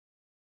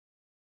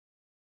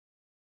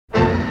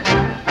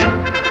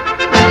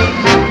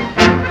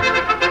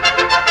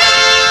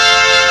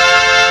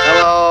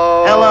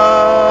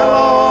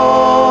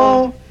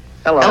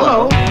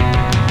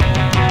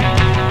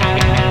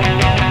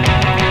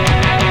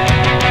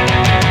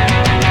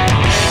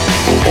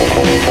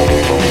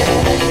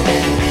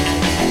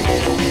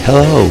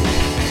Hello,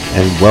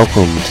 and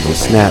welcome to the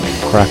Snap,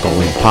 Crackle,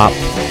 and Pop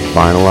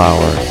Vinyl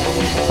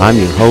Hour. I'm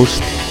your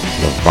host,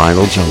 the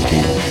Vinyl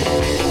Junkie.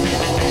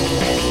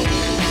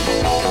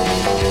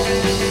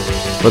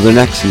 For the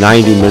next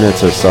 90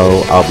 minutes or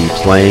so, I'll be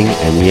playing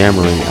and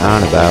yammering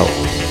on about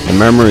the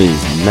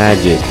memories,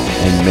 magic,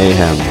 and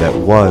mayhem that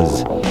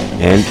was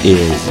and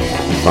is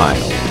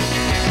vinyl.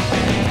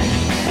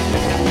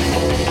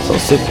 So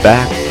sit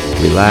back,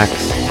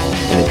 relax,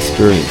 and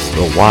experience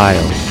the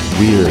wild,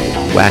 weird,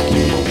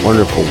 wacky,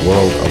 wonderful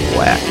world of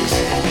wax.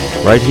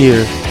 Right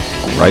here,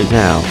 right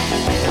now,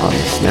 on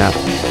the Snap,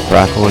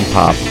 Crackle, and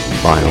Pop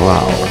Vinyl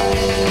Hour.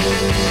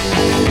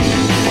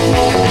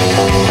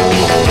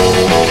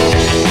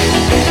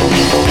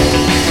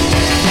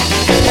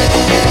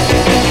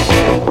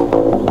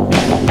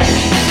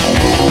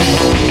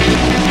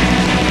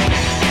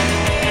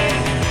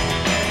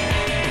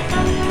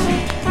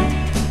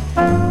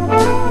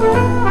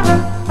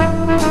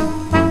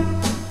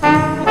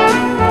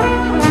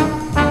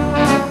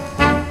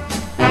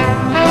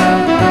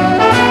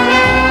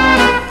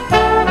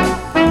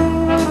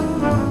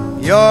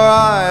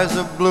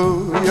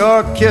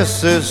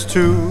 Kisses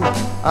too,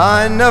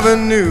 I never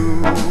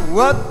knew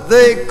what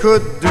they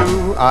could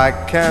do. I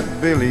can't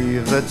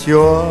believe that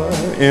you're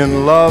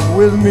in love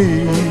with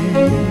me.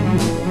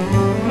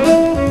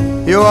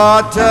 You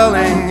are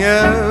telling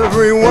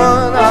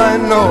everyone I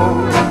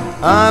know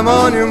I'm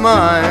on your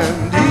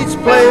mind each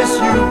place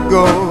you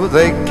go.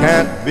 They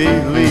can't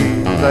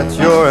believe that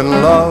you're in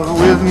love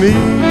with me.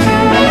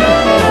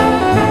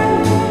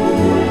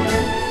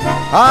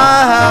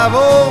 I have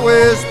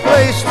always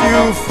placed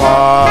you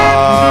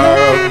far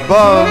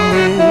above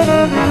me.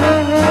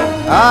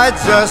 I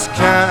just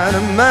can't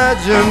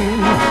imagine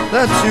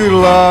that you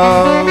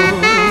love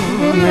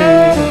me.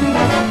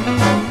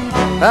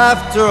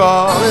 After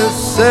all is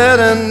said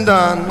and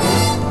done,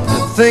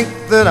 to think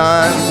that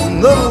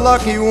I'm the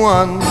lucky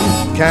one,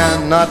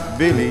 cannot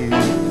believe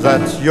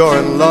that you're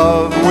in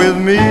love with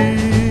me.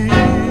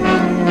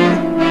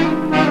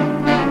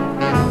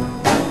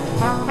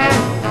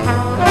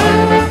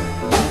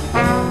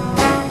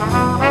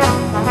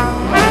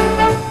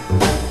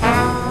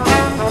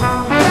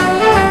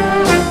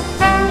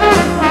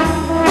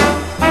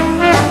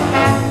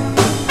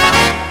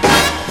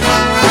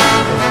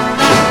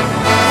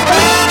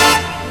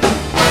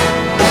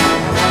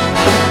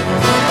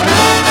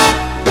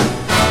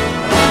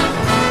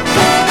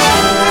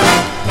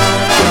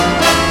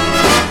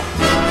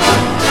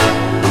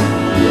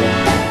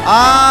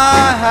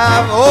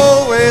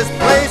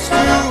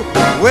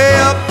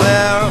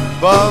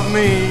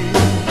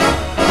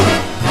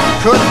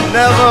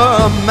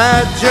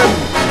 Imagine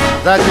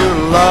that you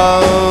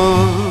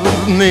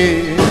love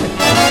me.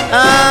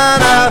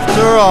 And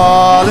after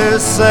all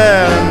is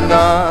said and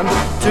done,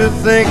 to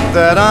think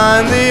that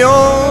I'm the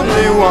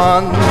only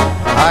one,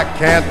 I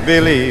can't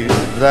believe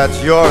that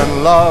you're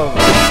in love.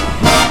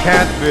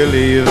 Can't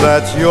believe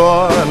that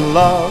you're in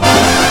love.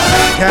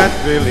 Can't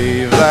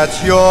believe that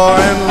you're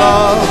in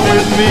love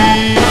with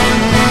me.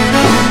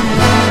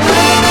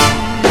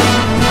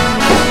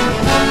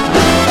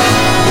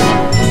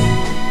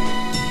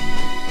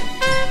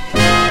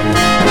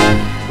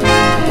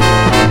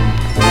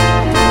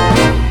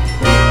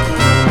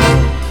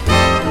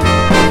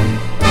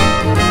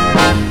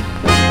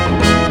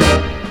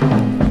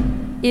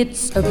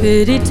 It's a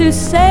pity to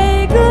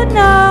say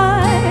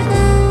goodnight,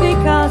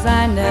 because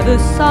I never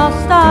saw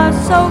stars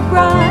so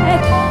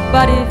bright.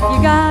 But if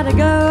you gotta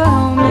go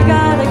home, you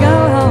gotta go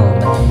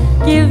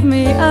home. Give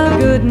me a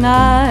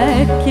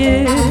goodnight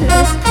kiss.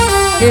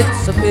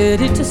 It's a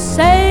pity to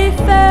say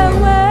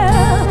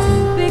farewell,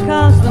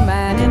 because the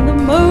man in the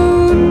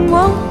moon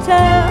won't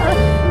tell.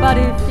 But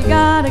if you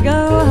gotta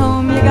go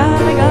home, you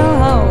gotta go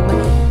home.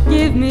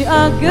 Give me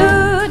a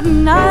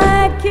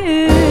goodnight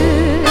kiss.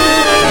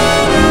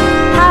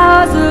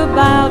 How's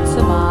about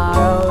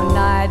tomorrow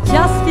night,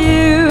 just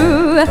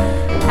you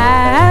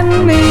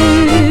and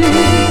me?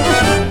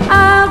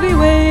 I'll be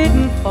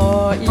waiting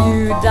for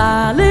you,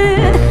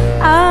 darling,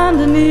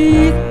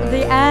 underneath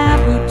the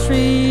apple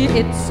tree.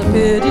 It's a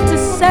pity to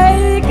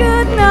say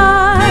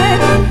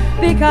goodnight,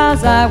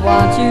 because I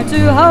want you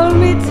to hold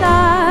me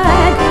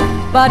tight.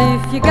 But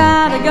if you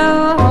gotta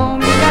go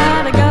home, you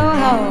gotta go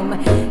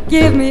home.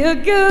 Give me a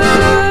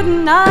good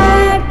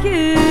night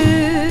kiss.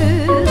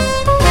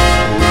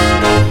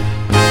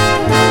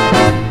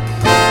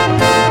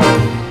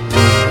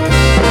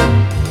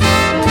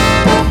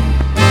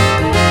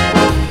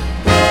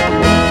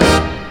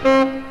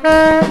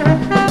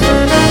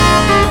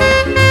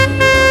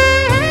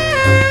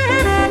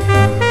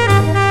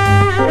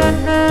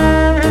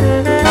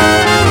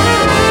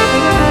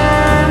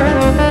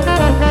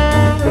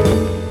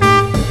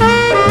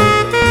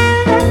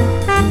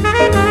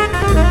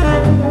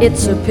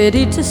 It's a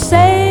pity to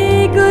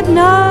say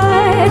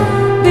goodnight,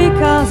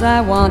 because I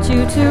want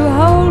you to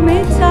hold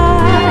me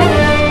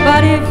tight.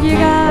 But if you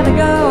gotta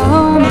go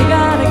home, you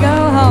gotta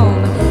go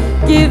home.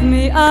 Give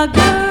me a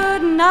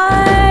good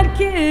night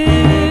kiss.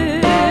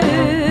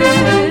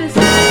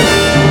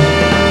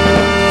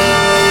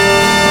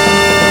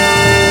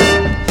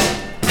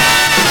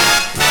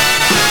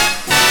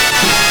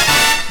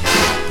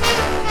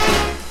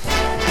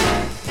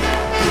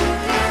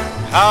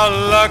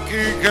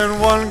 lucky can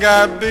one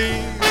guy be?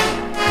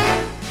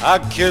 I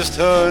kissed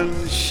her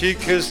and she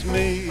kissed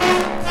me.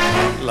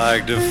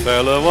 Like the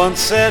fella once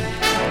said,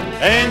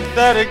 ain't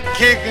that a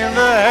kick in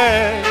the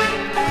head?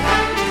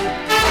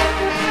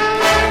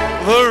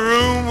 The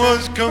room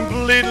was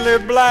completely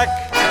black.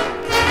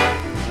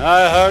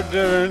 I hugged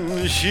her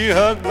and she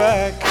hugged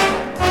back.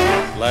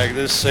 Like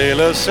the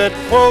sailor said,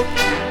 quote,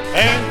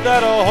 ain't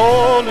that a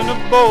hole in the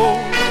boat?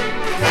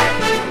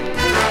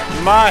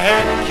 My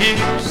head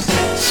keeps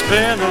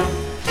spinning.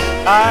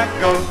 I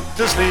go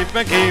to sleep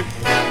and keep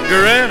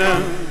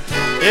grinning.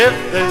 If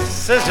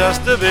this is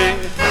just the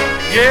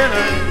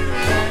beginning,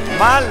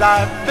 my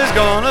life is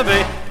gonna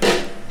be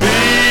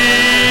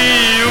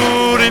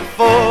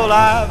beautiful.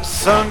 I've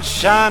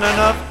sunshine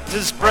enough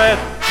to spread.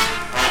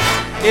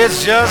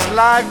 It's just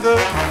like the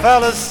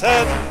fella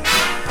said.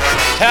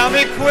 Tell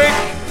me quick,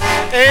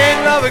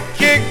 ain't love a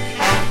kick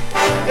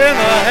in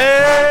the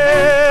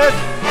head?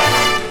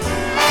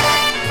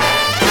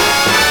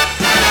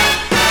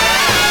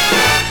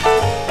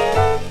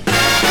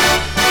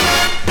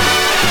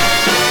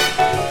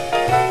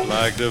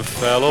 Like the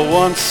fella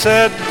once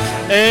said,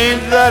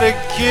 ain't that a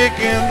kick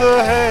in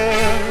the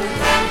head?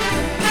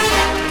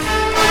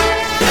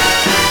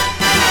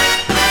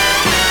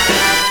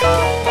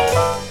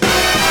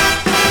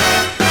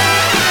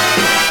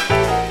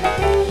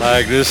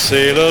 Like the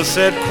sailor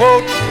said,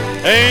 quote,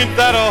 ain't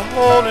that a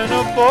hole in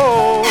a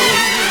boat?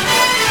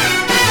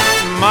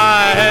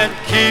 My head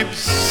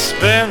keeps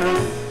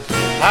spinning.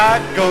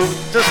 I go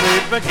to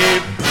sleep and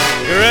keep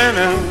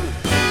grinning.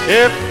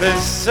 If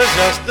this is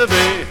just the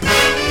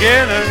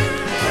beginning,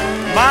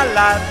 my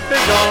life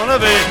is gonna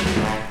be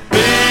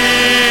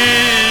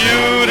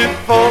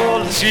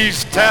beautiful.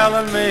 She's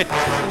telling me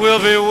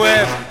we'll be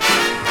wet.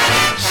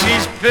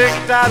 She's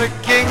picked out a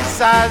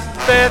king-size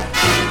bed.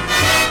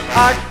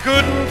 I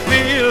couldn't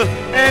feel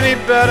any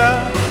better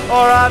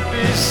or I'd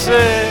be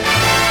sick.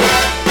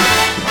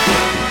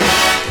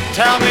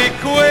 Tell me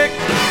quick,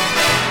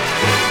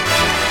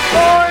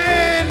 oh,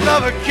 ain't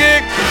love a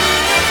kick?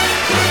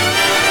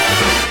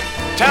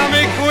 Tell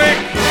me quick,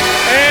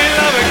 ain't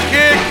love a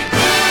kick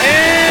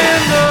in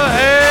the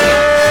head?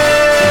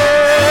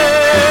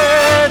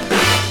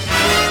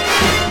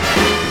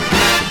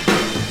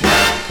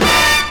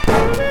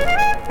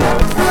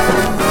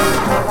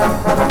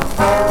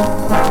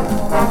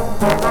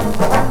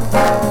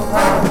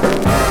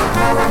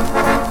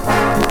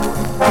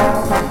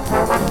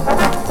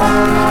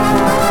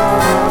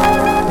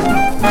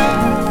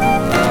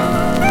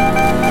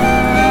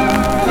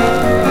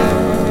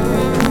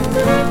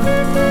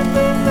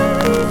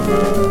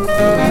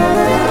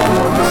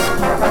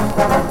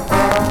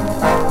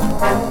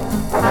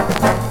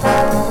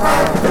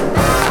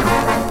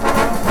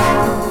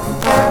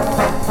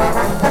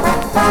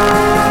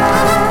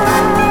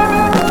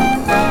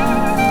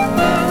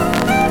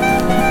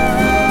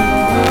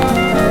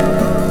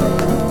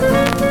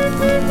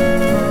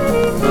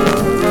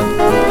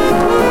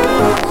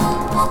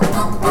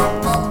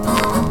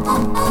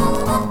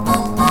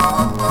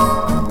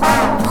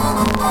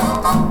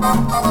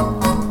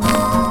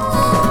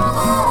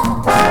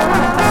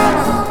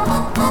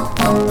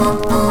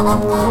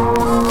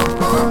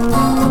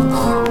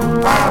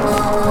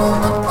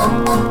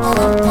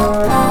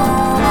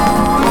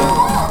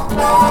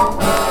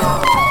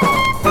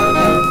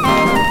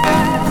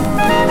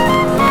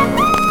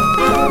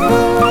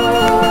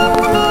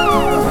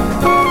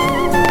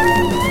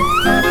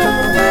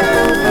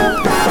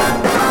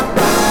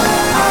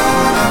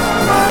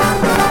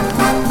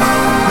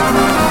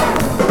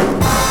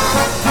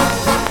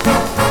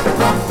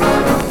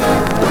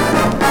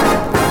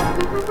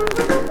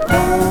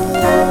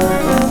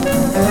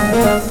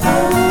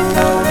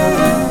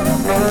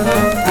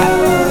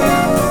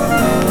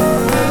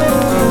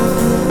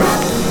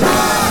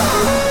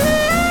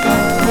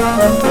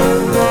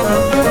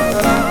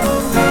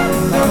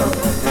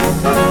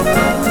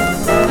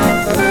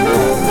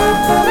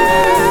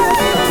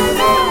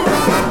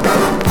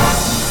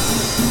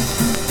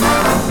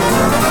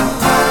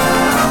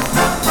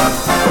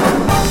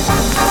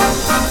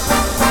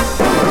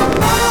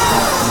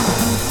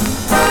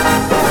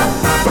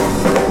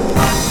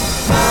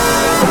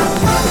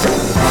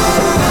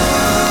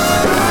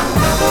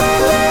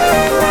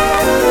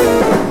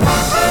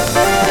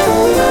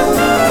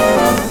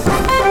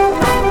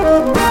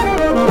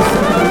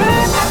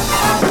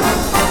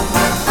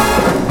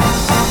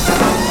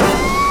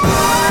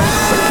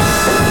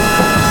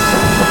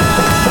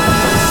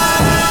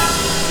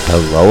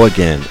 Hello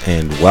again,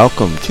 and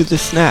welcome to the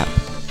Snap,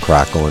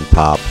 Crackle, and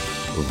Pop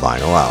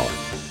Vinyl Hour.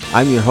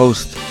 I'm your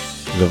host,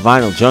 the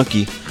Vinyl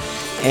Junkie,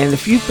 and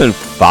if you've been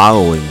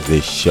following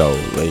this show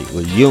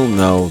lately, you'll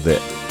know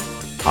that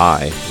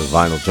I, the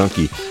Vinyl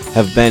Junkie,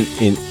 have been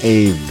in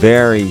a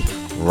very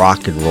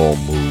rock and roll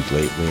mood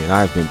lately, and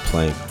I've been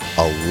playing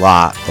a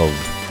lot of,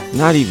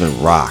 not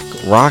even rock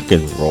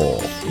and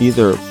roll,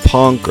 either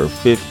punk or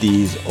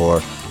 50s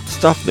or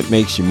stuff that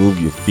makes you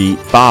move your feet,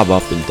 bob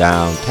up and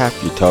down, tap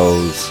your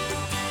toes,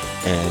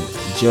 and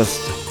just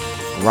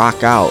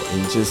rock out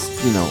and just,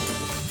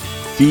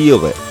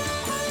 feel it.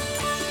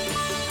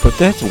 But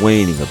that's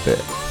waning a bit.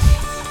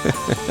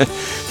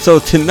 So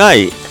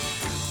tonight,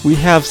 we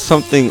have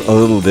something a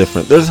little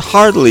different. There's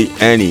hardly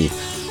any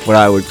what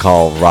I would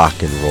call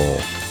rock and roll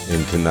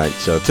in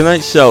tonight's show.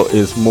 Tonight's show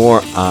is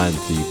more on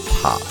the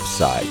pop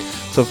side.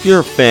 So if you're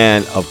a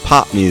fan of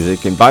pop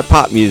music, and by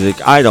pop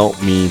music, I don't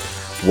mean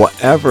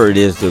whatever it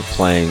is they're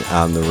playing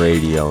on the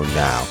radio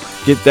now.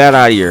 Get that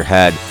out of your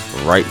head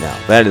right now.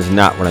 That is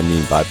not what I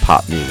mean by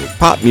pop music.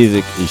 Pop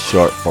music is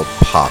short for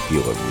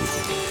popular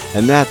music.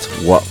 And that's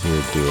what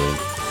we're doing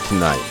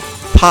tonight.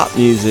 Pop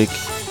music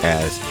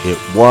as it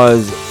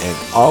was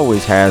and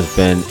always has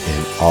been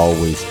and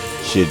always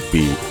should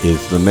be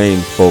is the main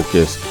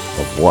focus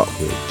of what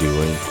we're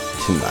doing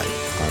tonight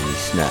on the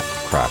Snap,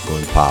 Crackle,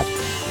 and Pop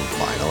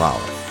Final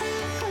Hour.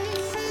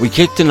 We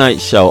kick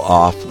tonight's show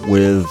off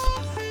with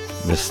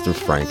Mr.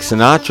 Frank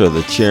Sinatra,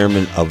 the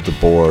chairman of the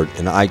board,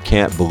 and I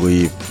Can't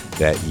Believe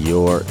That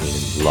You're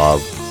in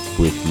Love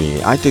with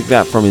Me. I took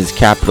that from his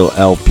Capitol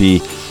LP,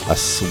 A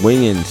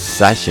Swingin'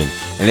 Session,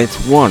 and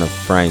it's one of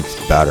Frank's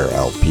better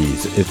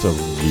LPs. It's a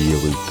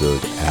really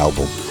good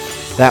album.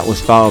 That was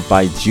followed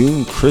by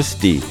June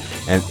Christy,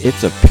 and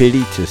It's a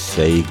Pity to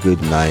Say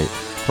Goodnight.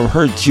 From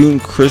her, June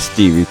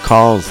Christy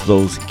recalls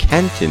those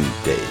Kenton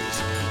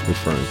days,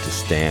 referring to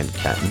Stan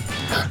Kenton.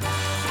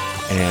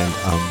 And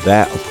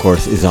that, of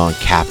course, is on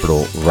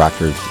Capitol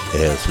Records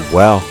as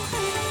well.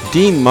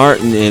 Dean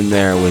Martin in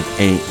there with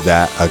Ain't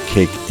That a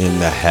Kick in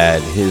the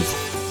Head, his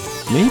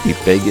maybe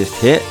biggest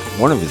hit,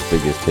 one of his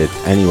biggest hits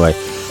anyway.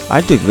 I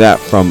took that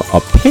from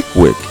a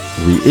Pickwick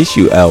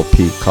reissue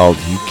LP called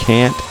You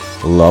Can't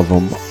Love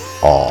 'Em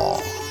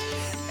All.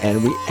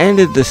 And we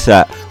ended the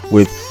set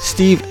with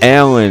Steve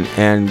Allen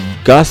and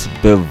Gus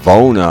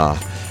Bivona.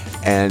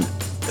 And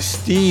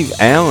Steve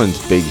Allen's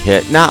big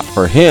hit, not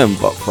for him,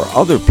 but for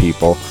other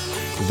people,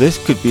 This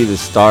Could Be the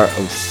Start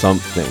of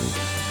Something.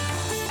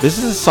 This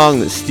is a song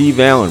that Steve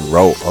Allen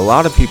wrote. A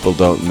lot of people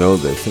don't know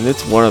this, and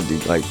it's one of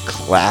the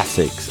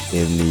classics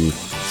in the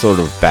sort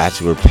of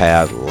bachelor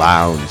pad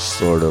lounge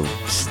sort of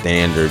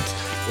standards.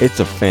 It's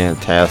a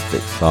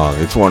fantastic song.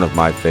 It's one of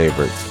my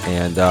favorites.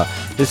 And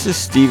this is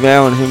Steve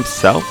Allen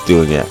himself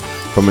doing it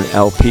from an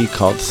LP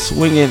called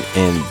Swingin'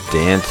 and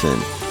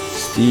Dancin'.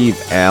 Steve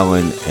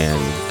Allen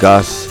and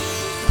Gus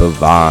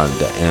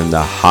Bivand and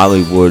the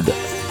Hollywood's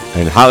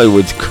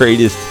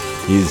greatest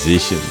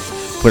musicians,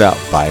 put out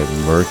by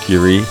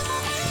Mercury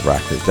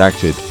Records.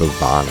 Actually, it's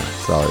Bivana.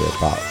 Sorry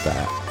about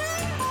that.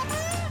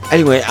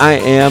 Anyway, I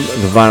am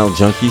the Vinyl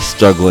Junkie,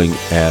 struggling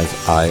as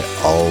I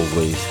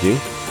always do.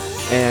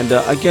 And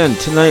again,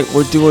 tonight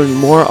we're doing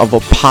more of a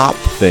pop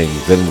thing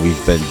than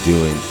we've been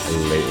doing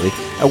lately.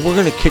 And we're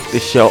going to kick the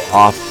show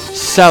off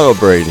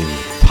celebrating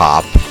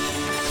pop.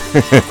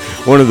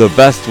 One of the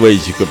best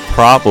ways you could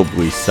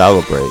probably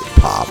celebrate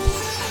pop.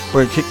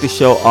 We're going to kick the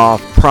show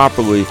off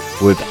properly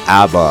with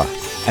ABBA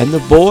and the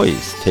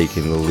Boys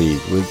taking the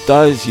lead with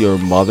Does Your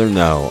Mother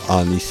Know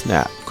on the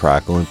Snap,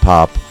 Crackle, and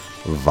Pop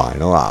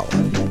Vinyl Hour.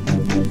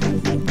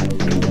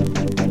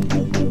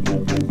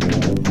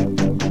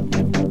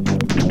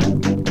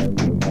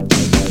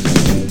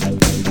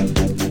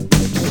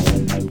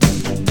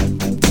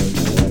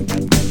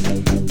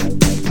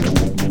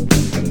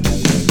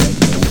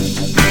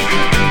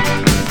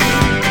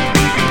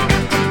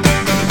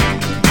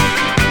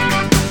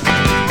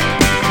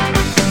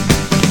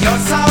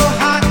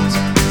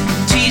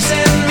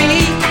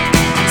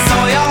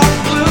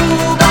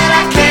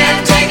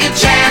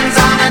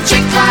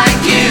 Chick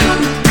like you.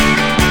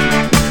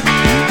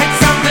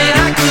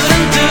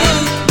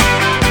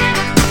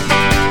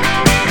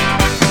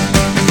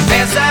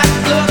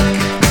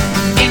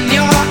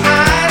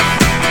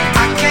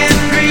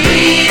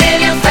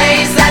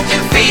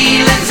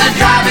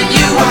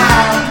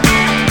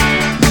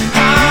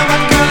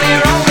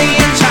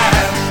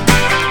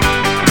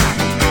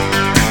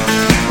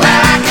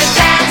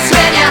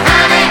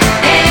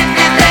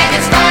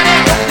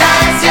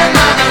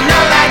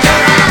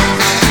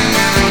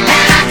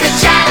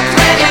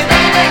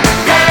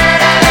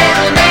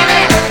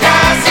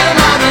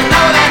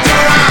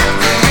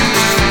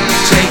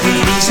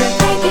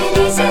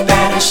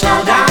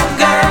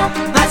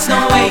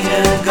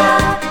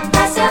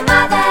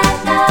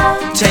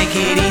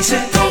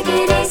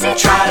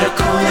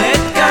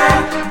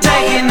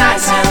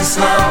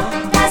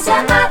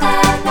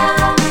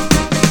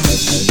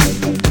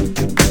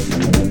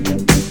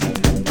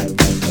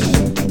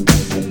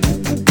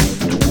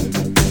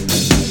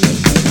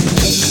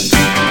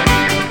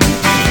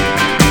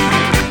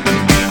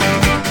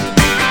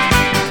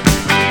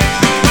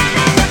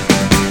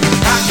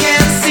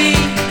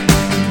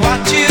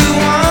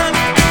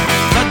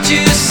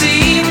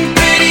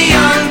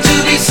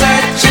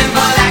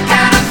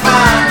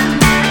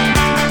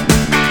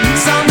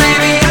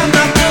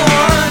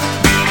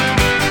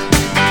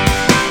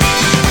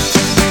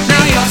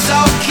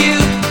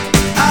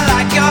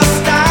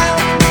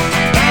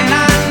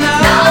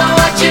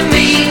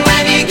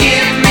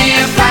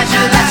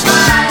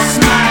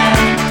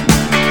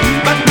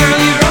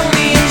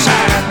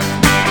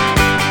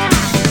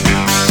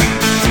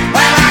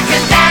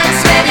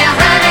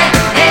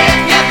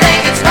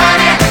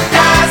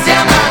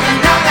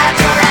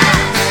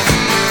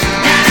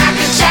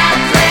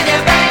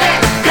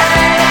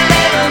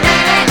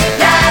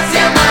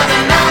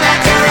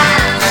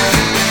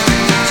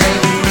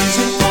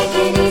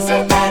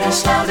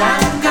 slow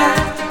down, girl.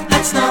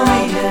 That's no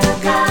way to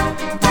go.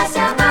 That's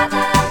your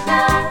mother,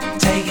 no.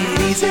 Take it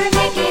easy.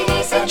 Take it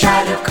easy.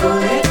 Try to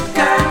cool it,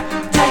 girl.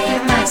 Take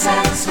it nice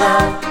and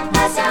slow.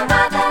 That's your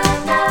mother,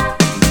 no.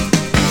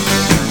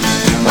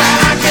 Well,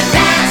 I could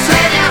dance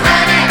with you,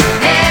 honey,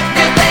 if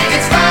you think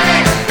it's funny.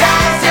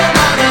 'Cause your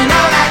mother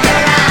know that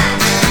you're right.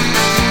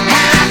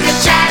 And I could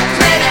chat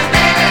with you,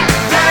 baby,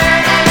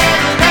 flirt a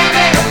little,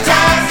 baby.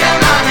 'Cause your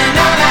mother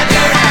know that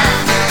you're right.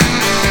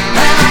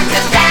 Well, I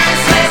could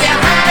dance with you,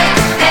 honey,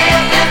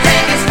 if you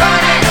think it's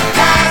funny.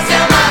 'Cause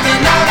your mother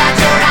know that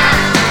you're right.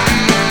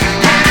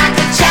 And I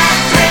could chat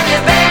with you,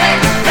 baby,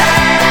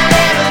 flirt a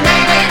little,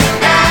 baby.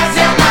 'Cause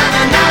your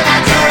mother know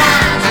that you're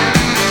right.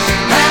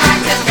 Well, I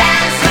could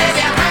dance with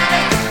you,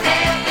 honey,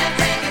 if you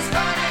think it's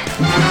funny.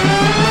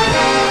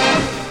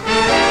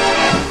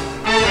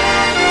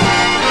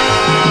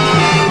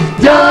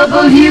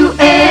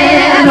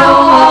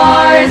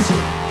 WNOR's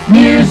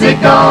Music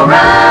Go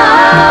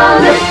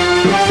Round.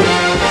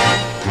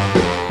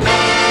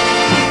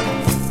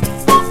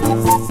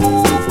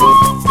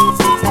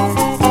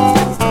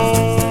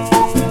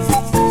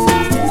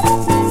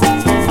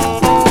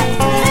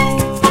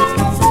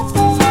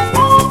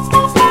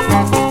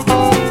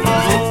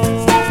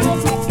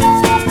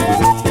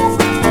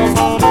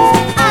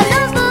 I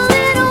love the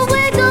little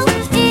wiggle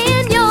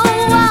in your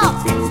walk,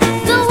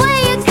 the way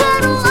you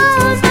cuddle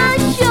on my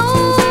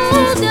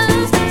shoulder.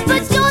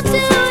 But you're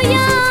too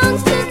young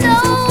to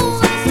know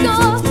the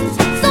score,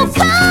 so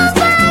come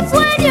back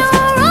when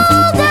you're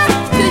older.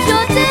 'Cause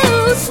you're too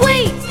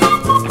sweet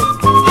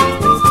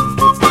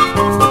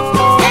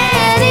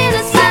and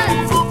innocent,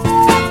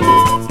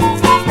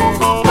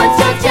 but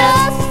you're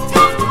just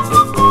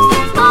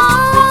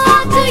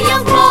too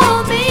young for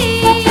me.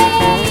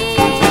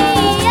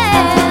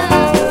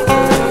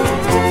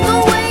 The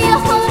way you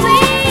hold me,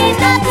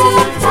 not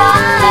too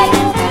tight,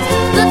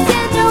 the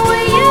tender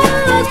way you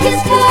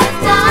kiss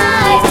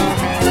goodnight,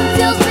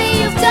 tells me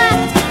you've got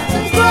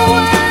some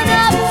growing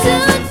up to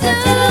do.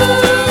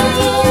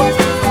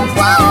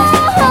 Whoa,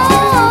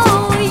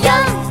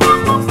 young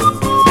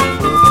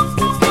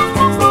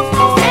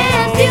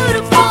and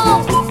beautiful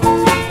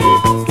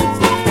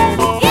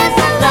is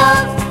the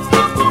love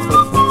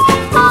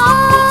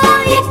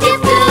you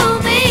give to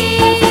me.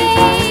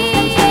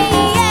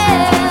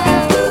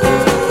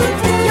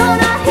 You're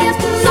not hip,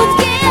 so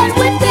get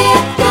with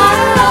it,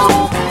 girl.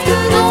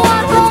 Go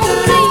on home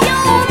to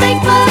your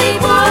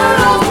make-believe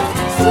world.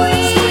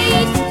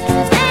 Sweet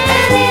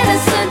and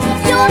innocent,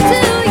 you're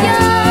too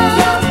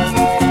young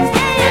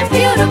and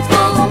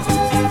beautiful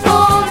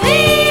for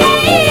me.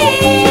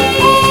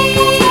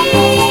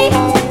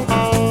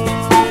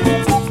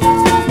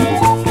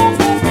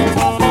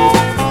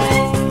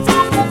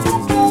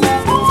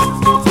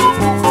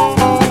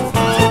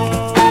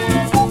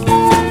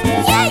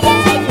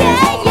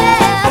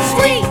 Yeah,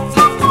 sweet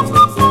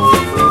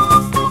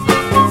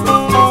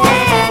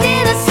and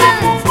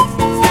innocent,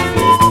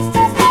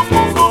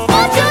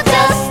 but you're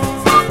just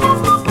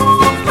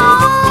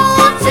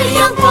too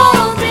young for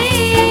me.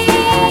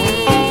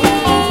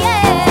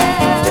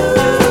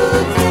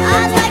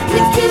 I'd like to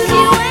kiss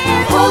you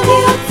and hold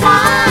you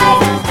tight,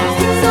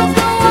 so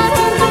go on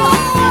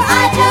home,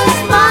 I just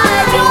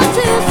might. You're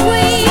too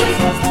sweet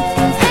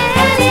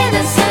and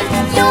innocent,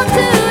 you're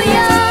too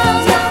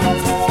young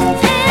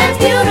and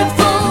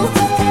beautiful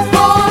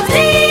for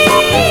me.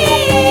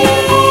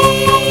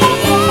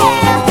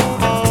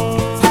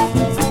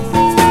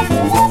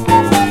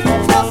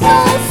 You're so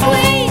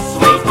sweet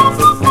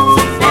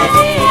and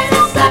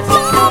innocent, so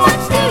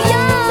much too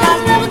young,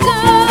 little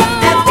girl.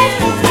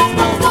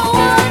 Go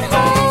on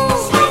home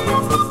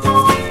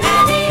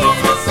and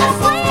innocent,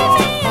 leave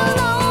me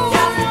alone,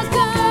 little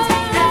girl.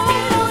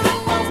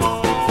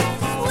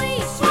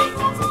 Sweet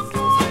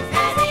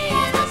and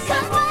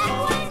innocent, like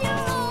when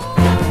you're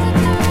older.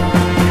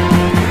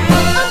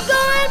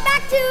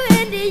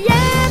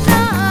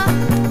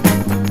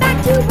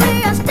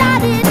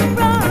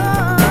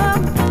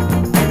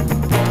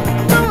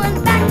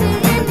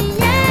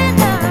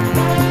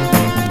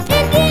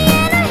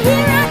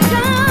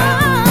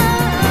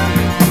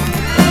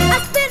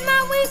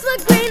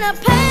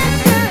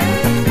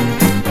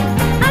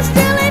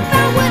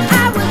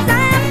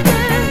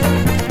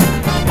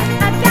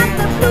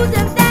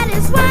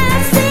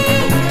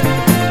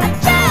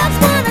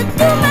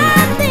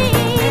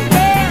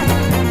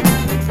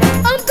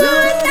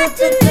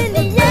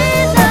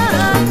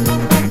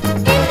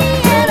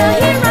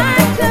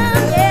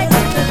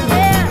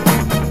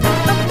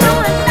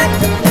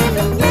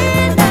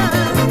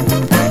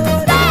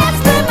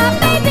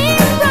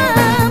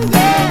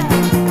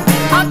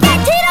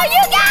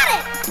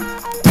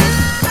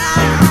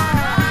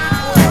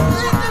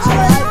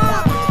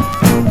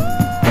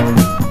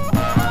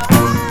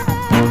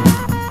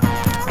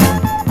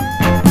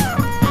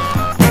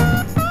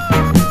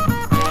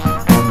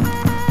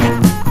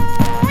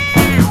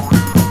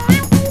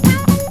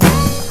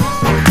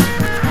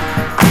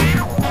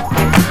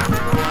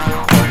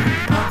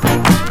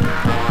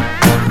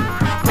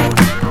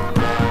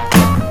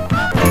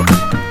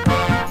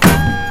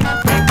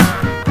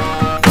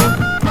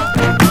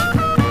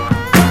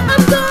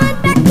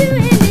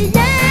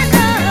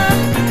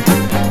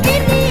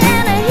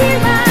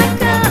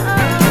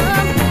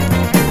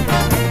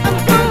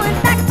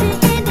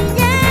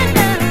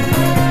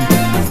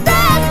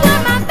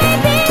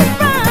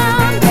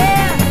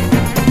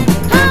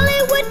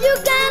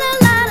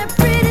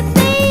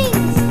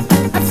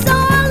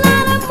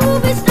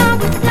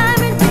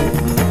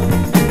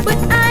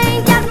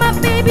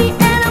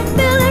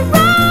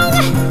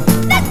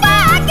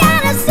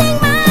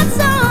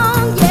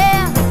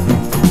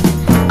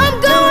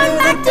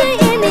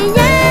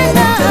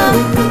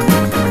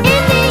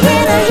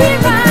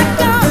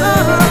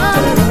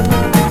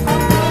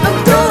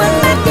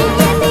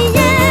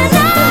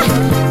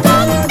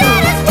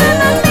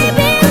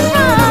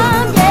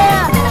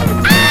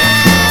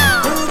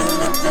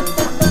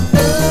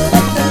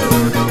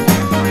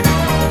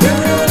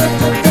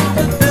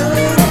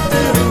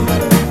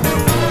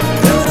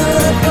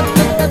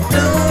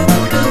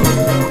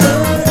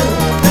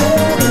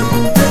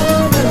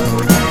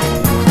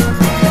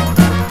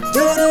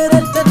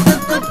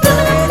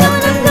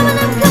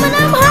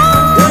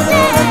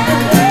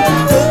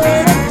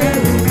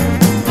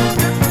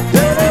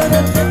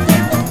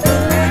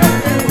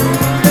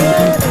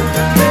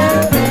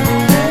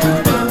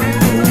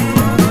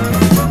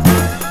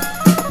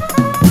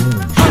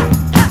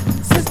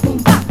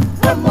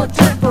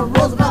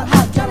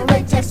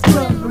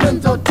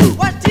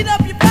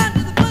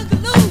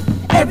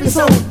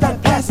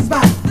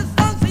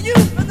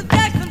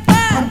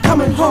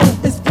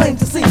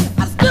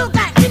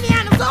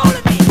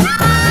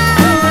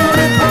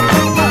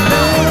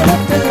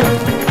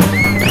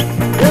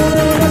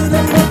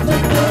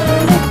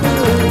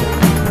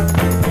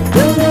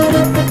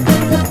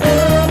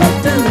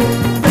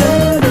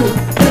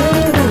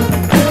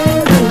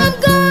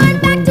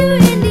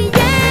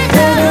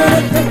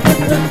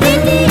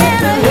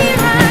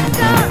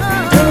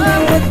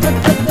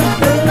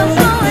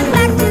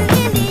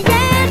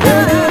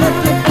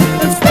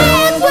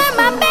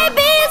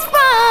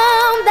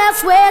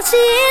 that's where she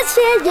is,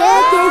 yeah,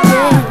 yeah, yeah,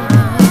 yeah.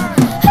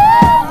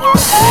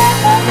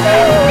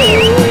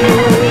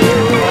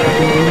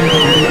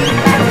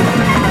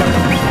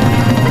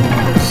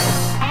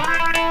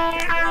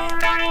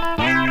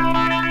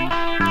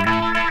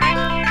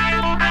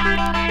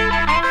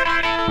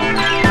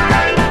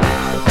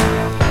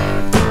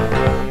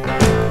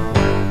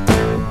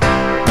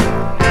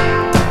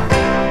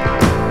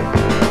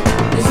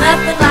 There's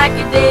nothing like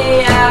a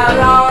day out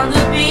on the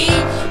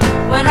beach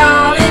when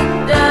all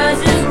it does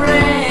is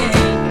rain.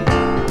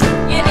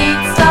 You need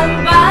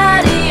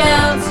somebody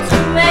else to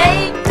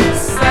make the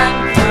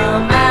sun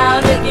come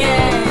out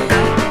again.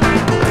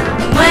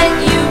 And when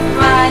you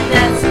find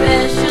that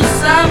special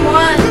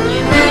someone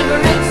you never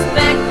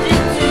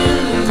expected to,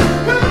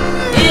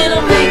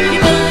 it'll make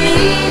you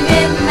believe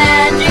in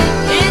magic.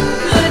 It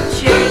could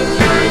change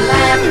your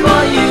life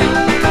for you.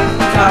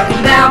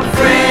 Talking about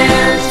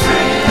friends,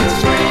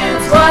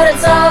 what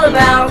it's all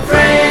about,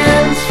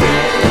 friends.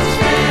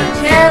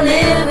 Can't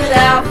live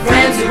without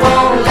friends who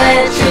won't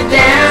let you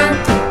down.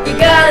 You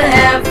gotta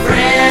have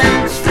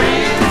friends.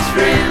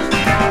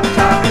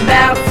 Talking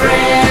about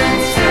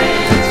friends,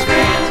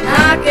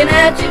 knocking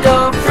at your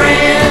door,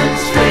 friends.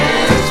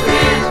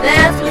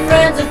 That's what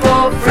friends are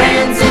for,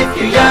 friends. If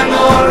you're young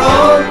or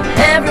old,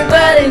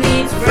 everybody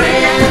needs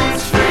friends.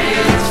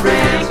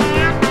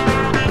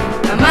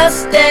 I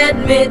must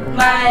admit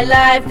my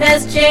life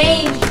has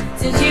changed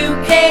since you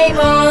came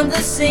on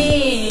the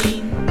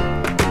scene.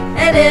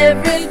 And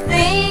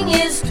everything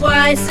is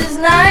twice as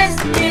nice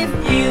if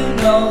you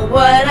know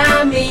what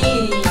I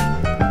mean.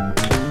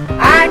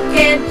 I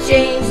can't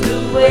change the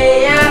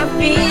way I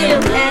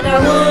feel, and I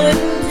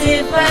wouldn't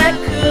if I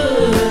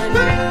could.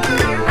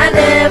 I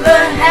never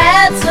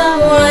had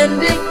someone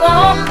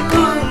before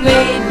who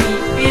made me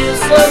feel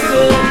so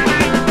good.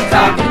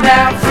 Talking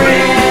about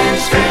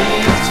friends,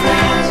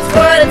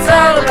 what it's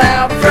all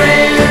about,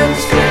 friends.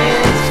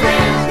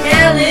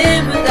 Can't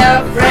live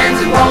without friends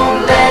who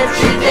won't let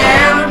you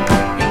down.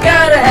 You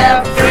gotta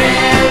have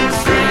friends.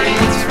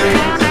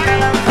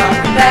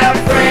 Talking about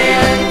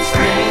friends,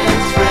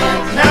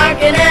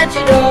 knocking at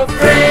your door,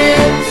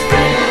 friends.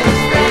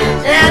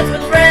 That's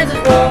what friends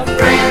are for,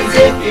 friends.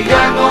 If you're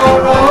young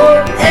or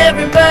old,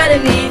 everybody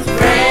needs friends.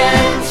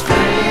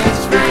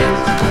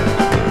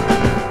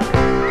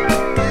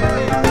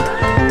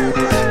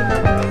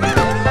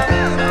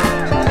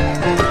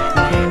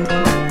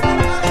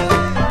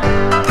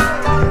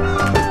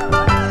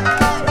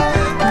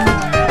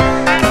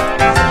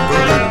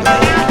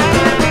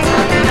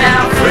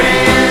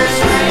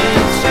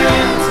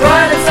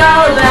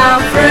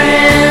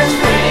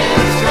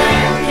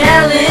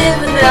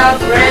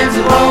 Friends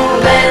who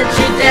won't let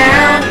you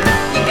down.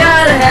 You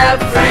gotta have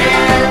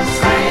friends.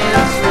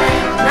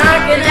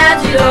 Knocking at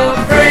your door,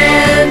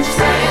 friends.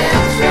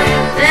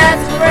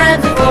 That's what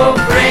friends are for,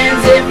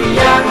 friends. If you're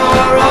young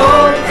or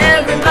old,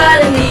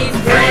 everybody needs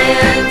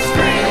friends.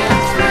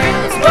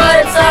 It's what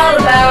it's all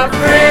about,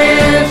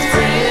 friends.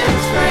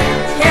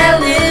 Can't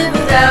live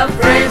without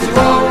friends who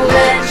won't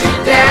let you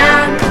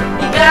down.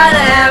 You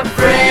gotta have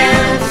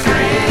friends.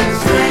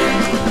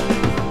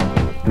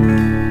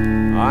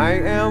 I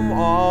am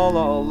all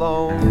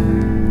alone.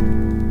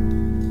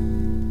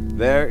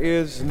 There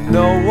is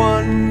no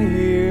one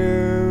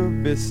here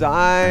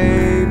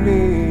beside me,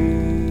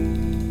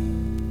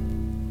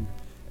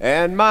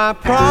 and my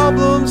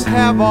problems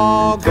have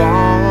all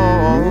gone.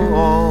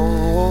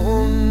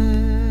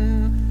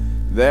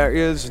 There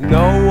is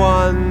no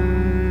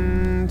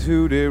one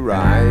to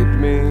deride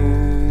me,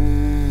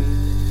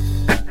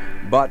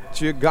 but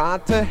you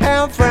got to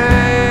have friends.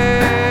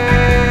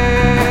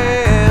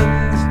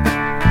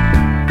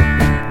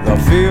 The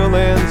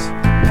feeling's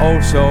oh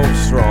so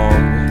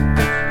strong.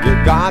 You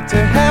got to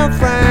have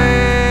friends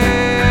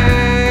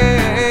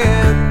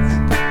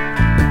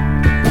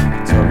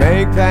to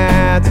make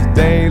that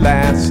day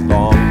last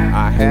long.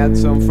 I had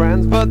some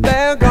friends, but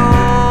they're gone.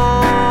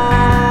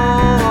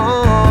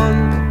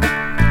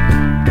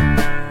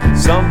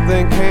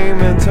 Something came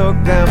and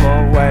took them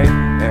away,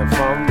 and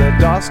from the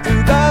dusk to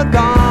the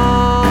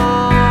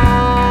dawn,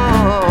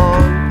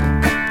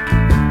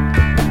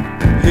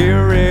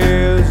 here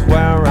is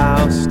where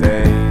I'll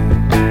stay,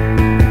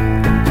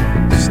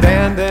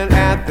 standing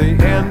at the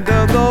end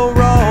of the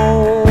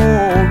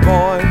road,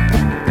 boy,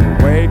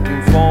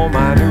 waiting for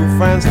my new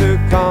friends to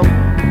come.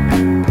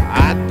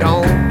 I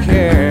don't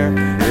care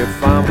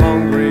if I'm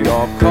hungry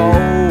or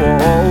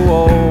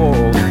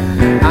cold,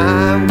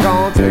 I'm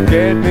going to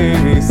get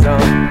me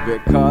some,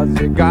 because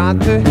you got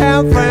to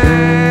have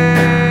friends.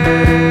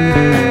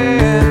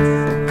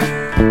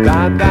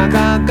 Da da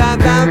da da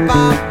da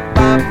ba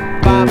ba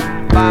ba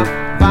ba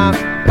ba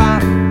ba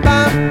ba.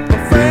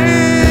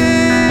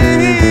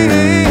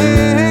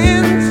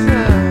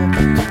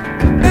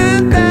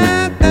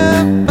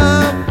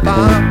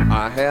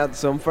 I had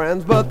some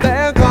friends, but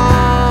they're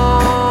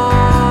gone.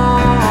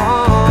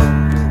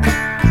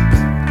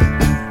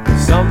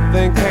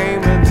 Something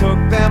came and took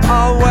them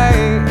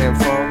away, and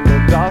from the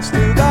dusk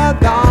to the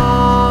dawn,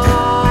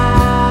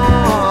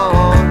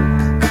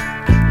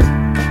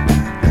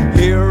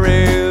 here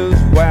is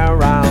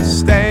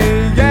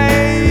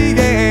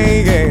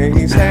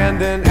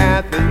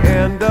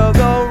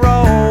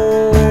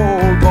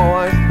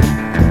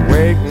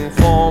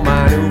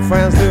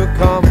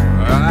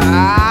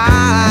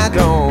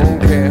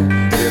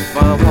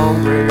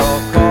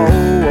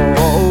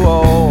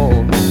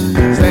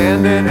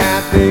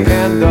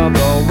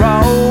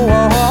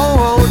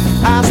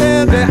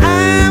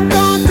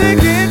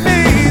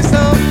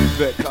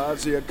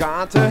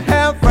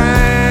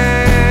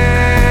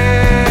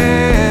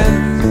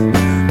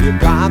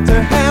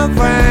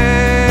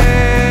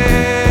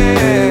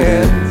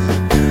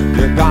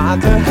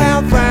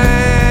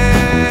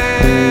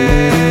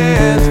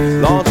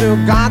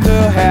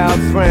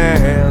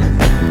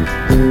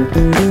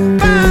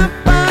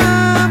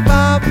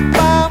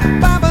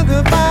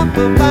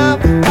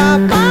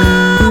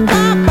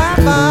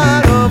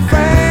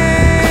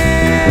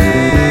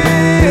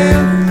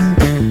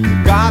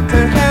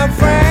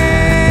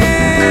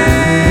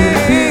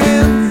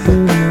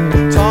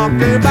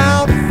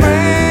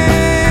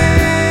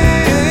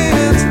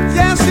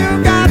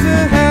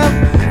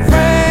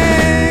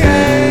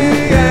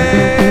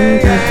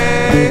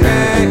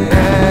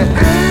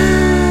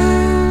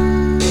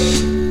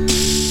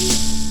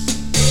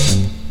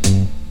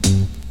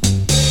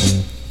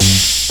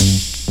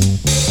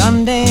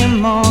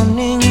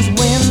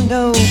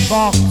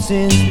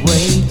horses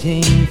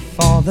waiting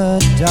for the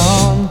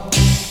dawn.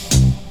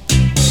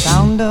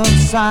 Sound of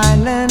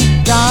silent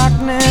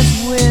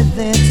darkness with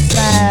its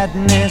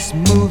sadness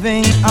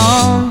moving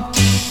on.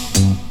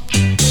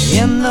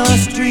 In the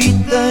street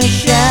the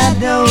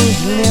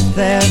shadows lift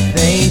their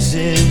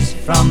faces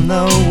from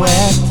the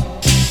wet.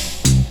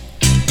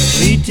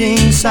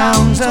 Fleeting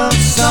sounds of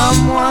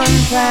someone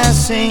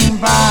passing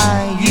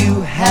by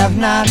you have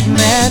not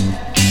met.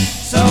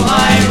 So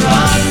I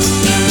run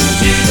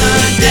to the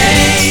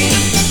day,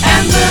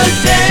 and the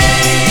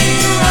day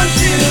runs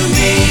to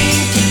me,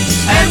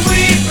 and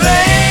we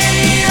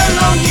play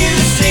along, you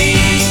see,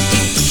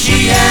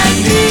 she and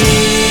me.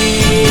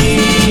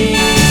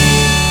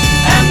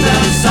 And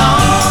the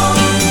song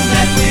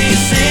that we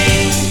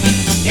sing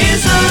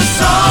is a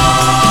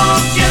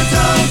soft,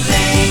 gentle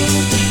thing,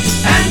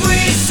 and we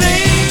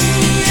sing,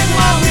 and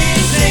while we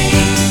sing,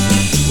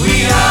 we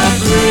are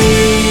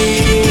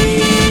free,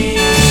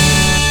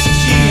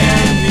 she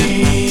and me.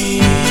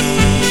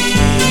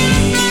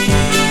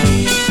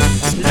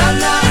 La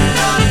la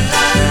la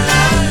la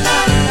la la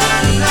la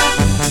la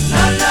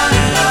la la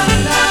la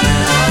la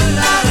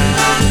la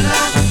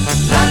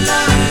la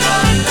la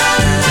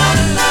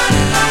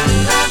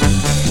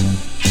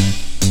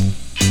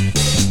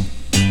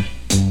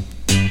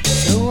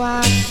So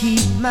I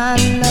keep my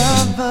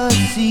love a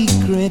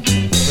secret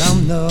from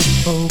the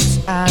folks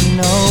I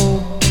know.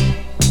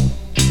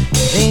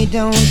 They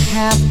don't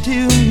have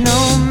to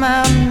know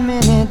my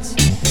minutes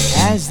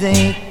as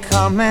they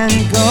come and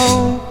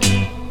go.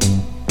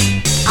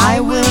 I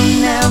will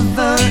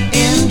never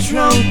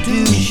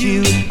introduce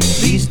you,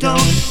 please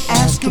don't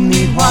ask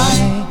me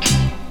why.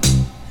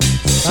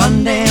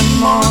 Sunday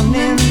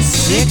morning,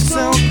 6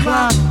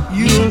 o'clock,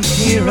 you'll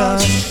hear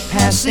us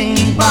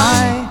passing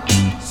by.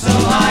 So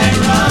I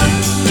run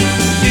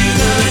to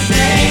the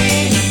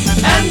day,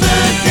 and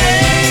the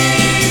day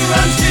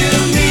runs to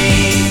me,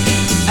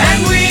 and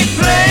we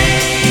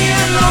play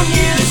along,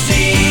 you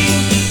see,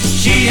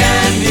 she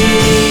and me.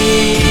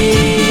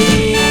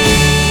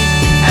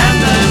 And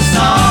the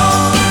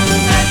song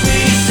that we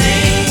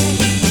sing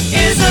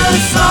is a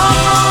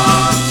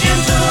soft,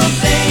 gentle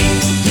thing,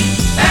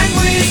 and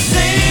we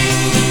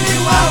sing, and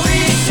while we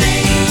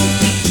sing,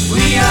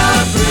 we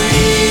are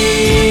free,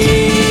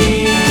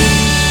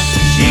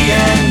 she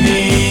and me.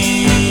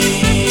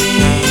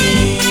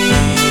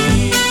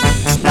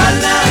 La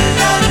la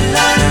la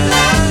la la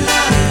la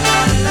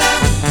la la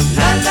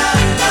la la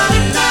la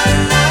la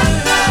la la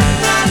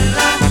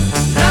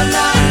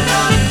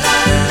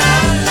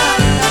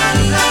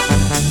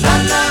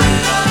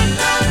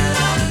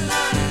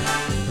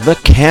The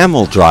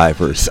Camel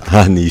Drivers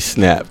on the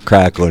Snap,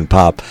 Crackle, and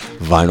Pop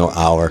Vinyl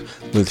Hour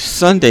with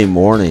Sunday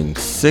morning,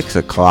 6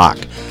 o'clock,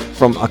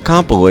 from a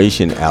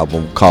compilation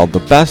album called The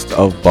Best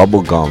of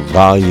Bubblegum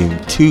Volume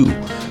 2,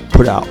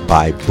 put out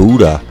by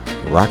Buddha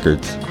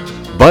Records.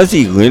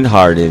 Buzzy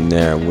Linhart in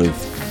there with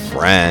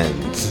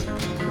Friends.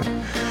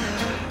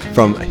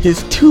 From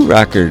his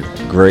 2-record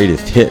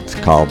greatest hits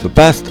called The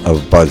Best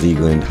of Buzzy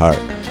Linhart.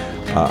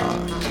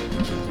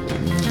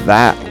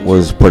 That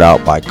was put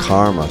out by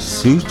Karma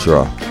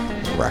Sutra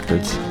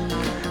Records.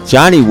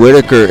 Johnny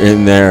Whitaker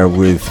in there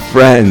with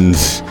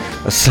Friends,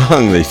 a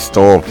song they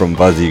stole from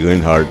Buzzy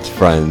Linhart's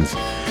Friends.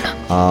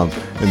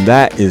 And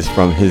that is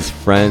from his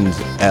Friends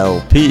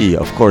LP.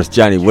 Of course,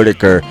 Johnny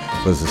Whitaker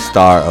was the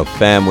star of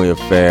Family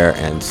Affair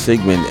and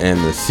Sigmund and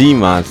the Sea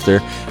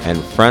Monster,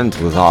 and Friends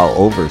was all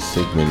over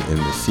Sigmund and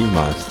the Sea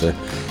Monster.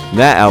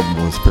 That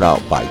album was put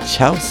out by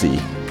Chelsea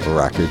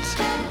Records.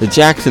 The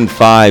Jackson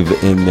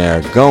 5 in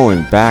there,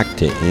 going back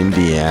to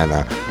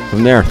Indiana,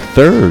 from their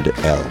 3rd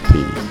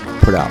LP,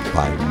 put out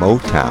by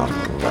Motown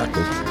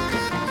Records.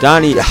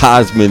 Donny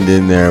Osmond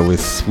in there with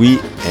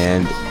Sweet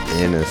and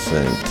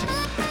Innocent.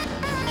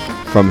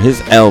 From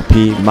his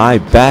LP, My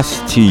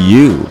Best to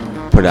You,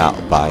 put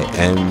out by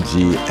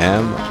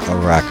MGM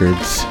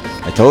Records.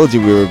 I told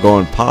you we were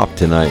going pop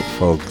tonight,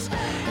 folks.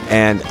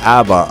 And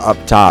ABBA up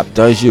top,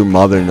 Does Your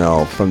Mother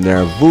Know, from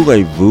their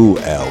Voulez-Vous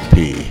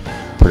LP,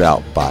 put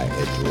out by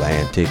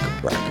Atlantic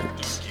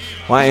Records.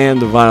 Well, I am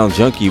the Vinyl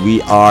Junkie.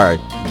 We are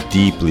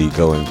deeply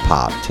going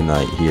pop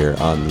tonight here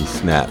on the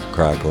Snap,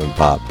 Crackle, and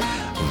Pop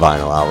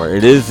Vinyl Hour.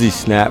 It is the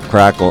Snap,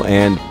 Crackle,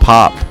 and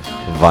Pop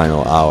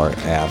Vinyl Hour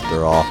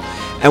after all.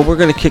 And we're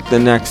going to kick the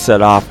next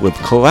set off with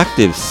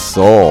Collective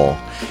Soul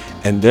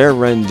and their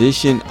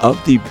rendition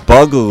of the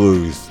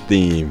Bugaloos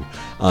theme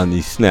on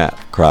the Snap,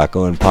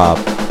 Crackle, and Pop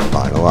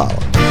Vinyl Hour.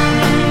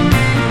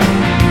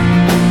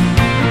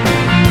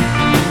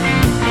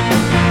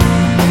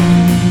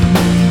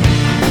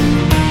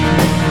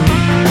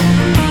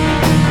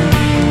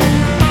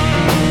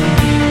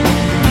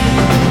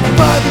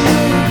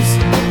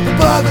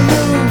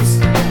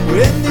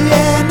 We're in the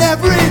air and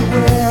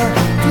everywhere,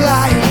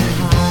 flying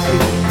high,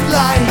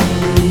 flying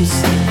loose,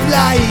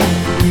 flying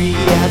free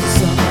as a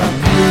summer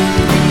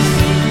breeze.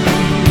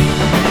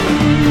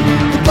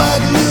 The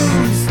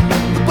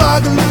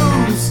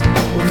bugaloos,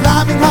 we're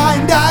climbing high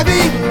and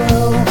diving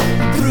low,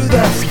 through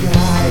the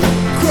sky,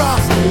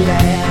 across the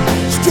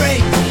land,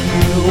 straight to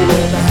you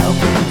with a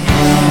helping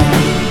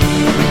hand.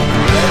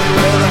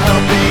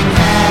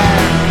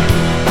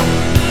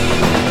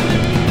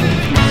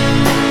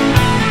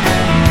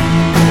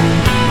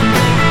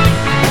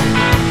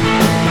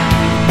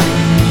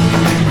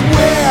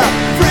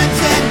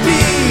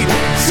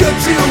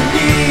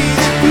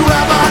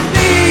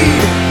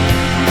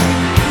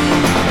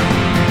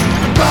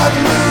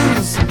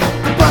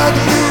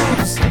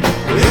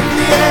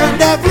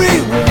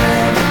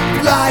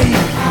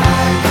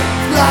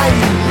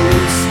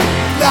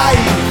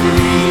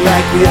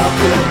 we all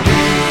could be.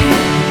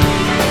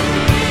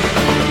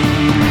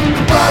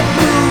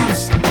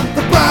 Bugaloos,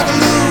 the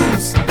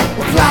bugaloos,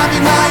 we're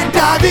climbing high and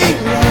diving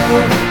low,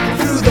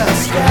 through the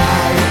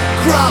sky,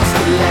 across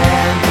the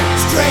land,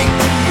 straight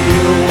to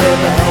you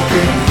with a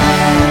helping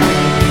hand.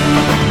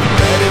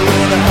 Ready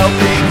with a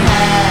helping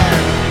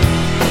hand.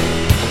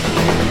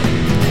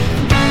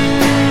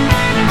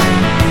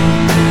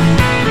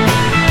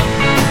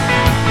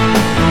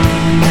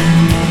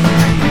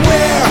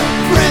 We're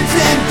friends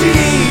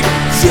indeed,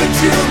 should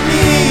you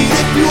need,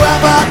 if you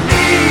ever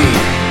need.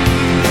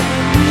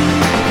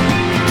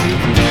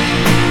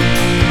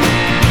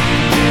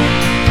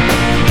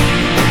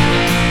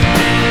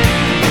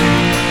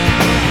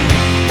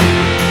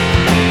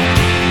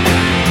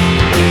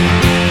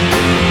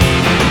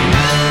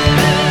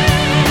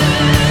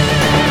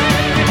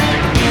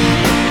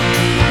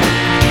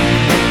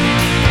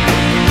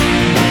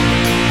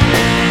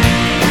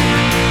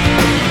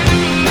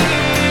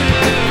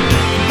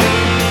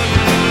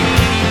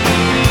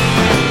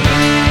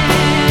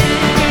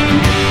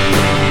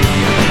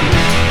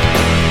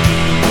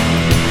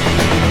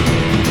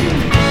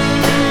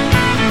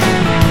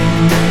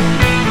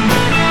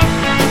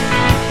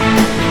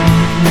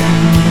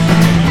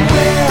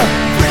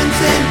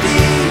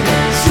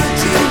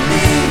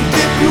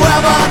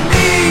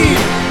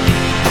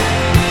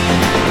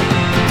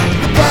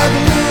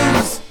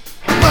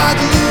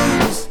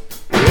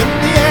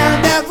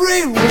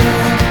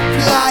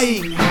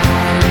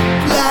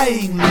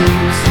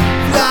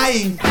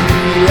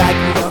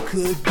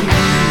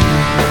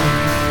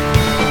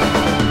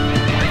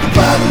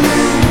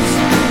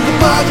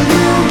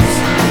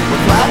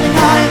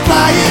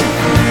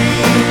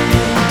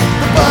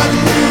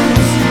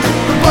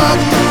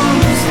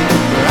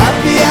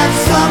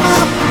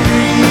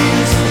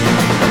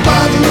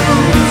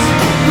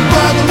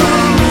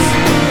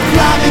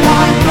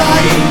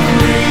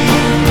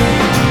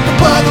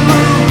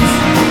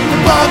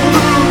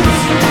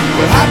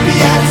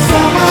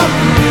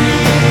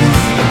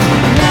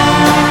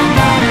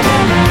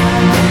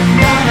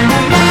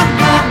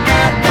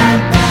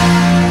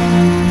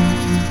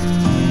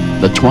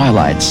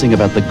 Twilight sing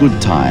about the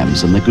good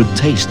times and the good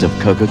taste of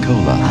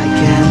Coca-Cola. I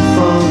can't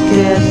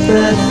forget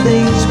the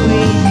things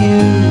we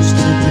used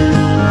to do,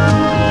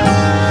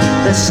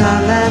 the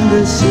sun and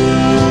the sea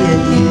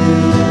and you,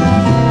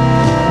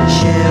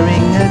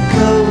 sharing a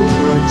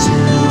Coke or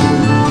two.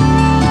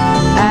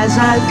 As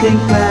I think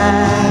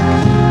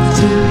back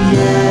to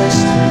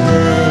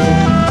yesterday,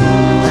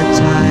 a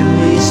time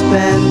we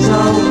spent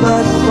all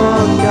but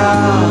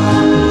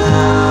forgotten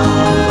now.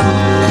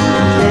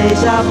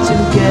 Days of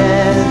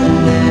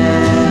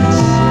togetherness,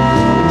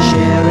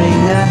 sharing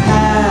a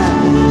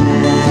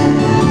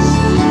happiness,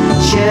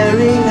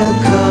 sharing a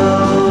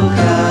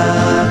Coca-Cola.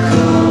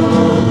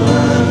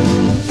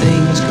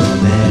 Things go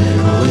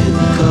better with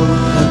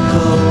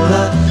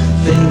Coca-Cola.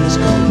 Things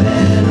go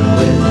better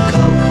with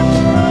Coke.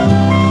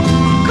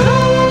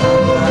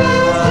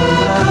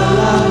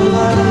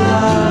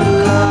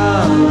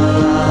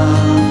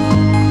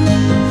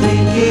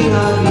 Thinking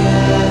of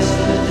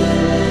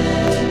yesterday.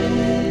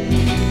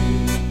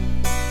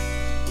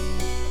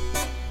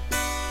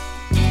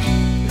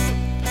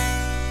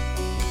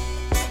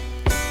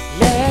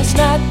 Last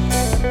night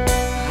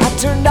I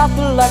turned out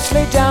the lights,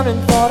 lay down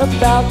and thought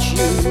about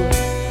you.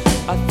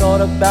 I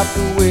thought about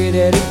the way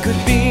that it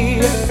could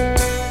be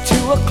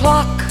 2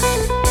 o'clock,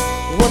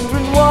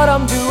 wondering what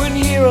I'm doing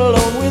here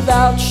alone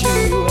without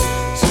you.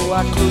 So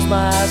I close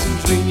my eyes and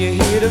dream you're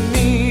here to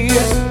me.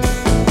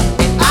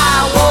 And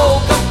I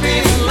woke up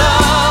in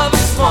love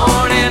this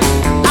morning.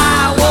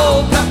 I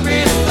woke up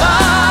in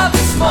love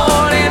this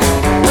morning.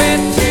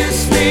 Went to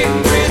sleep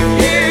with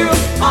you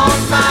on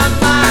my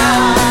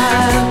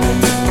mind.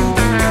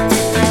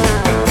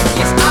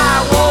 Yes, I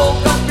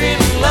woke up in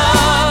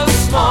love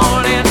this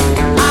morning.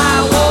 I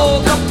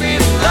woke up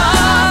in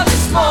love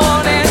this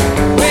morning.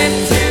 Went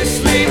to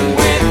sleep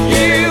with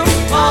you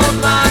on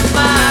my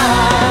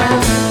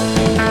mind.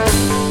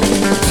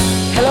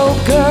 Hello,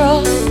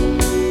 girl.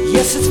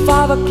 Yes, it's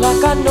 5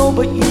 o'clock, I know,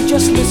 but you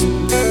just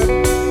listen.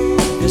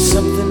 There's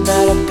something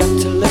that I've got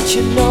to let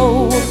you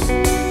know.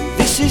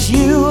 This is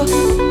you,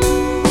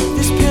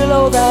 this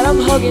pillow that I'm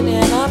hugging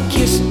and I'm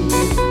kissing.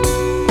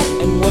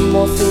 And one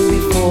more thing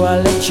before I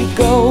let you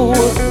go.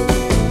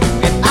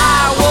 And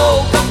I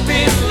woke up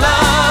in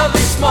love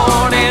this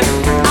morning.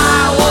 I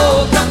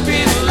woke up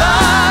in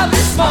love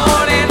this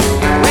morning.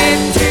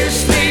 Went to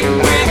sleep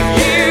with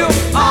you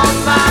on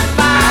my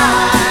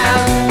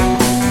mind.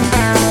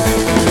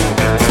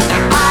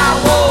 And I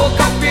woke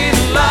up in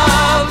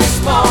love this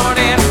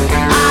morning.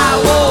 I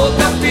woke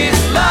up in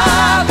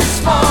love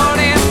this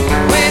morning.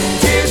 Went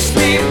to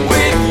sleep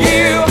with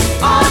you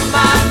on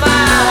my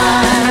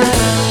mind.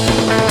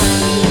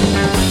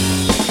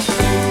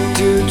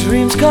 Do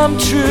dreams come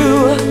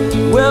true?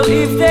 Well,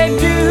 if they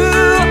do,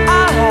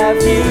 I'll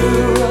have you.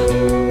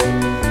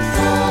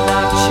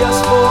 Not just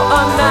for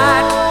a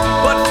night,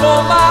 but for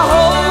my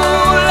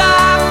whole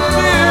life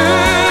through.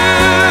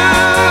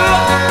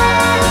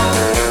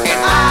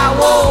 And I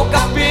woke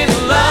up in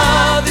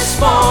love this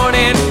morning.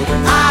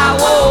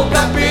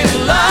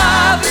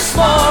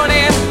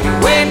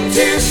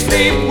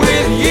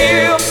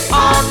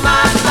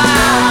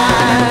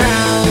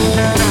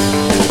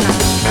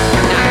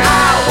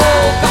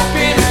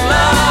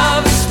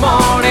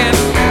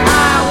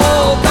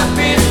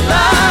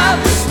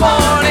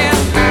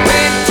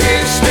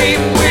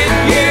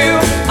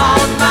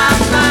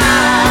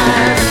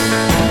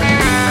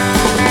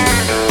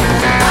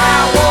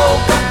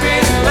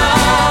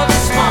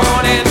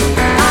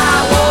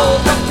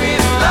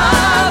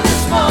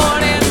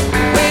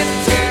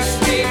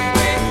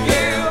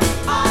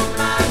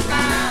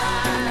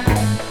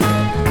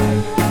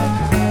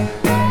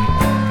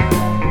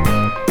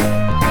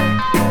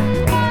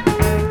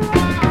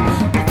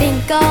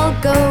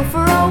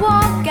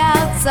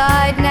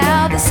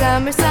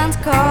 summer sun's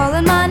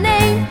calling my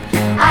name.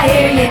 I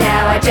hear you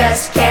now, I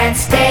just can't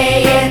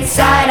stay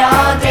inside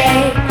all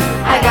day.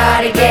 I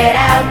gotta get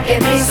out,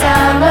 give me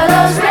some of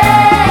those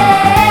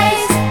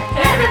rays.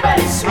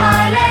 Everybody's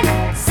smiling,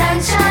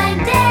 sunshine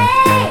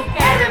day.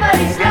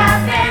 Everybody's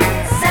laughing,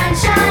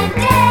 sunshine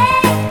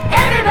day.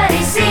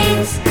 Everybody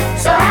seems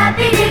so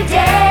happy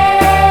today.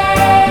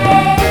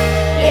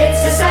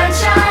 It's a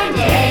sunshine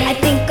day. I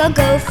think I'll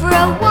go for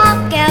a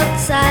walk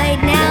outside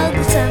now.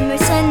 The summer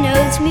sun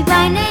knows me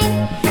by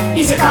name.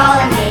 He's a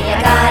calling me, I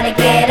gotta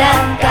get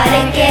up,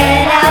 gotta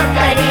get out,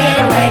 gotta get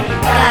away,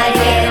 gotta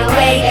get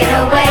away, get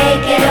away,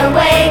 get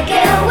away,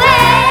 get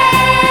away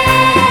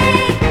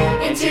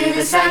into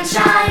the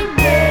sunshine.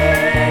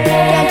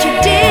 Can't you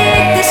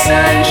dig the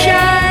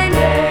sunshine?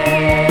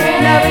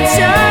 Love and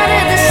sun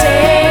are the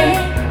same.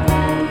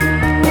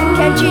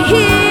 Can't you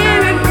hear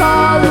him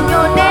calling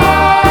your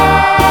name?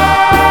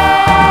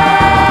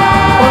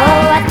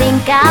 Oh, I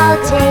think I'll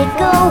take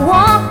a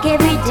walk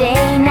every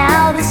day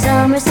now. The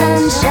summer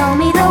sun show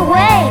me the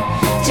way.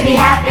 To be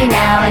happy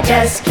now, I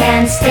just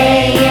can't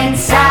stay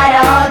inside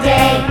all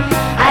day.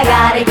 I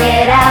gotta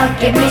get out,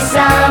 give me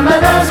some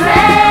of those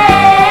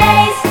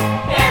rays.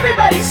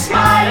 Everybody's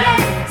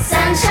smiling,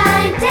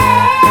 sunshine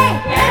day.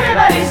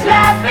 Everybody's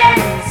laughing,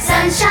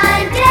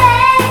 sunshine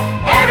day.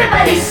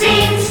 Everybody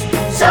seems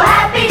so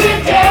happy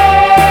today.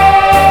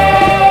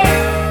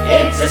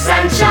 It's a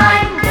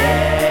sunshine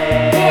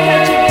day.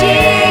 Can't you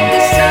dig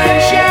the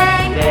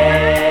sunshine?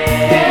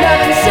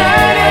 Love and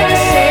sun are the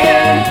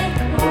same.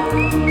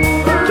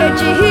 Can't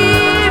you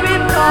hear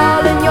him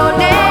calling your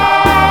name?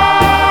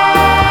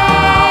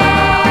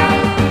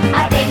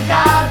 I think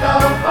I'll go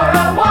for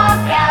a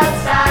walk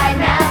outside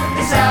now.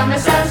 The summer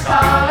sun's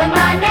calling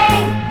my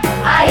name.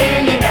 I hear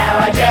you now,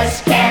 I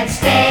just can't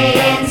stay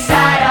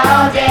inside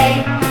all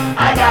day.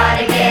 I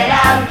gotta get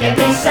out, give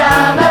me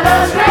some of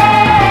those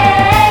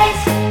rays.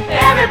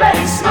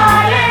 Everybody's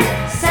smiling,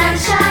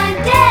 sunshine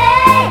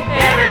day.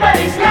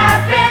 Everybody's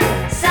laughing,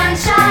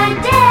 sunshine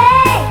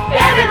day.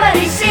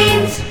 Everybody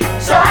seems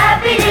so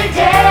happy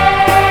today.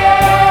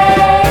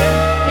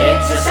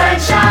 It's a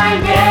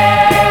sunshine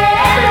day.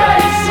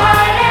 Everybody's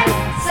smiling,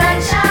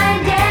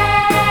 sunshine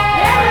day.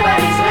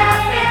 Everybody's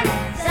laughing,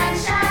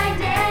 sunshine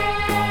day.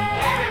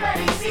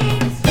 Everybody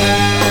seems.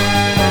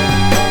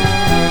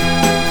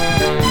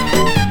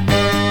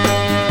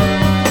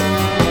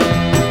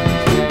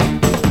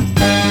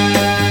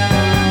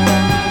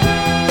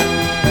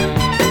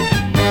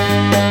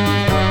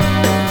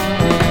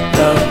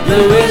 The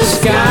bluest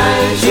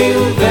skies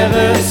you've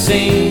ever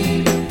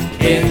seen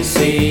in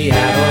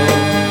Seattle,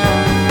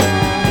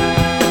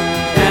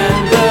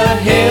 and the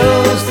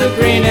hills the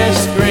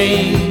greenest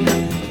green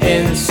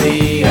in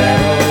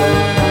Seattle.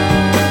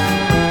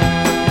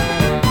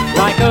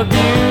 Like a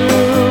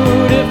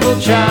beautiful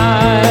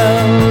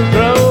child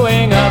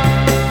growing up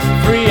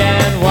free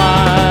and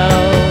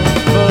wild,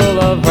 full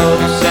of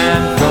hopes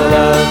and full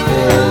of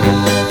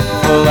fears,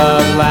 full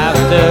of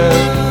laughter,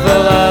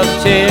 full of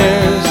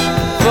tears,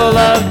 full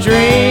of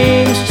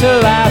dreams to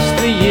last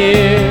the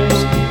years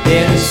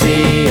in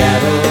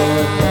Seattle,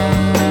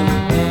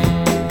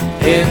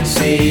 in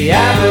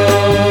Seattle.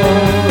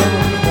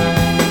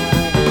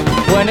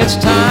 When it's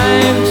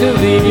time to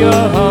leave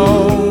your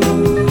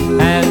home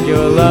and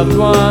your loved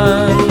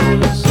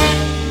ones,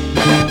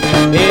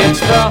 it's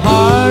the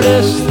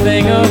hardest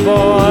thing a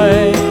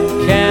boy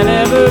can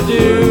ever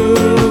do.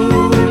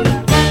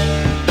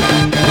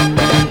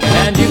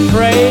 And you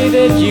pray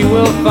that you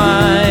will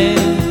find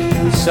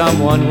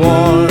someone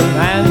warm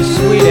and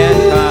sweet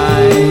and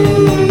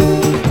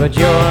kind, but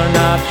you're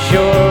not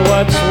sure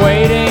what's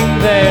waiting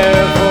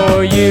there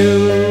for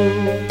you.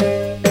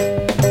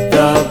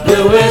 The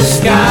bluest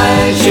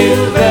skies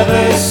you've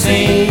ever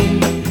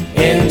seen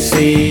in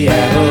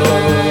Seattle,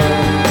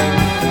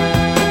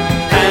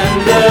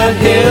 and the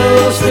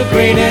hills the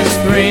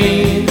greenest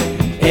green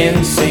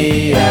in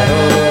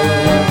Seattle.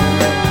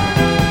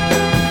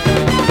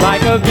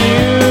 Like a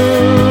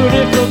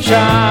beautiful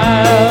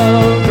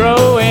child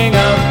growing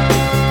up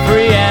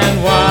free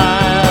and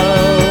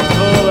wild,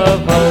 full of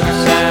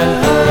hopes and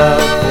full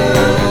of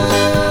fears,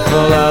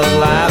 full of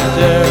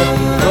laughter,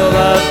 full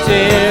of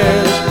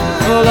tears,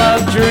 full of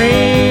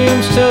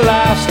dreams to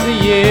last the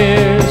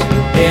years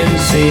in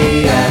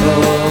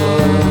Seattle,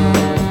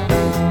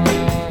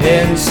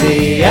 in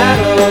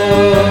Seattle.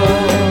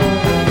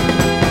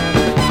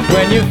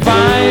 When you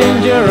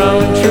find your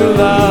own true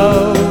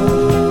love,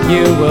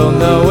 you will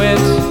know it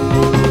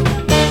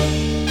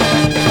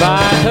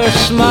by her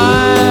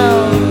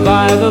smile,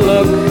 by the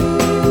look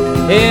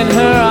in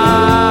her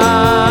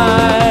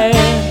eye.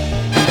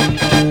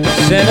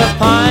 Scent of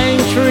pine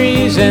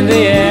trees in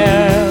the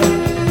air,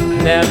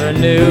 never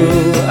knew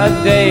a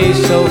day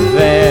so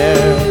fair.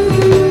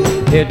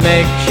 It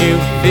makes you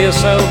feel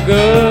so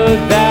good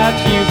that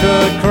you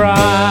could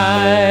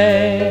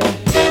cry.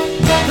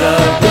 The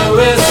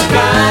bluest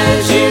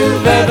skies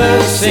you've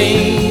ever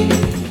seen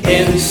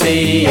in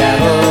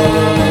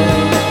Seattle,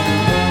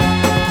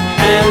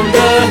 and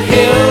the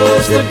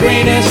hills the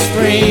greenest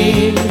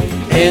green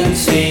in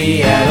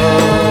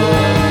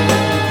Seattle.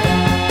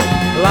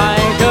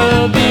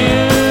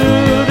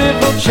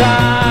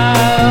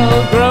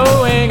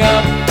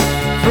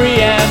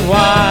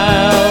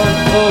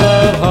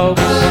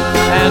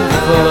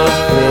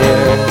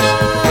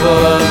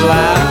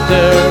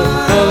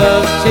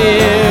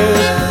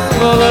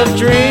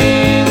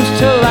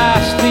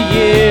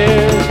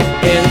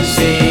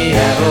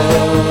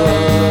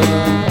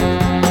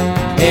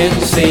 in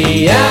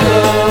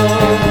Seattle,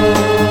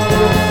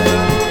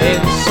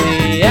 in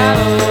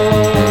Seattle,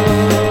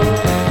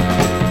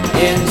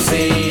 in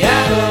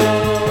Seattle.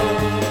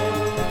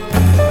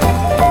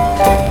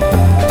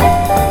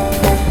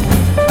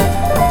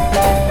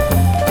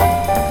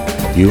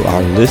 You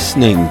are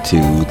listening to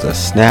the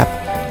Snap,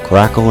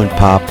 Crackle, and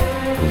Pop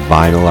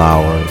Vinyl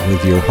Hour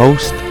with your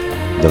host,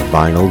 the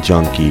Vinyl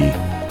Junkie.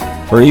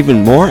 For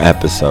even more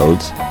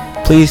episodes,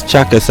 please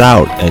check us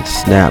out at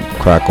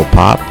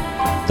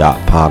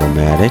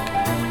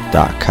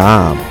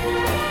snapcracklepop.podomatic.com,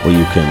 where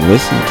you can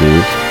listen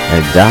to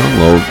and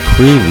download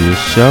previous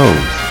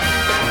shows.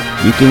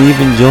 You can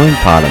even join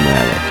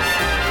Podomatic,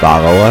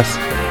 follow us,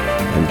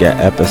 and get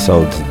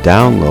episodes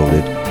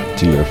downloaded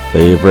to your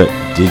favorite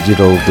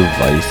digital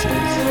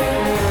devices.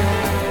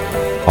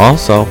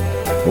 Also,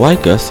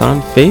 like us on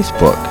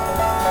Facebook.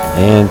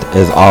 And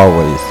as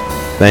always,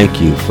 thank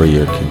you for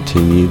your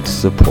continued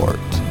support.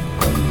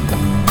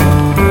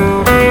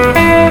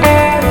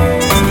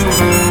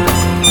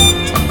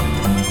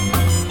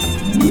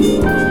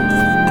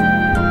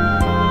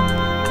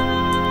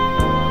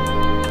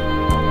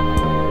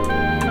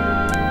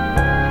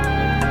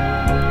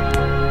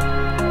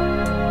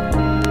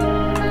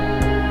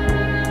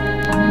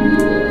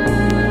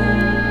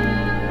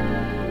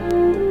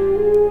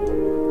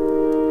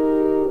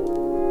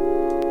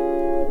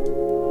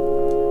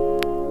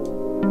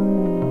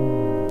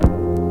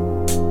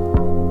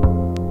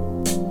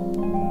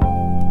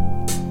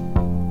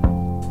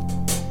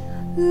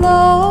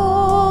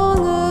 Long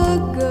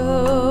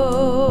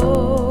ago,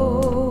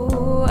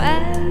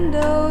 and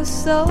oh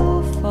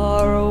so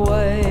far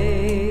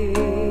away,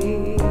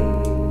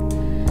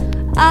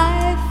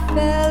 I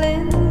fell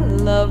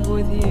in love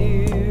with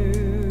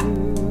you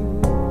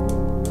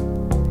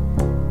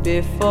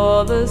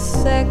before the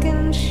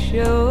second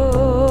show.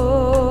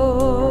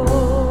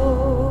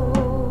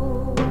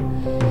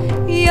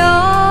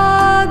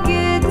 Your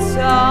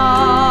guitar,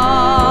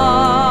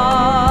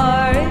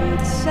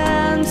 it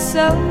sounds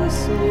so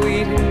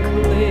sweet and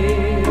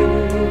clear,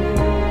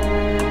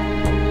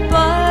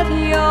 but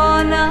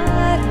you're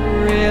not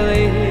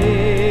really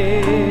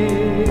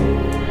here.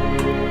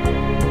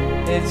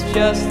 It's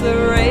just the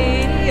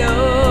radio.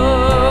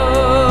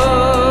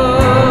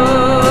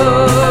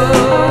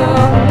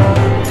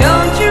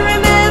 Don't you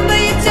remember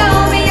you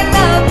told me you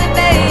loved me,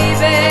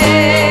 baby?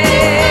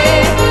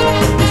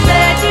 You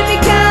said you'd be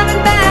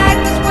coming back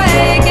this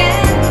way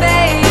again,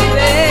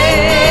 baby.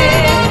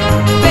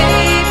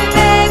 Baby,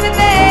 baby,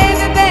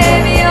 baby,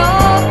 baby,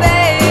 oh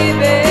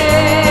baby,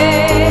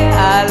 I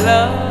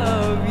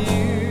love you,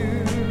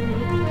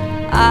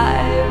 I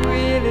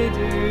really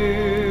do.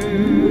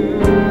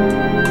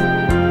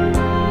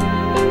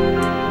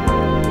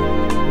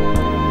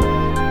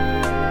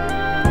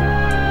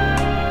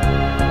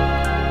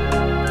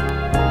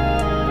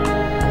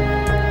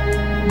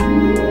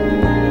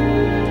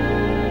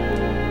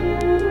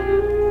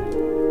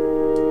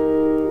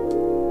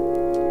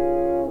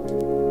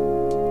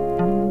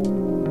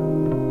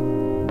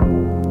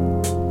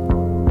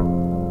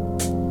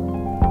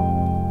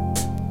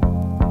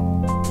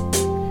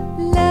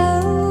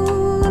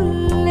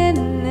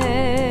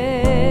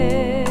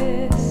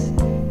 Loneliness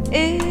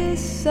is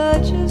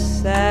such a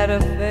sad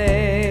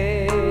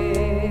affair,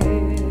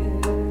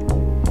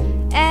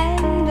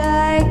 and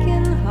I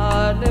can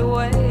hardly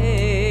wait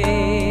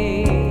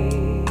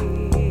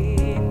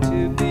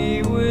to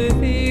be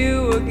with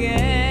you again.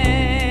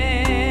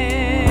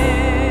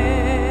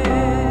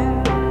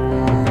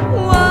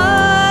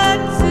 What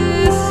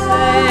to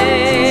say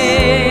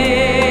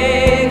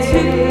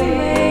to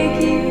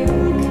make you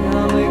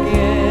come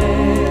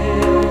again,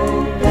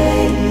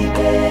 baby?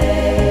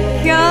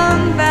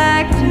 Come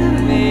back to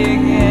me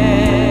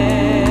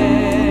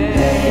again,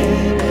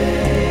 baby,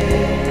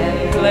 and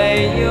play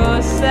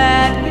your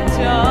sad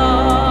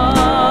guitar.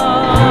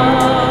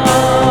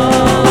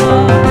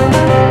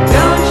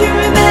 Don't you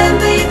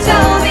remember you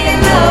told me you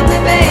loved me,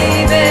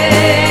 baby?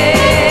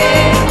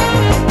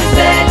 You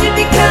said you'd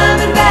be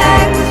coming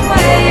back this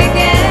way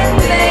again,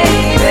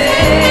 baby.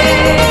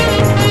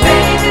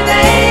 Baby,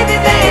 baby,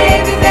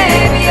 baby,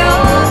 baby,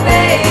 oh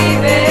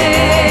baby,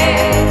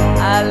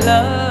 I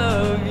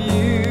love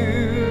you,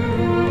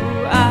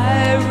 I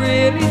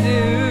really do.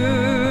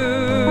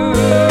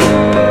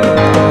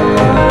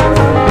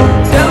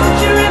 Don't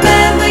you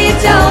remember you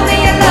told me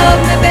you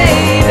loved me,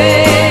 baby?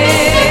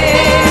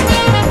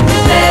 You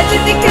said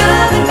you'd be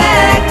coming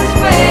back this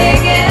way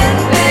again,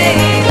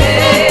 baby.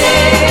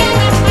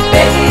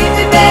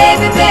 Baby,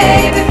 baby,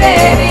 baby,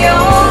 baby,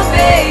 oh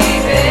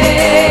baby,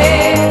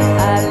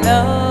 I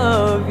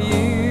love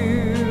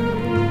you,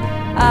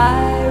 I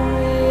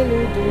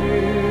really do.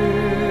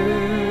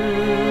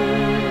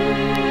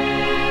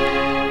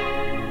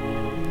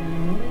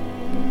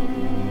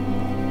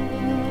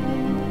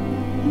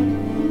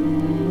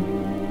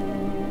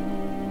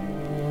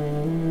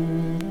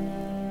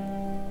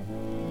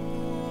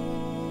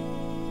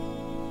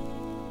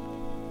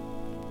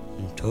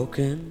 I'm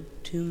talking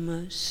to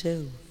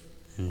myself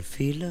and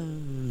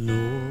feeling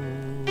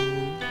low.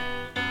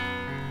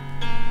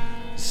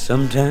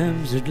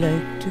 Sometimes I'd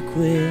like to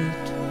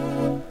quit.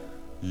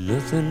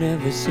 Nothing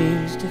ever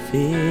seems to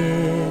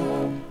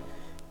fit.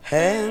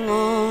 Hang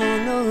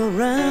on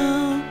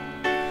around,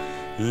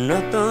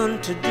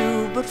 nothing to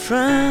do but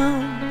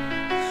frown.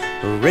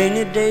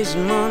 Rainy days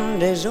and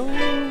Mondays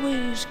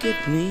always get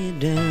me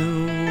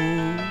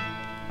down.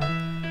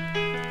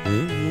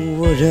 And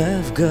what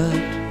I've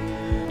got,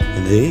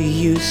 they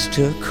used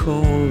to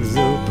call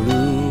the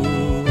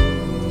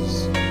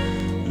blues.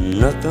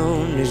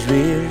 Nothing is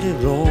really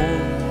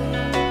wrong,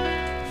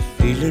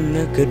 feeling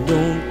like I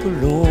don't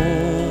belong.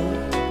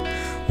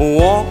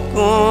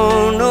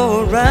 Walking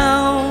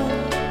around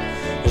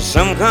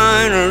some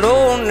kind of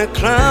lonely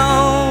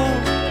clown.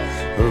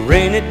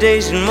 Rainy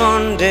days and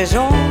Mondays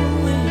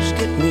always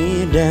get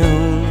me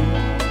down.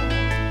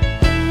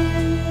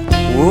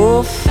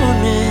 Oh, for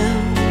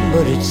now,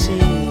 but it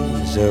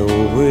seems I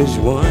always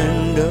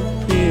wind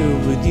up here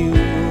with you.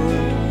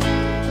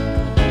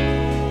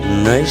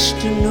 Nice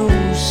to know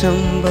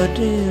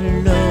somebody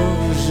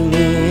loves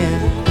me.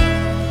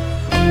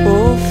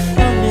 Oh,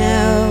 for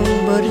now,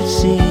 but it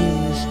seems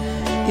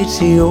it's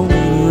the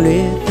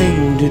only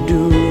thing to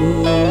do.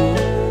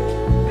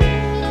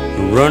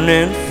 Run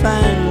and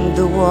find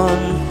the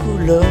one who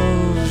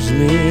loves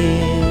me.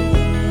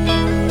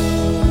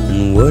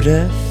 And what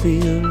I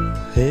feel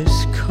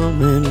has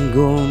come and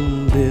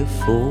gone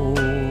before.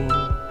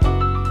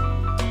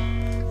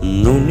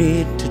 No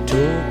need to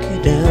talk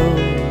it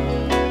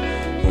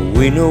out,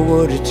 we know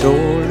what it's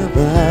all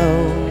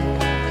about.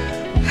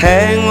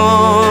 Hang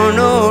on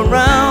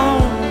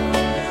around,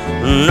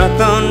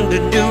 nothing to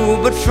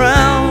do but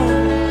frown.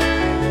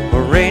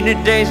 Rainy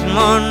days and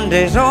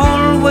Mondays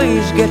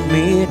always get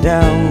me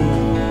down.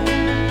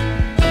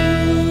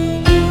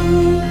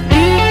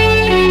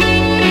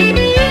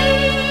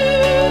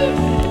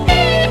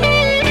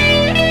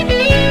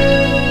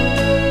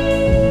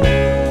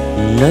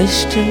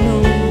 Nice to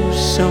know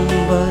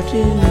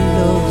somebody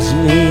loves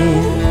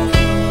me.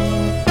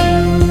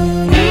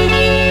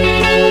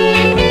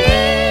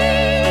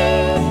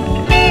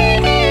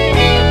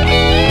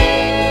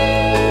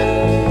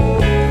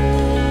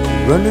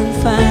 Run and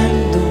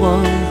find the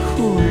one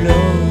who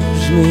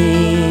loves me.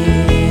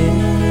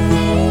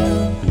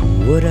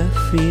 What I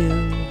feel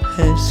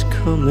has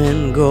come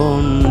and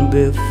gone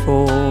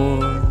before.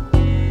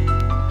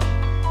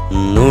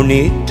 No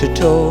need to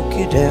talk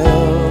it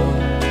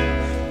out,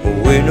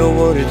 we know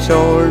what it's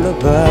all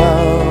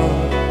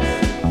about.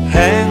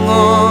 Hang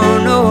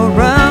on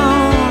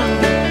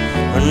around,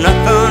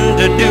 nothing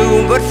to do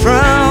but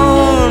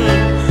frown.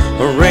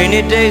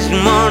 Rainy days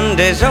and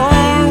Mondays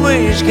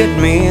always get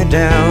me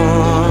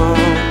down.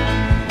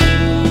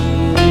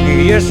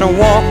 Yes, I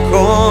walk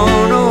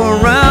on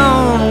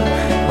around,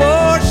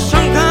 oh,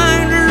 some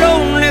kind of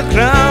lonely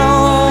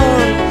clown.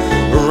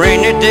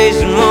 Rainy days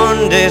and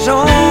Mondays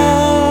always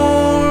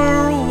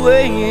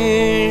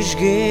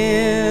get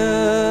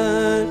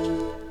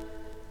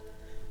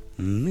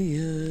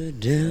me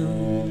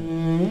down.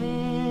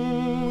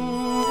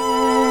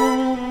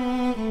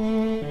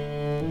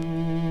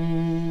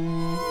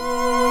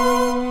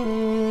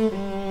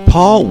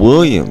 Paul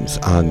Williams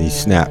on the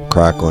Snap,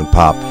 Crackle, and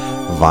Pop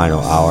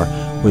Vinyl Hour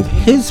with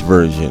his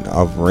version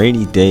of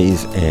Rainy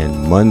Days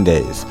and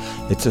Mondays.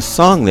 It's a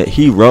song that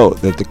he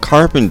wrote that the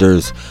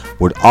Carpenters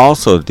would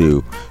also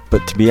do,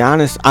 but to be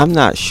honest, I'm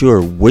not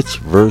sure which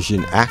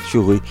version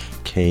actually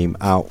came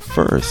out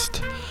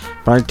first.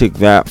 But I took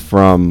that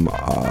from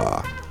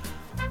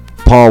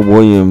Paul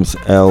Williams'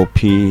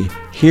 LP,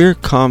 Here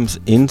Comes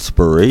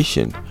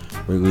Inspiration,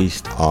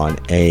 released on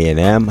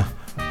A&M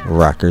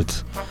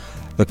Records.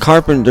 The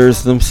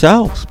Carpenters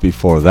themselves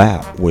before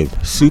that with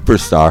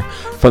Superstar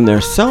from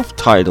their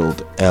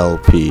self-titled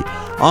LP,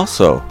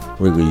 also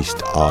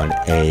released on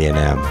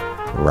A&M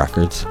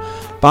Records.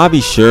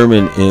 Bobby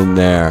Sherman in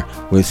there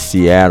with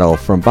Seattle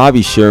from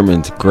Bobby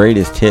Sherman's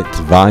Greatest Hits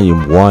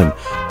Volume 1,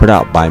 put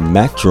out by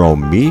Metro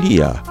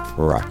Media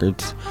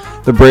Records.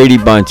 The Brady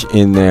Bunch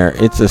in there,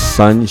 It's a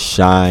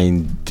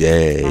Sunshine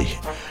Day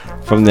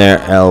from their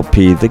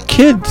LP. The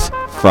Kids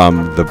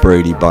from the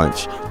Brady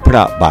Bunch, put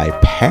out by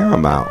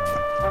Paramount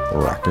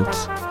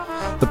Records.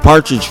 The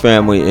Partridge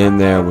Family in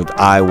there with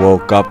I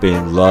Woke Up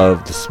in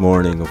Love This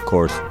Morning. Of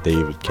course,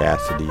 David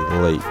Cassidy,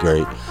 the late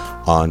great,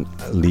 on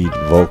lead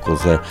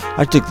vocals there.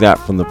 I took that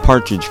from the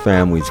Partridge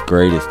Family's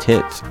Greatest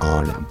Hits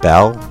on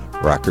Bell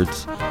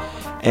Records.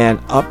 And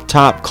Up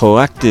Top,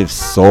 Collective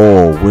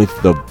Soul with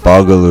the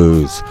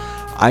Bugaloos.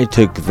 I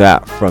took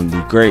that from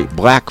the great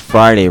Black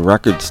Friday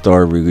Record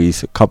Store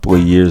release a couple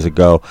of years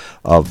ago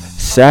of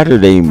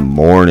Saturday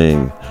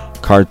Morning,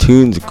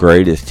 Cartoon's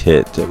Greatest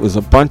Hits. It was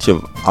a bunch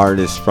of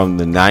artists from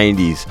the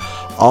 90s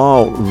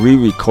all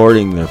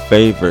re-recording their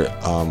favorite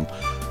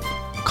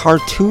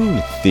cartoon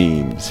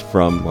themes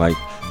from like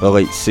the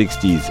late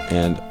 60s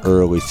and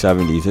early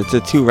 70s. It's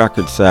a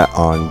 2-record set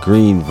on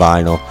green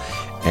vinyl,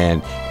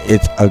 and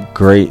it's a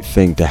great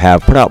thing to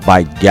have, put out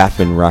by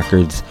Geffen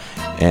Records.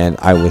 And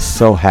I was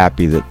so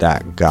happy that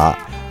that got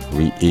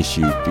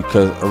reissued,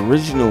 because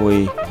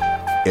originally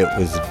it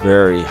was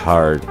very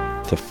hard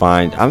to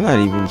find. I'm not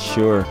even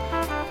sure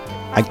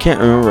I can't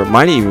remember. It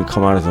might even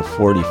come out as a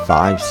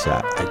 45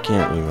 set. I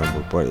can't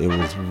remember, but it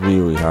was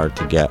really hard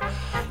to get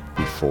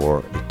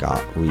before it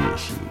got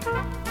reissued.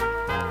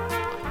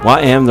 Well,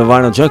 I am the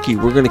Vinyl Junkie.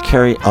 We're going to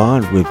carry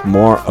on with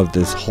more of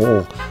this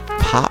whole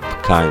pop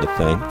kind of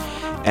thing.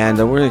 And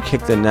we're going to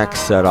kick the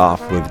next set off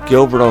with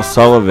Gilbert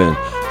O'Sullivan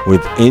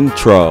with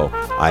Intro.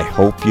 I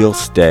Hope You'll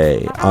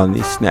Stay on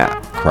the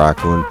Snap,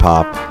 Crackle, and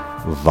Pop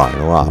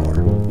Vinyl Hour.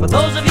 For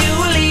those of you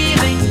who are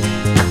leaving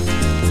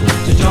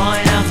to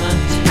join our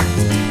hunt,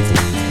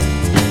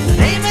 the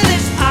name of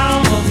this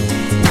album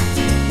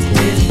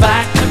is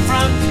Back to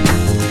Front.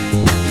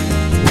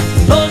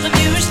 For those of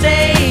you who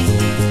stay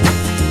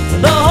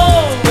the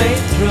whole way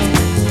through,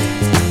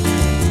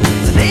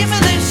 the name of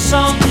this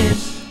song is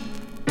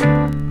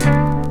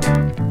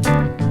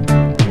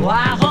Oh,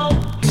 I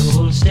Hope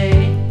You'll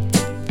Stay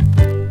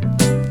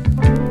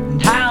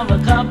and have a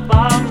cup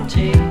of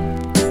tea.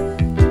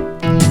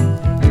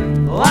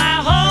 Oh, I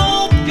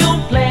hope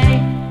you'll play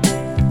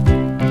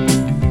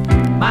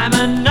my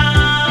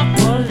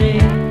Monopoly,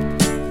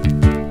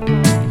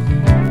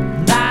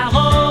 and I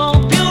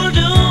hope you'll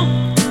do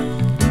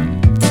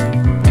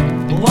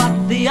what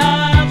the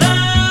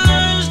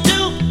others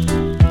do,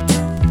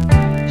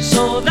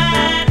 so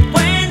that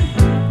when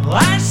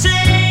I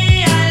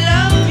say I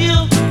love you,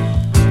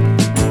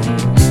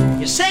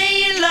 you say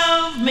you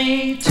love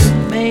me to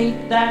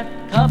make that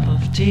cup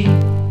of tea.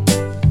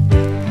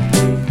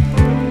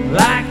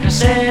 Like I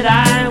said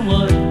I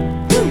would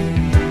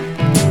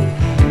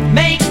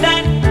make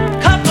that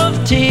cup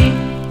of tea,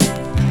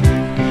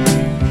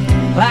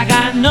 like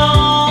I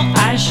know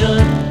I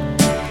should,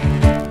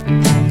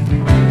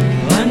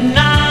 but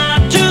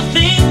not to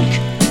think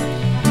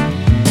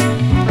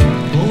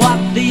what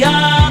the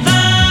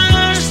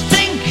others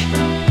think,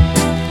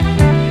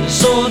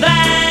 so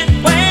that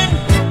when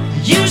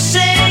you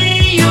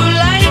say you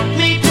like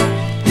me,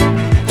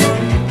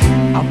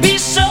 I'll be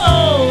so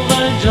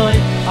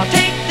overjoyed. I'll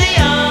take the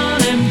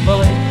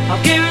unemployed,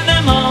 I'll give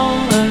them all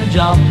a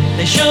job.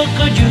 They sure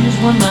could use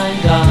one, my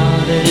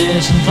God. It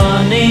isn't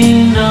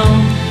funny, no.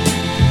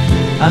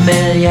 A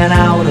million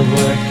out of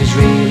work is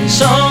really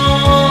so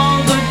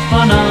good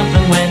for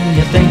nothing, when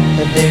you think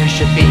that there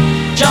should be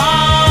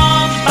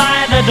jobs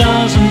by the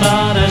dozen.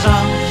 But as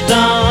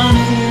often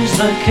is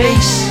the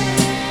case,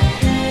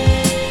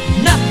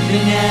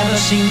 nothing ever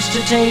seems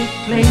to take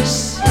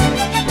place.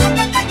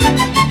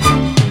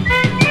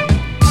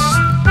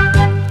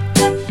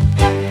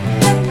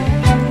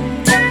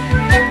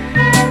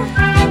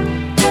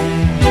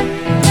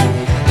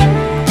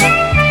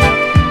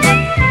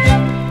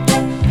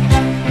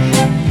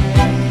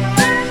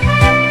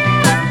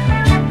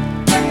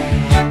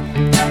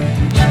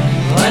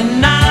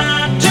 And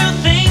not to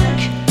think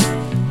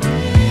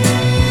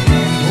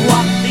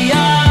what the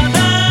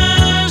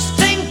others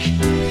think,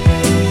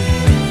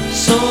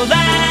 so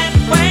that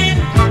when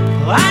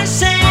I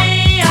say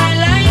I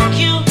like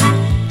you,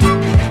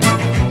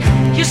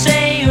 you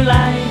say you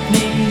like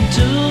me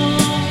too.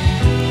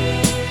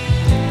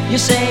 You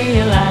say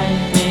you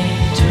like me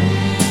too.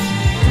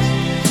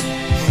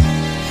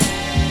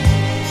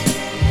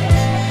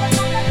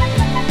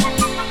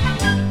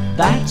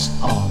 That's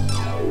all.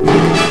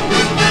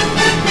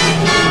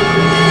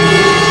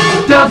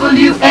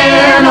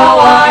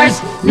 WNOR's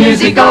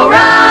Music Go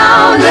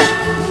Round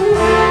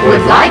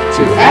would like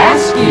to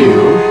ask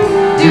you,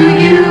 do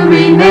you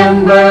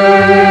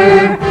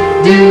remember?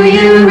 Do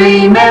you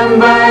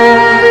remember?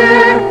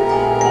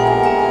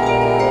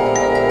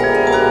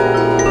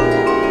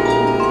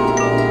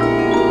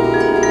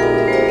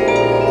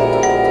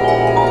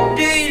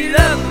 Do you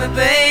love me,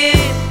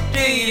 babe?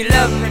 Do you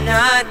love me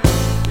not?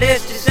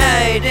 Let's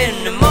decide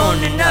in the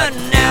morning, not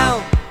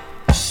now.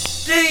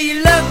 Do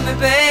you love me,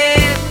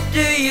 babe? Do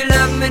you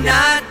love me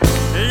not?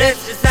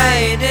 Let's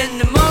decide in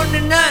the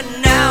morning, not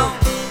now.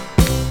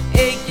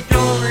 Hey, you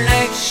don't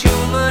like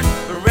Schumann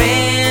or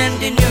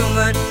Randy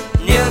Newman,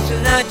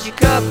 Nelson's not your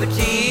cup of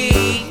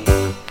tea.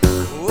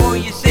 Oh,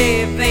 you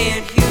say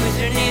Van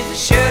Heusen is a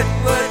shirt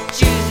worth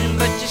choosing,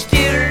 but you're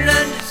still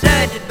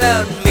undecided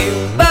about me.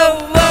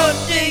 Oh, oh,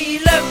 do you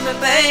love me,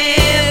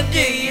 babe? Do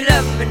you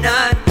love me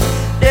not?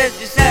 Let's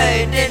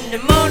decide in the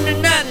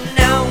morning, not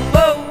now.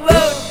 Oh,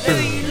 oh, do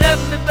you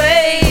love me,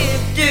 babe?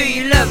 Do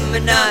you love me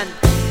not?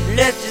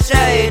 Let's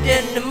decide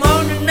in the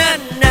morning, not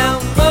now.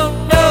 Oh,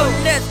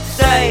 oh, let's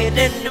decide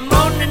in the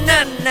morning,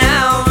 not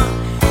now.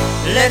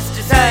 Let's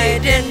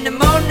decide in the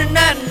morning,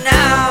 not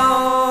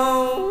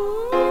now.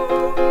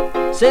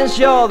 Since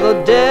you're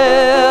the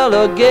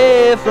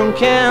delegate from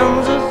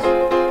Kansas,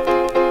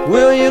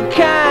 will you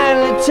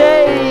kindly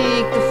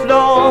take the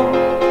floor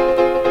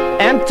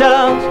and tell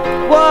us,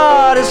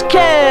 what is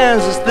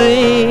Kansas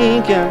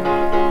thinking?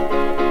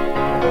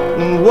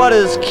 And what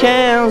is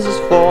Kansas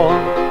for?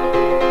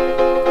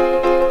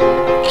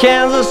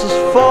 Kansas is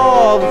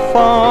for the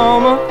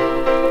farmer.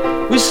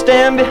 We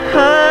stand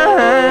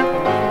behind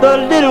the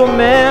little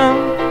man,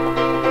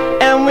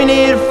 and we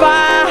need a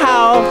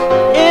firehouse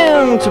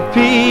in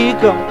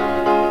Topeka.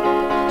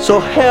 So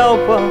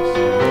help us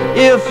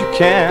if you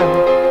can.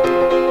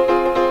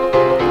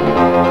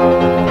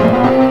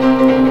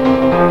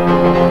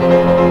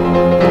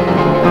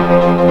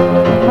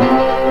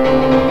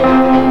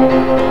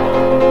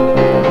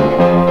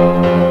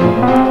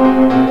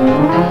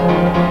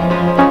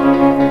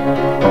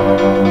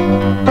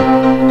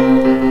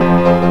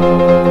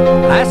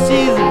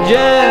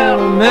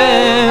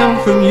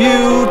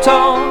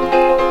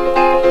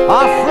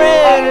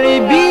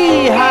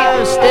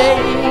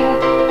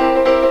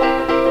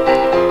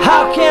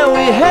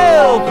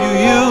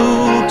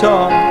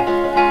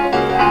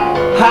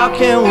 how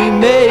can we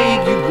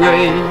make you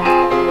great?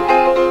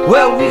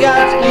 Well, we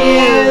got to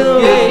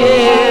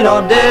irrigate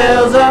our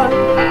desert,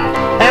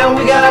 and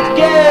we got to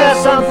get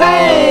some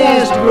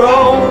things to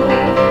grow,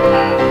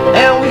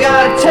 and we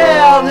got to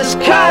tell this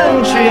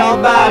country all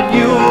about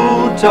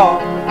Utah,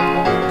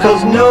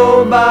 'cause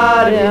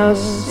nobody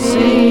else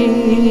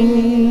seems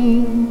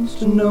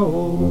to know.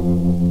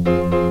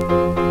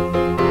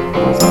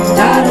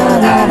 Da da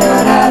da da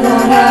da da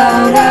da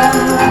da.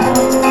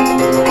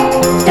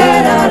 Da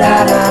da da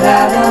da da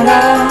da da.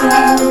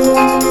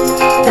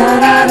 Da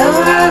da da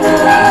da da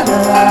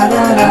da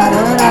da da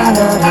da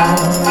da da.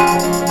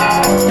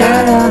 Da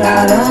da da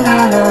da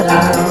da da da.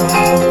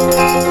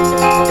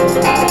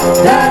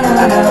 Da da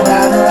da da da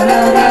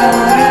da da.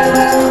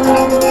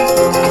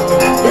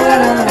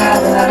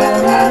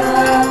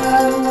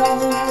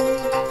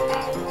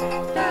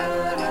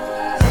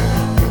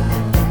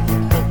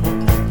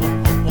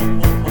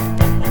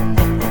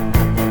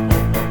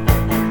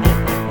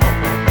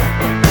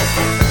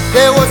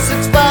 There were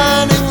 6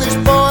 fine English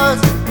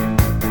boys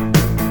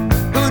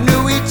who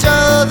knew each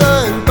other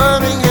in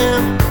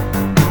Birmingham.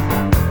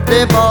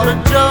 They bought a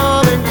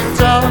drum and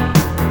guitar,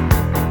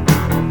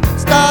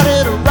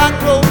 started a rock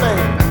roll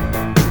band.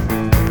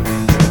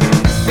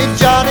 And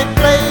Johnny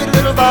played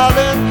little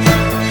violin,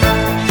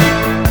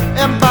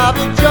 and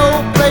Bobby Joe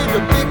played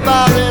the big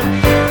violin,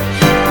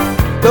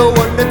 the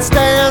one that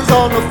stands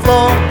on the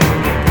floor.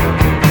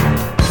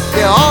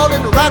 They're all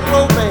in the rock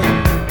roll band.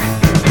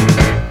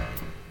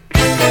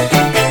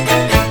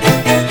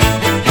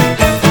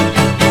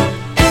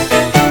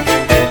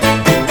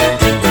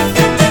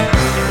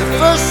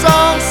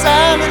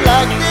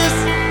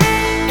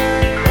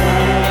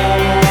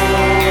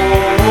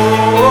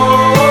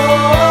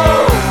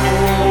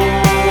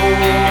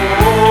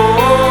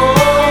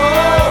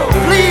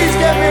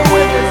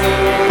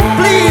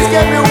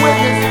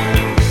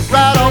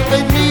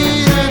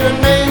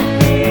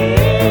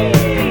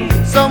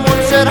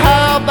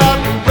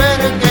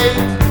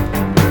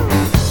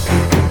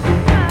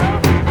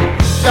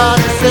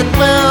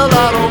 Well,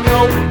 I don't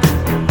know,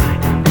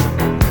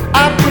 I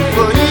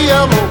prefer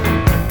yellow.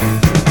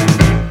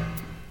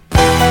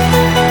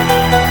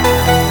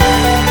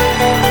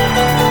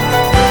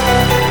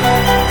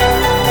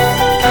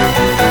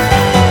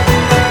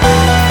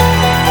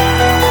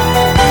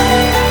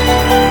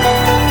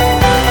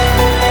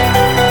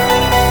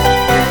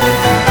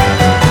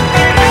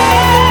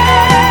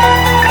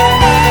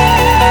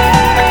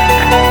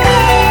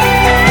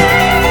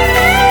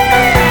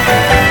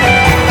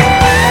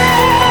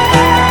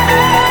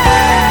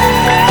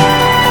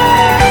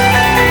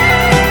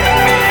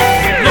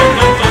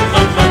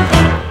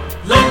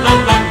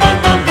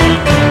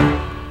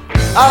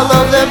 I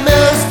love that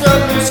Mr.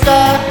 Blue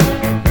Sky.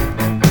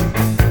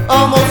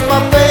 Almost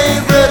my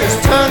favorite is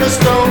Turn to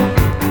Stone.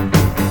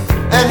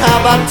 And how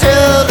about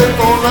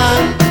Telephone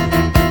Line?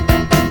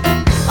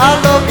 I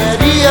love that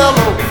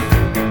ELO.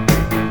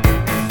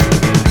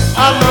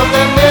 I love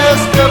that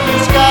Mr.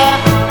 Blue Sky.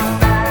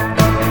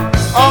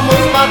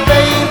 Almost my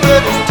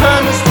favorite is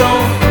Turn to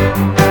Stone.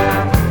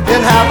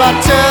 And how about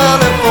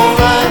Telephone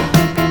Line?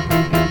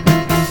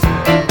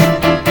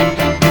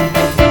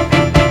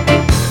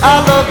 I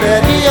love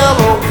that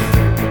ELO.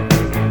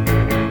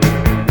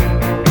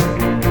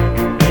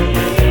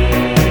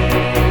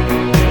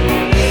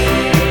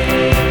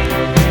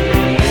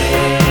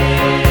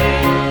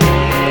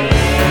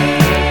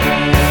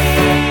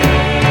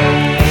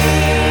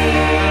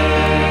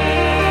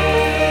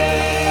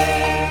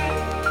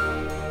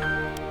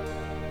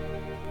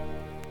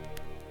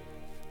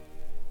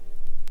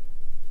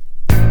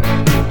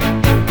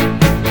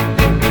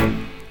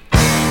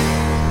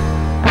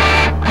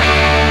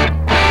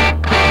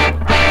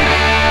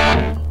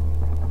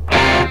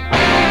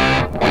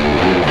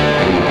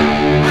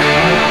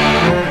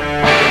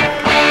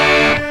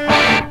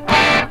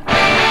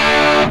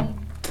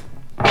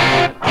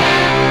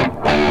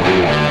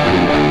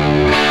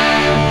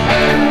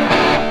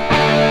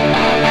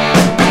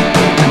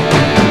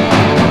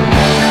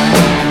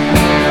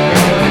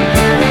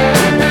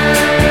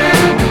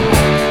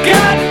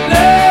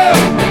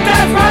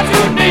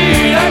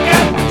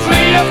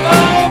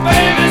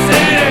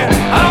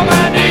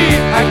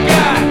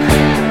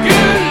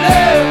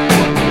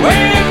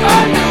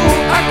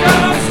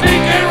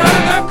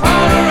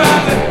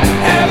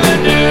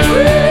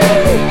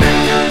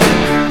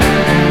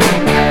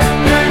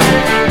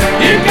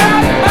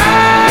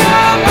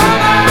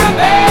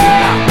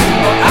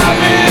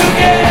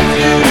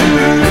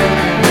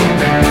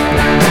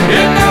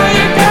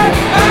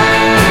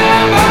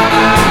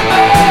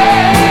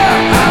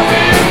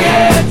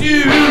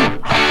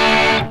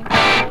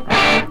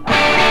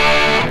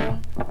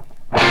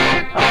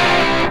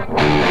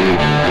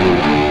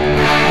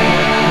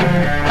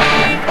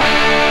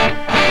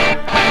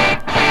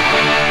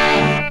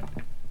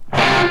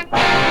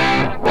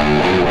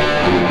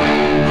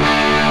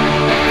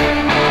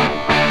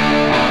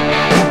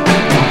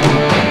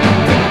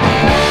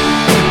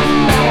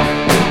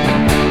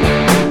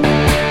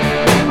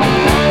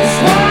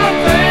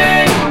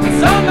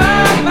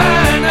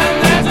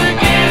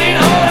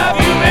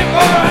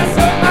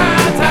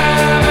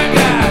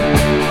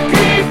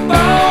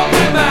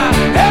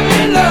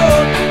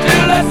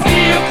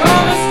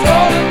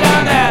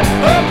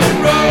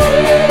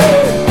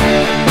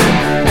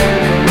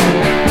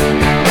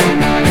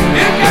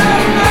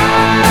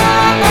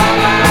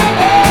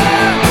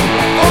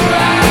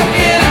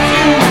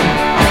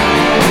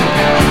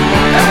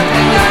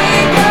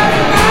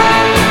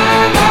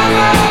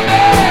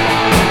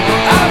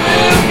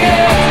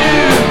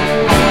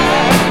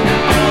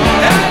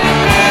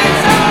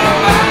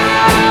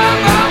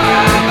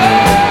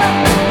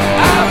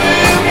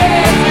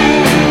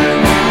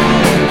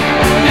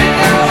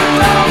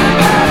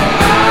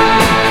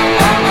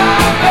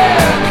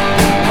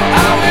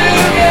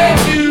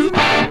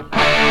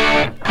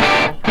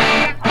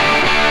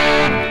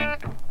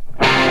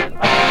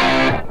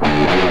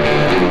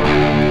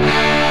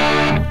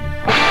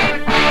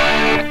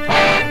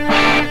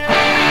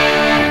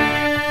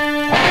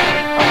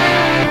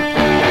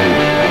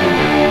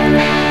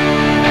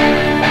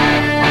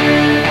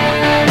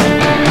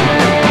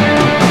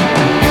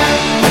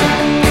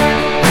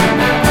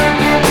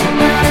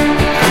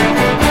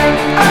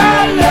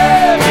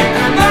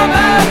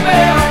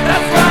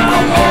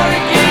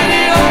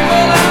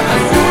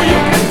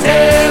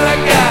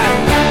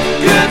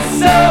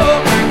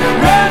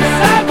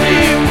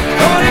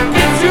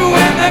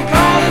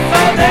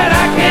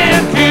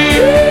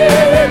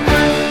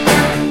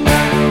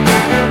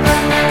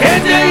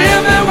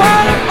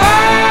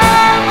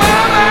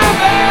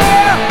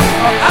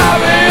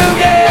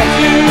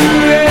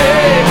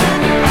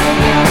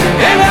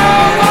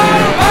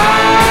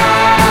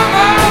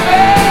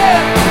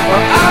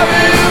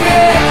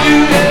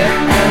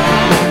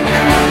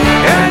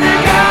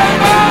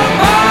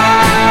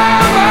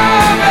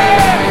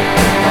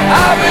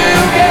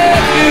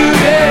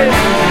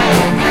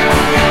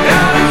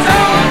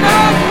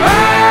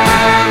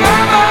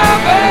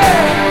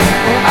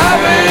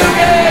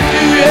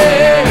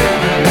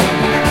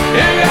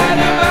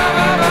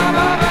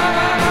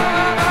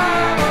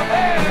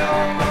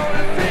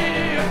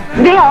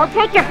 Bill,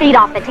 take your feet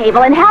off the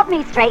table and help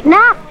me straighten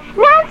up.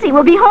 Nancy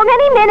will be home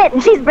any minute,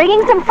 and she's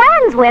bringing some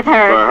friends with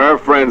her. For her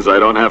friends, I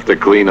don't have to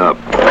clean up.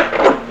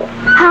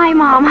 Hi,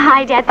 Mom.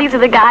 Hi, Dad. These are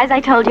the guys I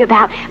told you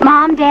about.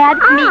 Mom, Dad,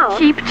 meet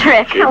Cheap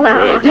Trick.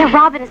 Hello. Trick. Yeah,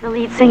 Robin is the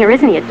lead singer.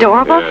 Isn't he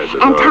adorable? Yes,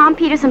 and adorable. Tom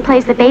Peterson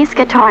plays the bass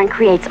guitar and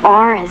creates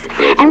auras.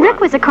 And Rick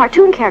was a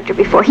cartoon character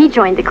before he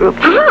joined the group.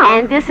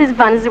 And this is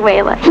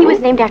Venezuela. He was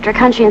named after a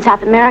country in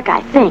South America,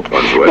 I think.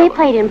 Venezuela. They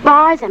played in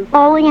bars and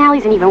bowling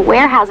alleys and even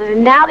warehouses,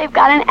 and now they've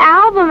got an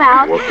album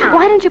out.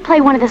 Why don't you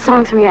play one of the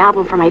songs from your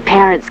album for my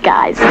parents,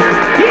 guys?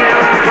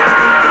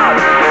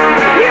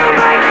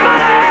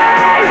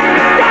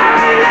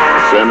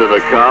 Send her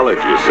to college,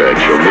 you said.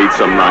 She'll meet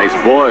some nice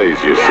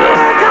boys, you said.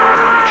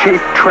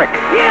 Cheap Trick.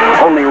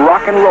 Only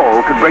rock and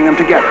roll could bring them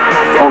together.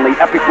 Only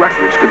Epic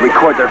Records could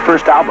record their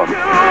first album,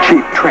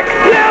 Cheap Trick.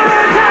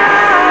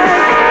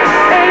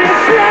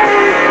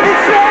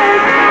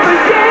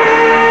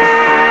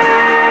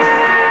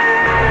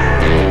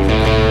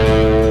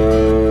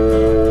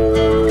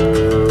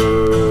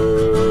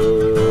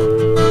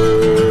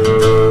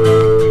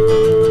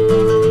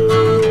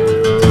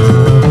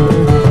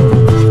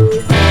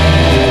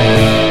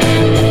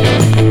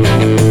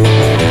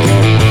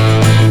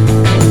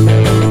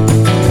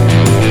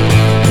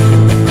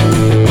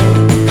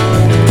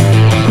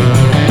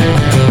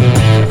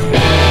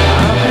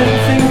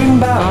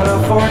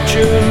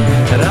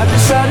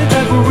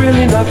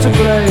 To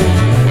blame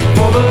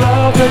for the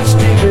love that's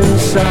deep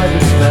inside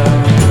us now.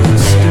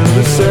 It's still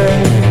the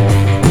same,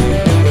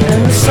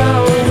 and the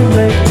sound we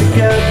make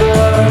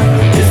together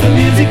is the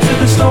music to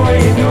the story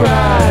in your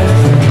eyes.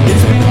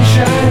 It's been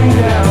shining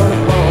down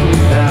upon me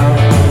now.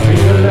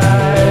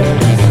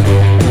 Realize,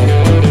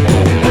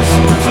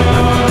 listen to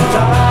the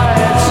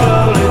tide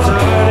slowly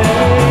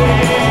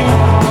turning.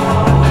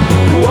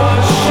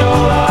 Wash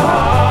all our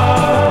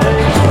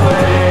heartaches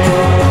away.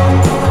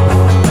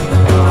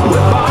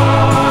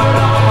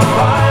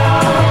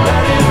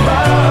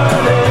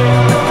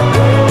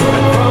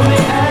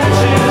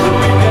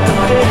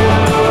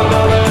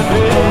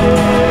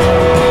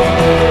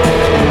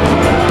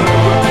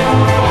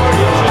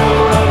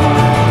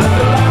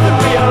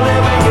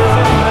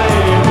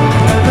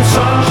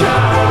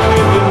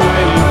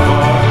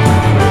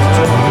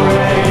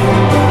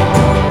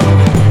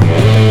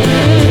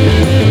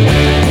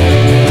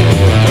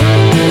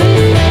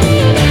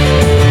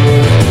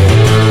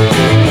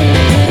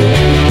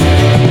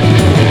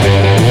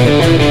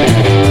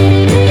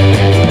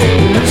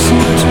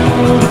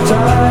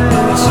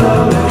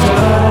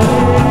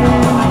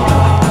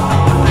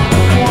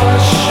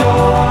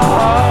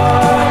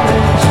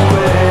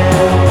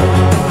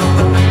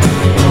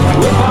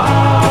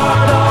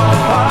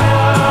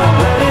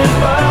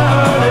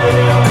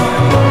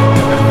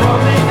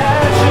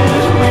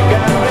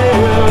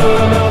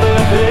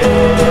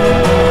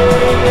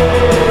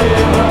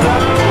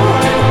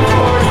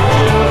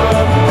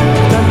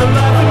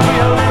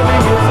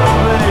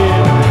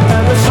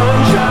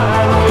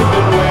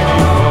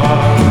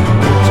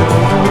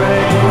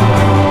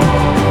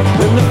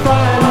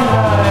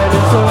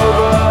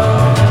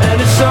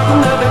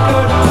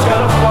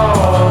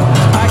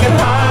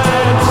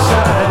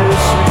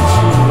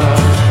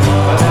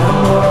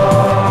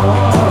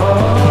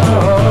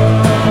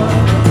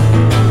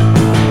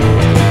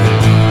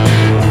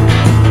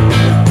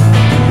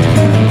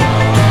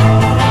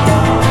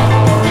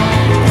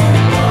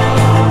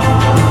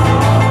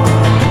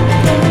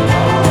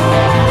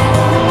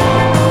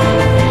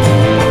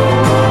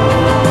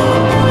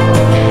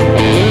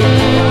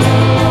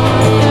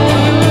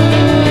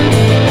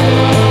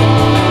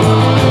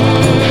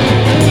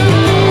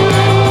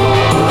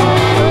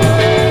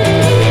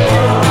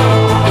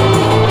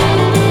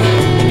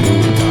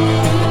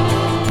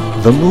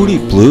 The Moody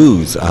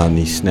Blues on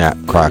the Snap,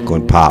 Crackle,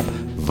 and Pop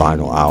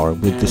Vinyl Hour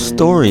with The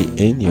Story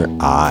in Your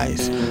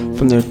Eyes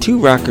from their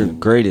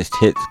two-record greatest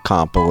hits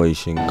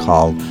compilation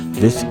called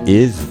This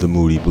Is the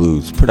Moody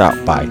Blues, put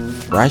out by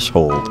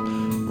Threshold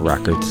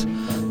Records.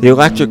 The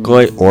Electric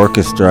Light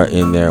Orchestra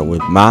in there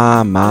with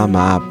Ma Ma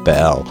Ma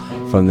Bell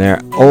from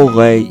their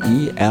Ole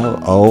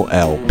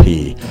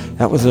ELOLP.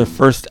 That was their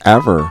first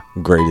ever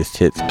greatest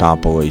hits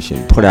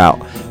compilation put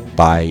out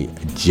by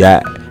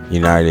Jet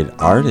United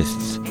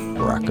Artists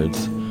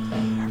Records.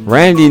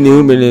 Randy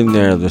Newman in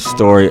there, The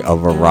Story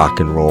of a Rock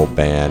and Roll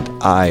Band.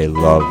 I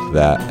love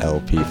that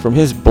LP from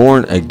his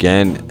Born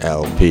Again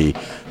LP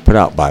put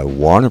out by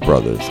Warner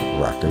Brothers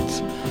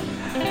Records.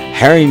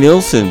 Harry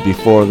Nilsson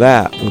before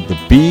that with the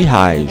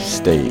Beehive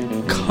State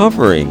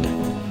covering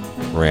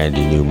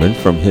Randy Newman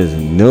from his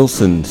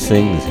Nilsson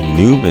Sings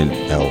Newman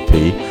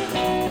LP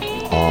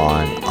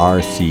on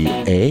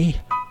RCA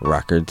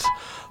Records.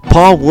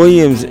 Paul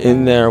Williams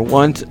in there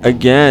once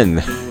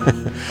again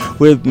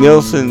with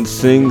Nilsson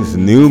Sings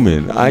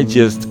Newman. I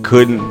just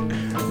couldn't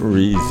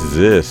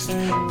resist.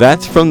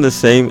 That's from the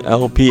same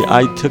LP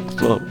I took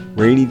the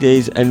Rainy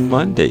Days and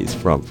Mondays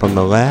from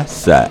the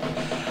last set.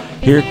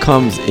 Here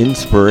Comes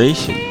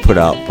Inspiration, put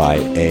out by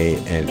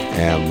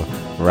A&M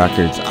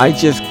Records. I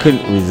just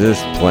couldn't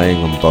resist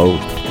playing them both.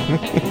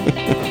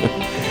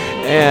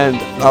 And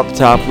up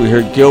top we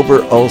heard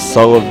Gilbert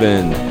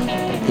O'Sullivan,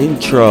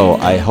 Intro,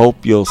 I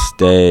Hope You'll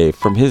Stay,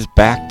 from his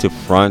Back to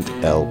Front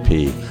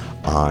LP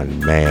on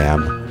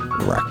Mayhem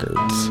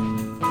Records.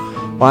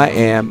 Well, I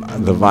am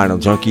the Vinyl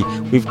Junkie.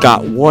 We've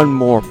got one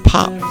more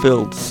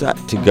pop-filled set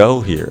to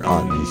go here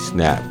on the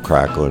Snap,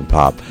 Crackle, and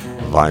Pop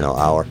Vinyl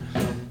Hour.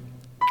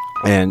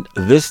 And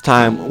this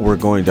time we're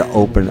going to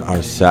open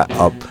our set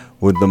up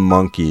with the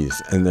Monkees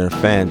and their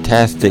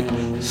fantastic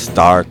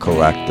Star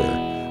Collector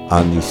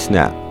on the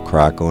Snap,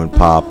 Crackle, and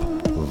Pop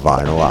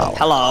Vinyl Hour.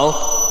 Hello.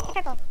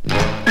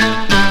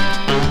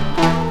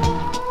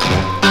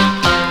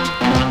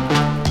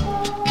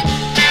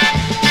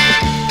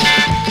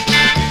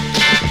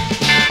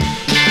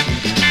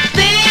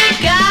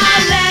 Think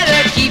I'll let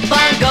her keep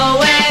on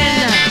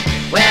going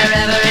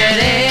wherever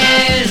it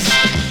is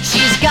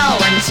she's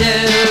going to.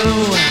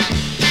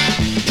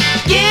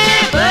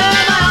 Give her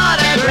my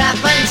autograph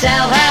and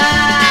tell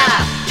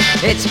her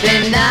it's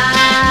been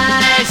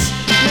nice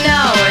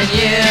knowing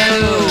you.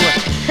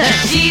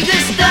 She's a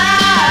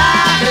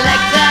star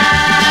collector.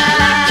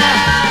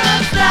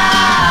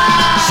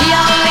 She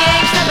only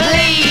aims to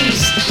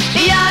please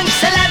young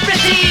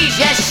celebrities.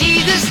 Yes,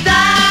 she's a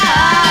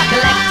star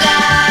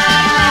collector.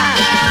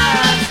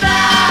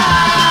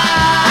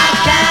 I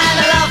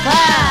kinda love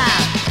her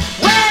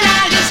when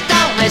I just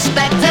don't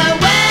respect her.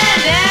 When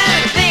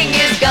everything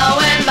is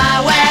going my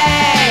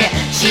way,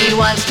 she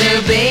wants to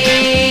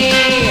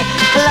be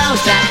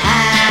close at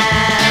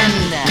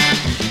hand.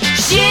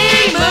 She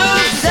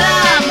moves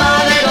some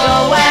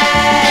other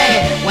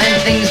way when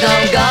things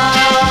don't go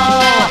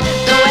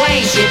the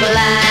way she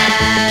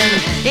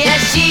planned.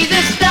 Yes, she's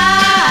a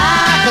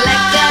star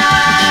collector.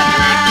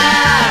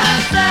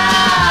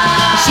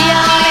 She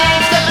only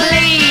aims to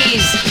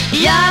please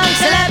young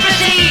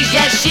celebrities.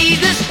 Yes,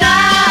 she's a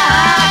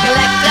star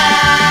collector.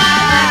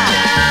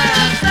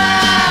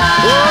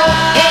 Oh,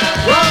 it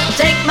won't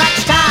take much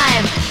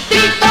time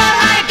before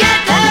I get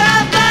her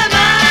off my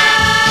mind.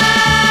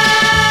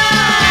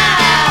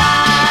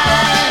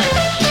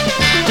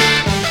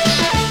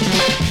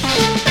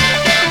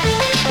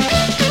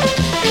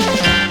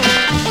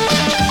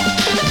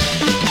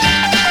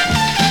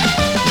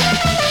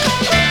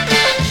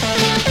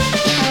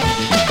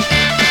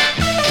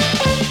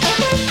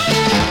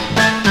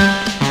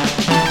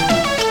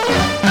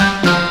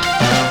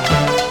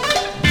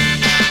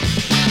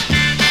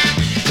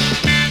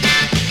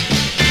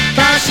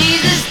 Cause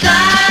she's a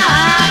star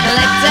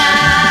collector.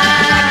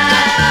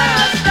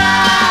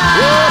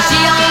 Oh, she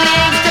only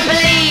aims to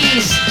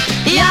please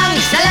young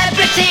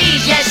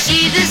celebrities. Yes,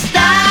 she's a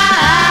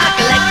star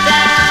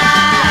collector.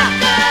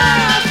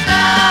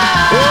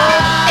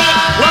 Oh, it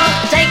won't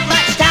take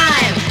much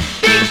time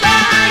before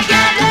I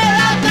get her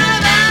off my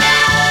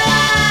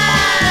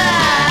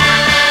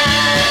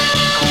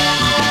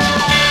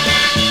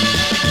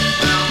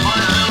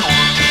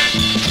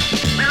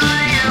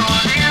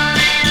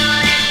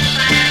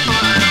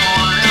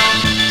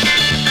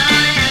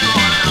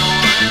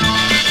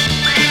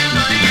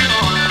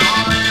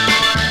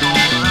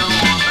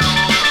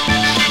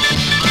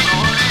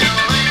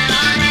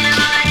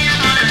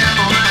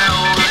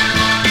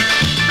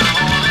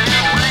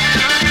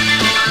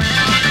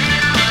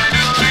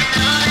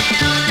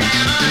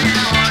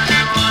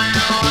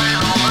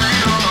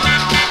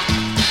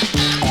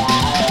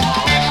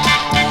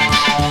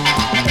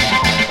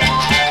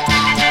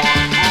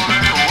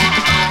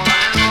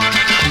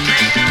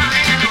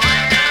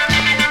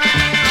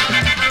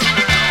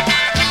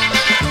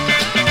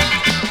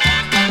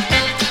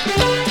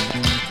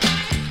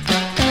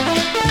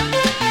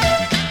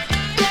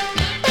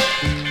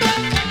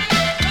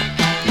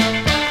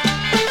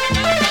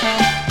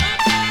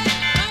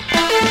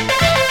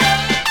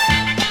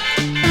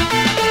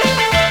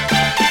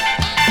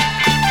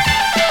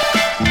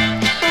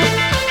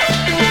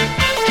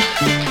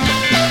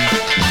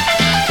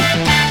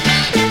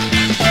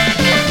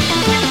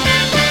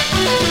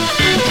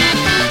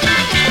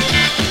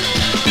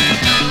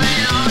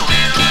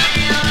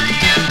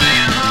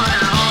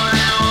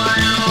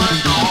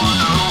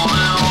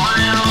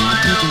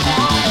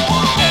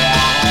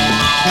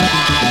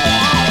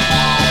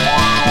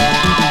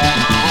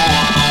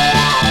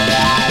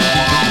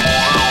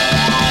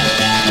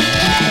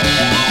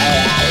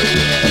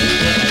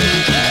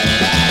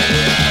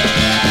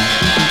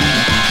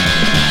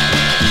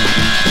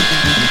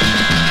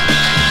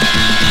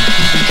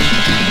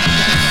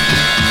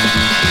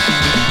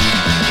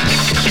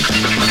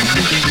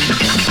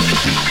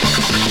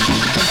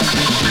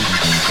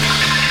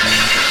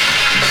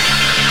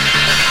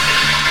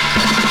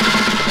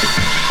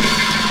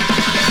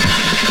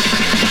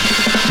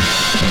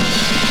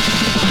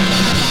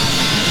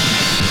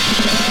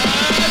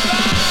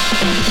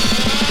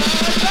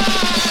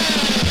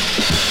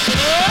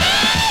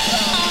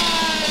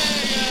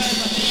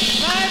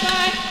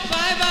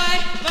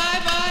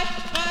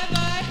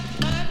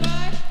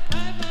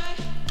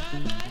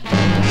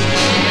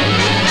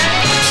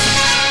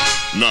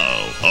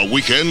A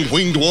weekend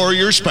winged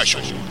warrior special.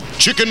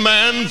 Chicken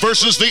Man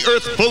versus the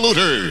Earth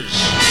Polluters.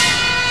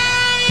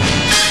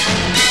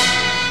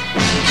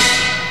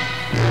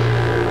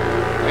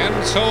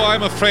 So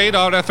I'm afraid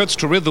our efforts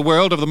to rid the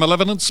world of the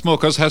malevolent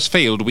smokers has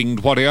failed,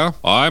 Winged Warrior.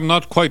 I'm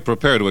not quite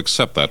prepared to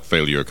accept that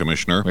failure,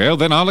 Commissioner. Well,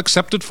 then I'll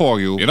accept it for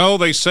you. You know,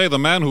 they say the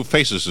man who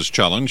faces his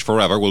challenge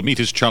forever will meet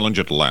his challenge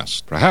at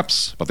last.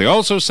 Perhaps. But they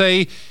also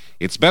say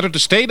it's better to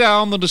stay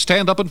down than to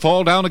stand up and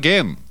fall down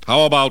again.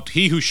 How about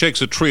he who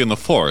shakes a tree in the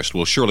forest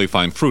will surely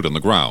find fruit in the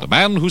ground? The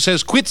man who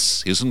says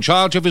quits is in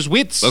charge of his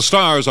wits. The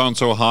stars aren't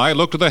so high,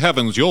 look to the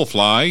heavens, you'll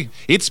fly.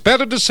 It's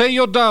better to say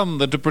you're done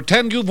than to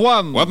pretend you've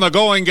won. When the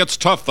going gets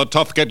tough, the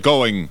tough get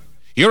going.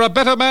 You're a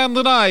better man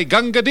than I,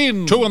 Gunga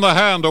Din. 2 in the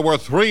hand are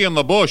worth 3 in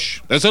the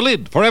bush. There's a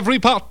lid for every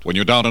pot. When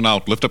you're down and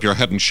out, lift up your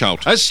head and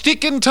shout. A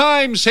stick in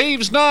time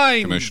saves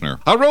 9. Commissioner.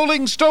 A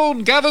rolling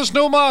stone gathers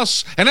no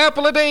moss. An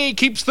apple a day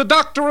keeps the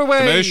doctor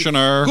away.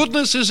 Commissioner.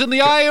 Goodness is in the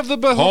eye of the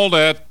beholder. Hold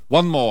it.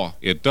 One more.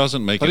 It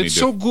doesn't make any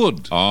difference. But it's so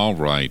good. All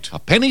right. A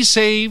penny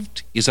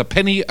saved is a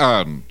penny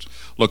earned.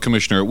 Look,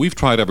 Commissioner, we've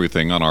tried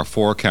everything on our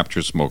 4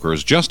 captured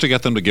smokers just to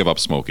get them to give up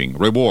smoking.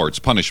 Rewards,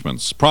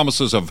 punishments,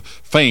 promises of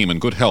fame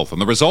and good health. And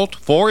the result?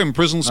 4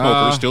 imprisoned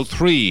smokers, still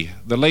 3.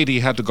 The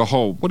lady had to go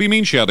home. What do you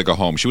mean she had to go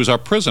home? She was our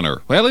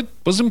prisoner. Well, it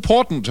was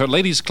important. Her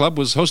ladies' club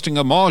was hosting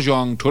a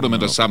mahjong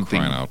tournament or something.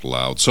 Crying out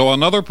loud. So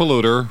another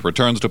polluter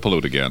returns to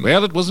pollute again.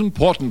 Well, it was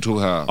important to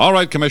her. All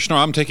right, Commissioner,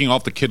 I'm taking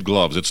off the kid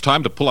gloves. It's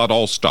time to pull out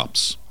all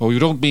stops. Oh, you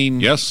don't mean...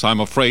 Yes, I'm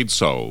afraid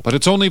so. But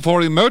it's only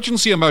for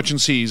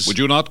emergencies. Would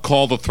you not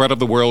call the threat of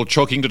the world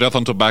choking to death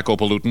on tobacco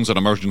pollutants an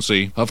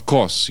emergency? Of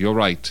course, you're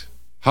right.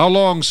 How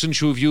long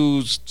since you've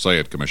used... Say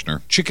it,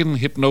 Commissioner. Chicken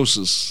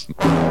hypnosis.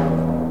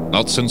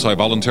 Not since I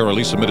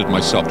voluntarily submitted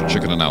myself to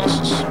chicken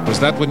analysis.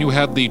 Was that when you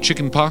had the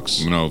chicken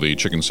pox? No, the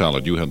chicken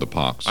salad. You had the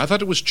pox. I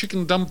thought it was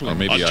chicken dumpling. Or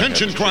maybe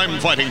Attention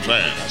crime-fighting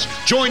fans.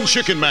 Join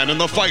Chicken Man in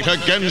the fight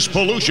against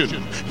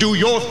pollution. Do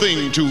your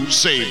thing to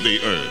save the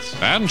earth.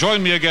 And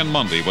join me again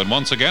Monday when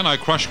once again I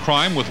crush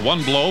crime with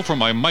one blow from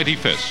my mighty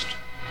fist.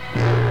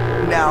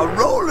 Now,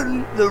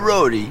 Roland the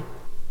Roadie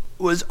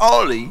was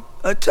only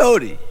a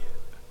toady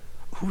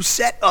who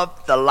set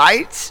up the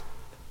lights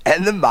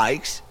and the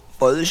mics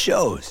for the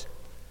shows.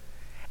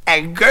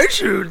 And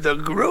Gertrude the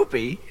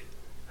Groupie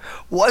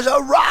was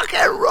a rock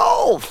and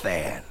roll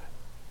fan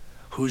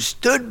who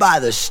stood by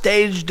the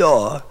stage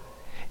door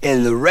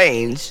in the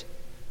rains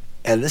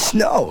and the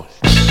snows.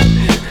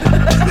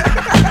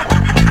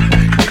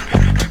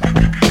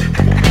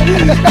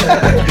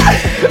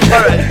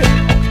 All right.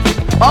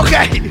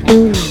 Okay.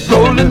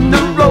 Rolling the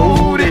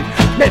roadie,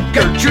 met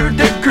Gertrude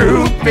the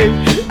Groupie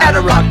at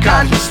a rock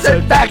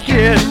concert back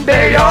in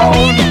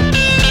Bayonne.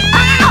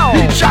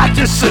 He tried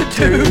to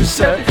seduce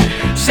her,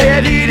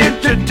 said he'd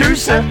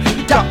introduce her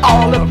to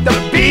all of the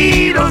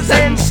Beatles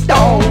and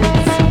Stones.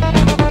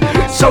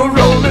 So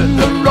Rolling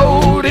the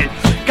roadie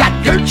got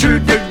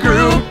Gertrude the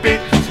Groupie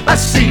a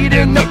seat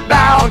in the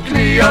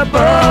balcony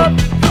above.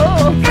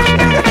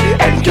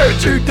 And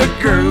Gertrude the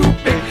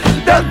Groupie,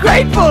 the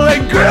grateful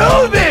and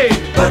groovy.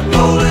 But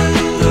Roland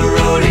the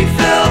roadie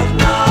felt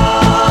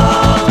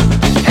numb.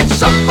 And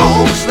some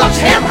folks loves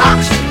ham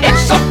hocks, and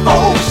some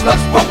folks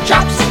loves pork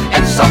chops,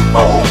 and some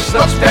folks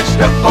loves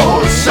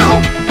vegetable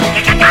soup.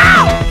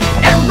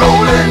 And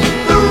Roland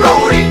the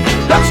roadie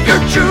loves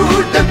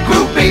Gertrude the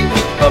Groupie,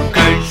 but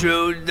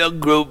Gertrude the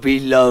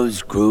Groupie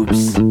loves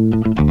groups.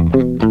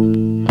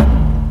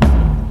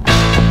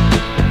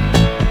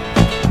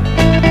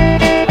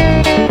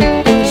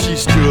 She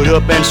stood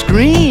up and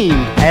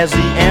screamed as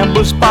the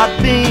amber spot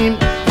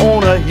beamed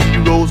on her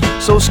heroes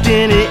so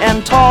skinny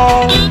and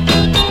tall,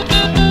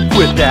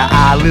 with their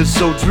eyelids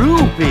so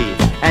droopy.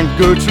 And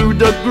Gertrude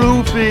the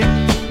Groupie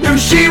knew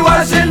she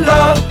was in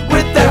love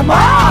with them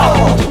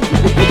all.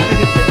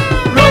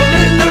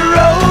 Rolling the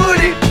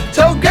roadie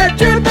told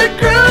Gertrude the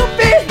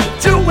Groupie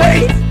to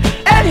wait,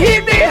 and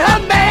he'd be her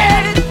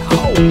man.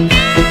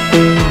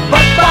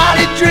 But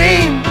Bonnie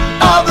dreamed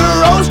of a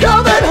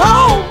rose-covered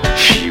home.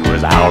 She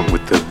was out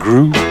with the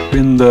group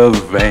in the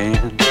van.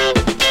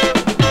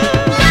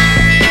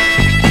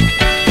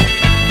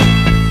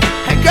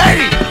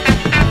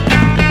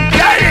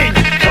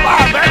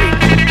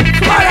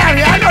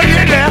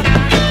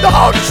 The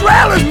whole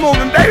trailer's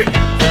moving, baby.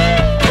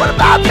 What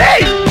about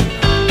me?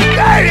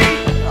 Gertie.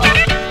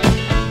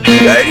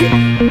 Gertie.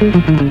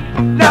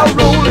 Now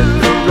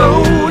Roland the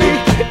roadie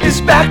is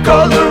back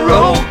on the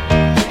road.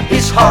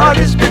 His heart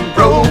has been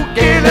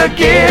broken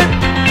again.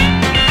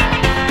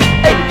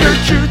 And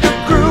Gertrude the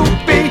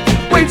Groupie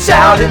waits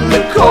out in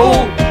the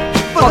cold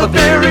for the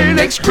very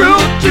next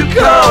group to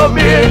come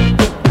in.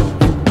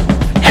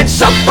 And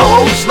some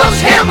folks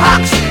loves ham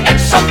hocks, and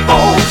some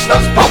folks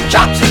loves pork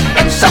chops,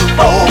 and some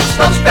folks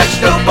loves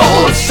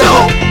vegetable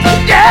soup.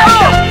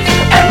 Yeah!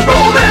 And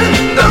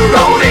Roland the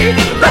roadie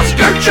loves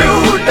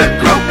Gertrude the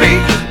Groupie,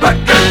 but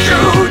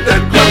Gertrude the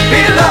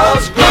Groupie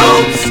loves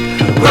groups.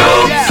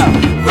 Groups,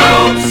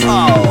 groups,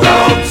 groups,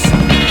 groups.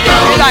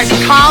 Like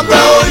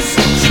combos,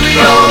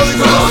 trios,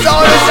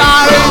 soda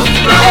sirens,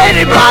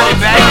 anybody,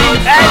 baby,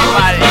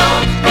 anybody.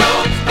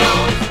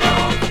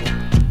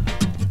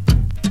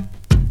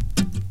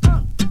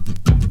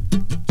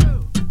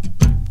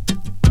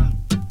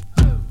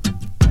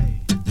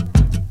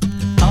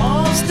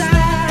 All style.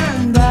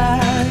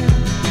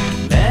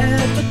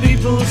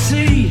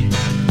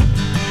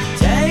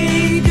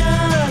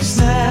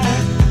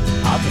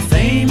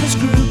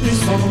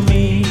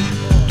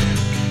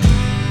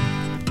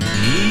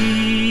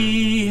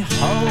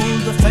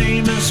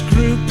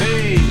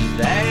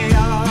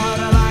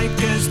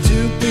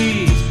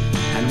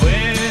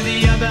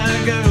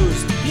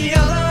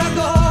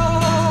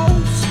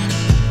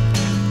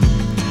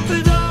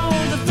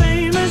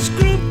 famous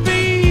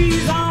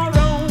groupies are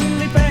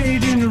only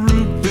paid in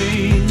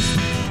rupees.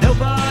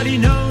 Nobody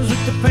knows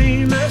what the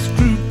famous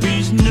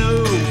groupies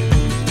know.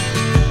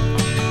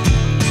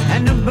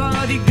 And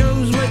nobody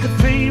goes where the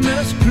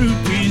famous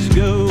groupies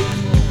go.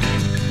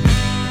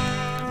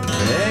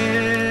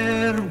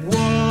 There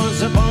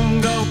was a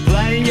bongo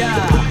player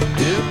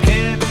who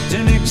kept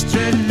an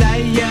extra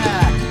layer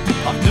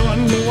of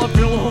Donny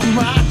pillow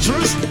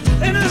mattress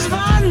in his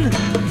van.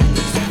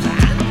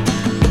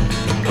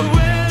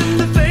 When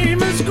the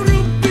famous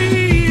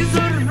groupies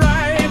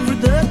arrived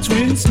with the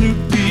twin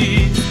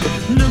Snoopies,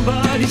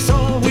 nobody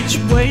saw which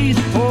way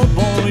the poor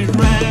boy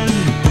ran.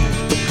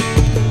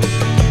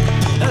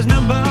 As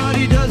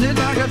nobody does it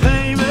like a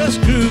famous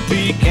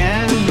groupie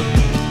can.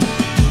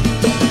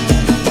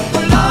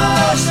 We're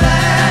lost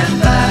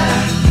and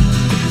back,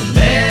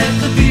 let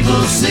the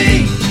people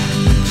see.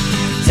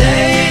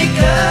 Take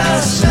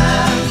a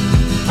snap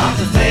of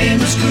the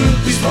famous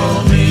groupies for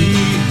me.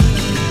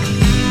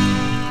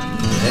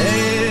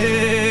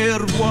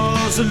 There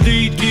was a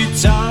lead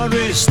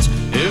guitarist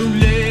who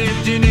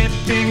lived in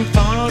Epping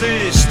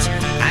Forest,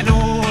 and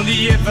all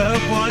he ever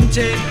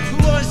wanted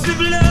was to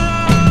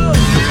blow.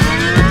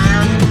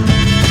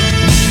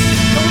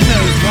 Who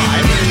knows why?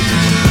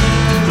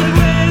 But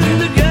when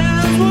the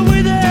girls were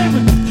with him,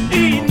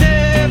 he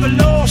never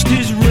lost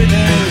his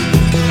rhythm.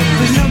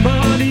 'Cause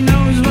nobody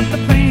knows what the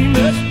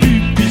famous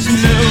groupies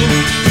know.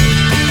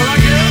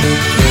 Like you,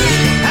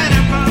 and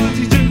a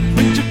party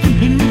jumping to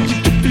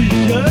be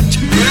a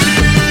two.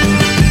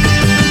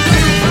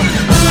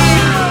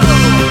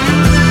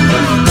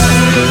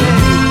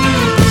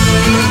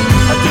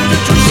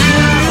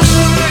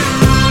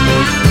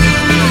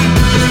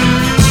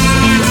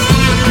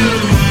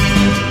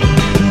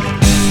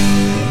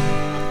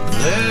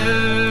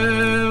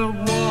 There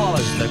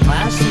was the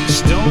classic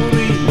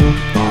story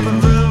of a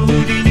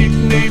roadie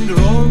nicknamed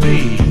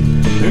Rory,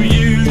 who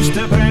used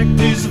to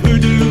practice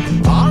voodoo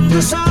on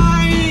the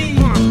side.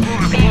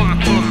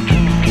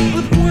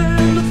 But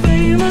when the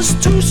famous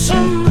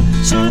twosome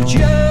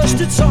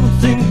suggested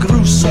something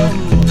gruesome,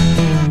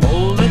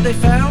 all that they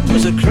found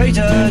was a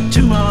crater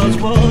 2 miles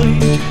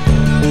wide,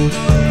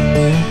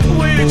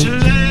 which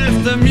left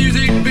the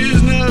music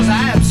business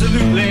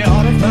absolutely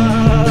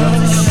horrified.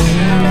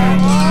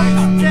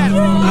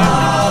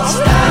 I'll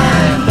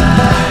stand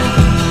back,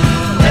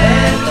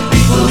 let the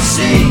people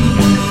see.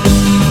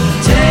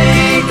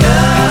 Take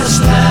a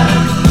snap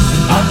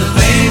of the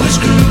famous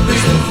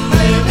groupies,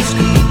 famous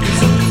groupies,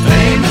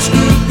 famous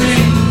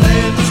groupies,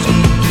 famous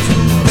groupies.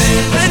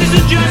 Ladies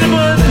and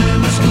gentlemen,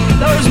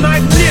 those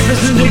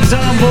magnificent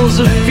examples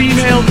of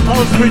female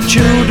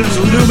pulchritude and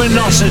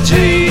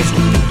luminosity,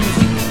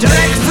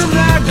 direct from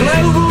their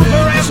global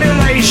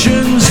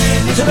perambulations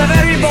to the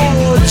very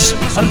boards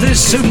of this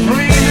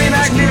supremely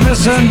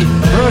magnificent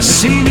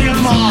proscenium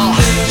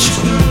march.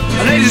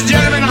 Ladies and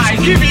gentlemen, I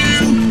give you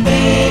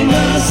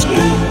famous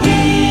groupie.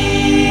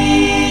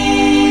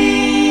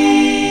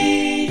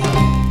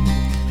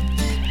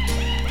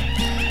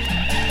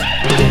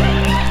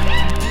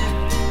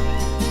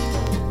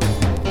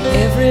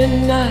 Every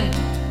night,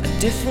 a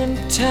different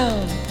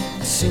town,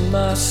 I sing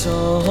my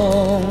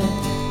song.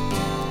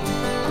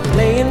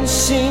 Play and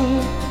sing,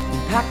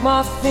 pack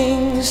my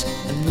things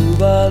and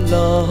move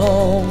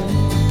along.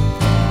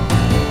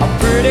 A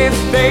pretty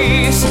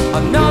face,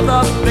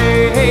 another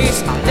place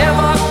I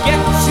never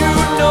get to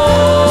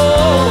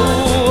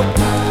know.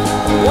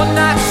 One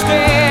night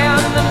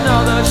stand,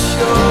 another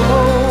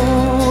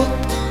show.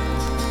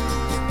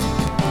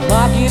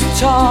 My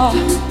guitar,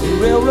 a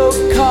railroad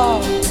car,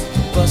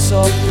 a bus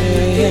or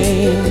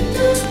plane.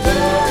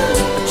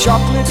 A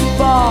chocolate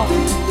bar,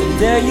 and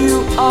there you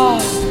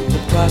are,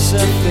 the price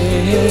of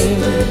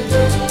fame.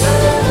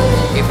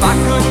 If I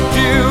could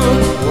do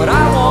what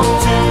I want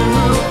to,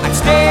 I'd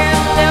stay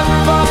and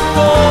never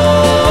go.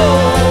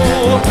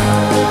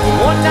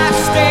 One night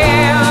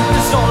stand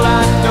is all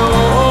I know.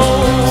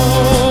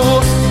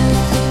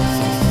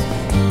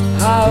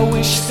 I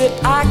wish that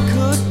I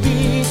could be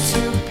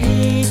two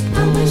people.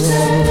 I wish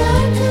that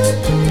I could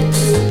be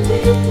two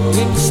people.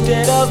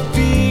 Instead of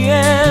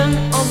being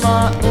on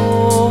my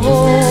own.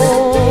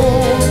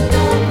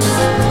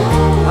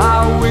 I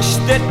wish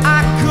that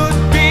I could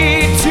be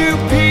two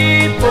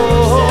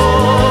people,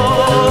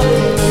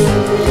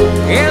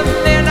 and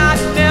then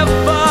I'd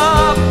never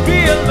be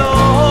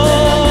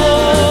alone.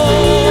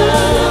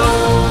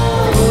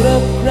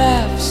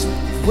 Photographs of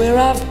where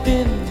I've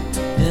been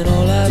and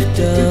all I've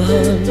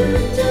done.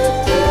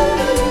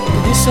 In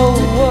this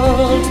whole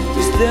world,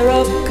 is there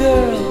a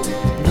girl?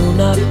 No,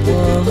 not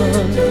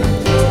one.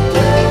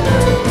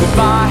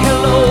 Goodbye,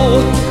 hello,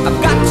 I've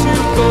got to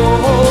go.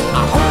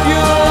 I hope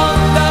you'll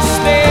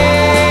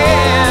understand.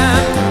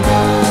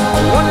 A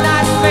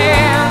one-night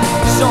man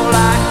is all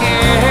I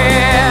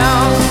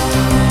am.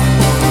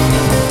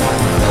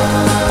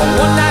 A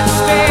one-night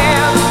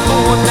stand, a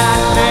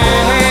one-night man.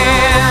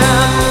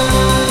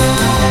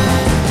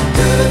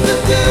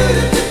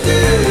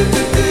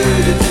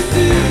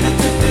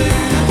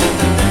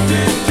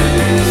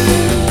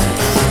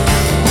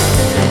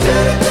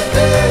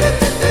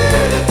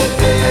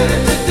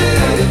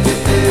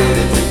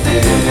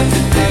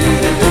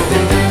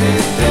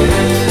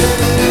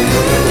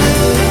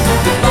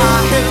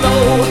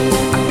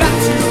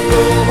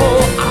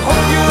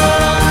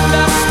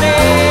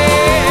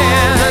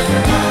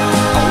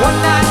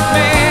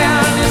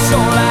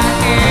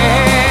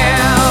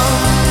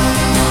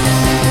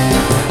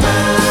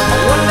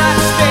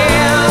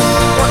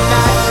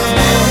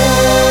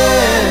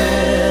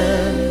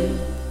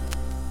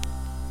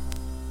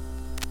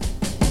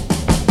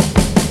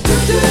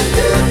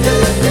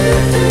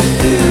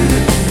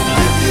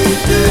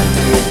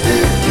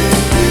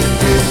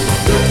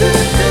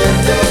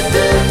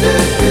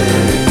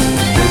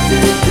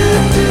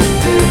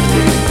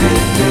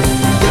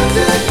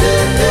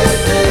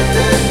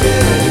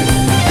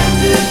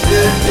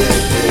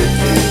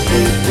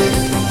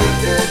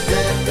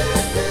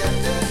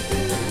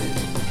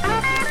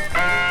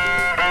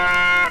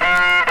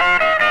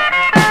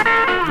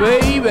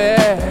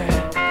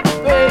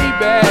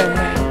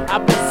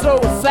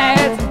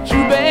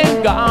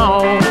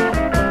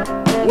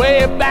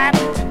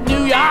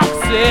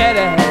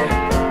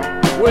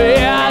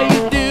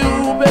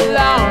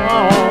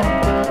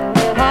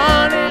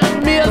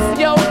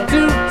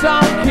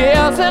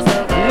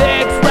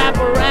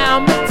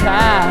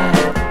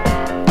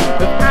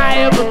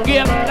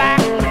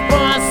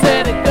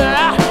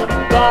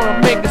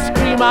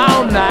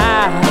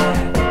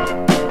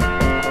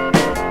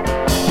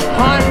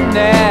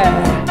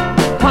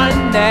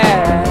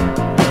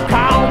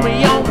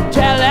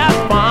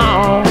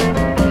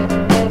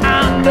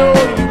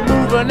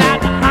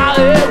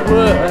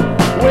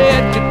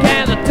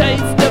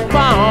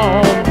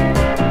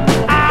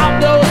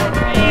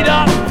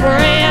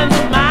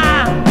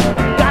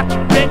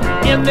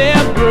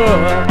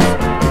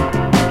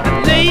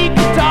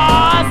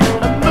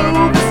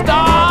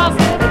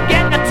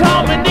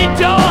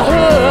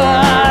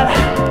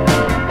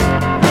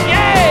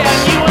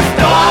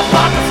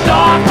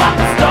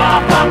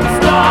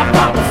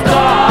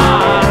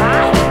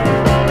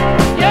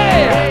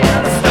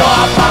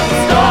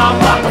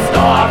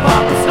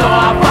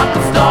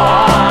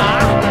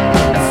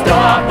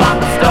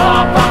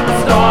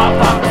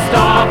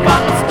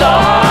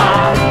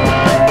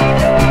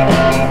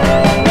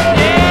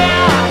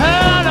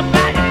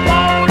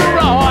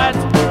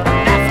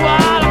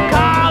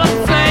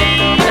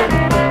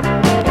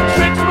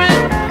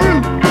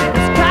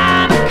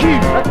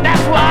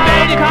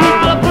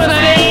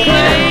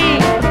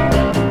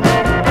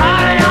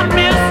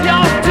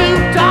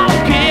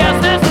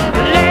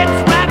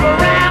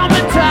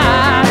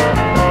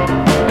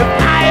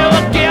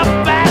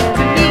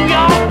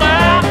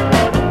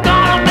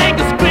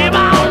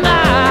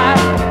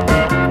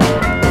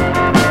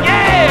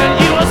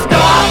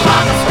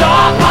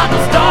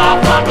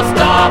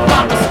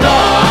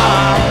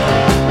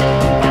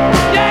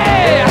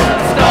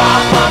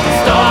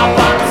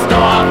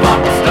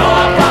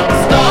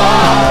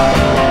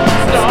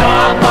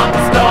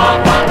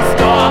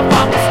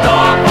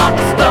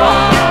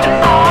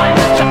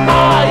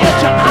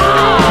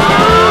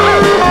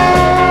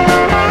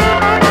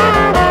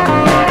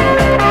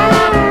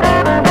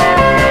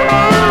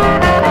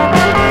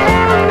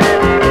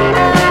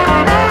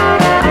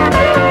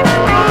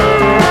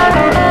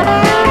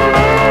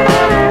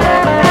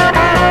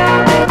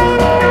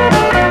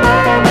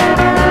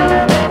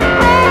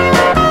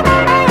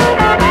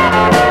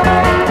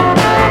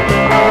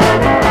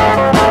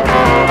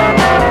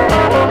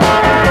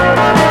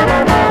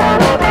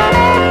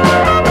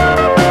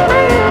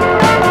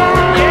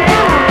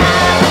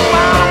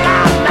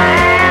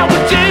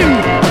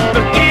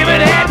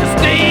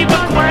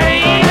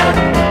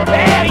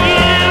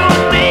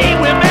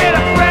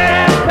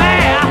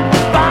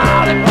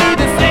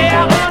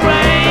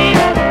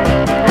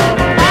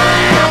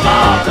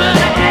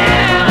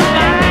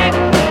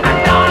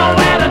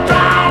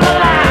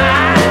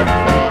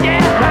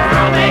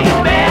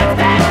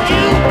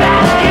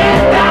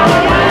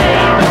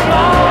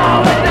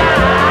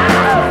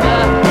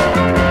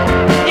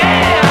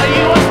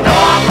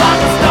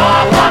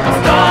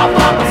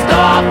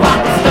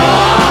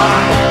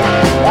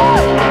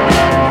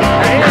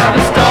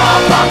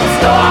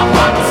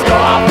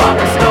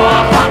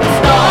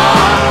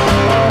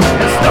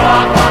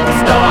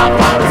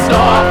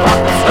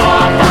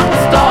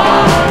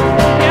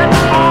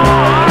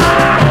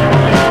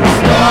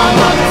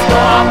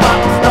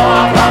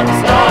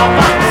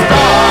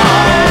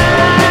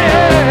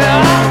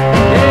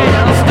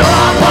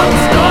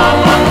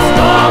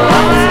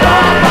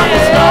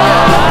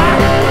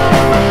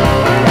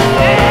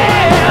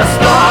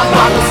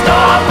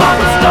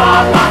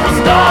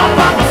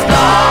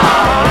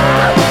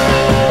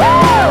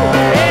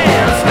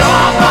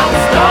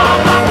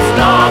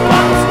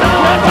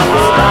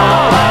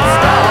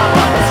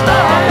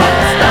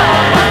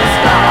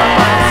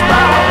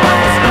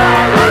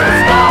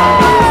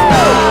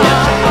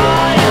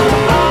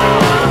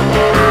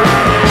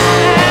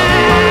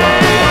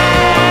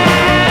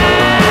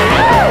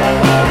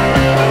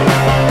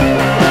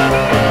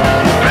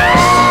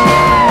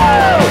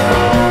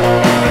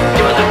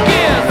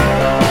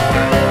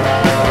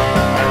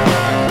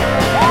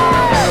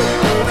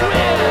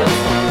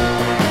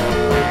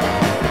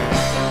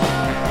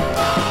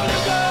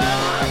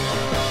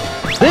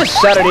 This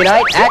Saturday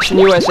night, Action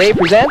USA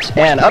presents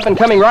an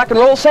up-and-coming rock and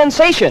roll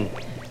sensation.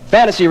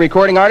 Fantasy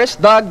recording artists,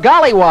 the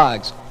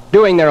Gollywogs,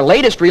 doing their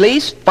latest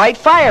release, Fight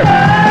Fire.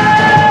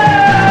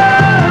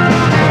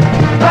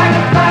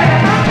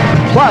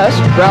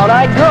 Plus,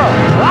 Brown-Eyed Girl.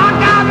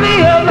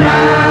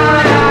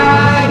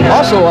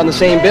 Also on the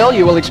same bill,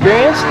 you will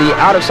experience the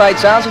out-of-sight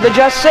sounds of the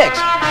Just Six,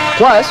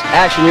 plus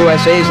Action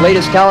USA's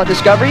latest talent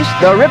discoveries,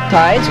 the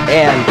Riptides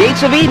and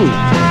Gates of Eden.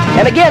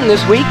 And again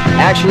this week,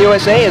 Action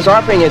USA is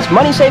offering its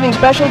money-saving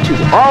special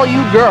to all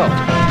you girls.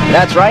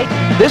 That's right,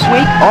 this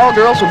week all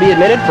girls will be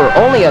admitted for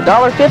only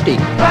 $1.50.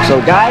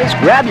 So guys,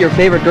 grab your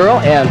favorite girl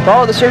and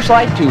follow the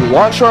searchlight to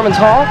Longshoremen's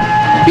Hall,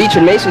 Beach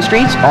and Mason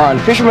Streets on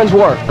Fisherman's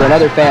Wharf for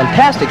another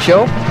fantastic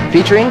show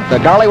featuring the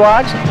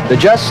Gollywogs, the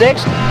Just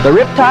Six, the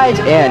Riptides,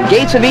 and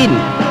Gates of Eden.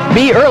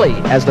 Be early,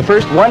 as the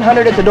first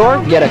 100 at the door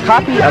get a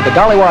copy of the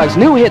Gollywogs'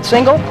 new hit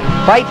single,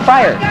 Fight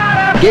Fire.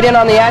 Get in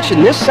on the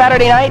action this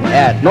Saturday night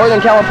at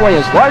Northern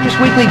California's largest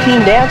weekly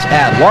teen dance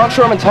at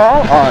Longshoremen's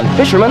Hall on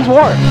Fisherman's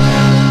Wharf.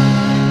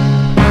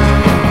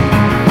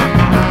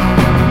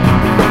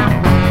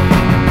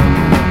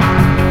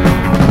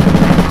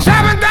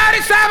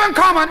 737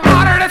 coming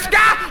out of the sky.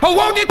 Oh,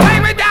 won't you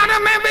take me down to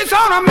Memphis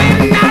on a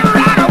midnight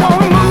ride? I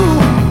won't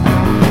move.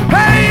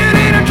 Hey, it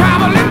ain't a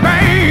traveling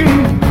vain.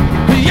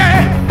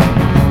 Yeah,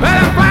 well,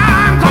 I'm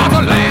flying across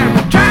the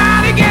land,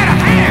 trying to get a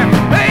hand.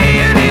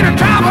 Hey, it ain't a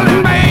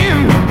traveling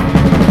vain.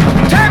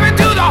 Take me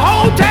to the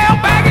hotel,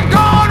 back and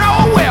going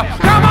nowhere.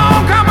 Come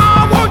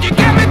on, won't you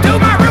get me to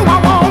my room? I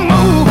won't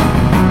move.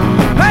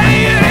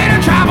 Hey, it ain't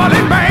a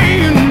traveling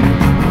vain.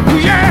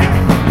 Yeah,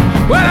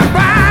 well, I'm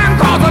flying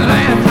across the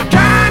land,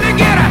 trying to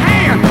get a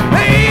hand.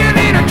 Hey, it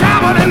ain't a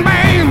traveling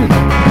vain.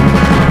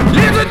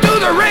 Listen to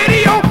the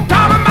radio,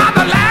 talking about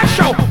the last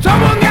show.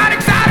 Someone got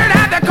excited,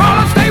 had to call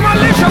a state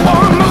militia.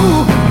 Won't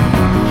move.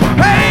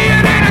 Hey,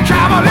 it ain't a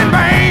traveling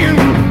vain.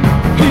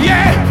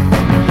 Yeah,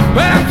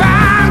 but I'm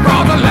flying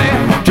across the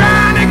land,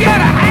 trying to get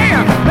a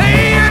hand.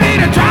 Hey, it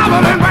ain't a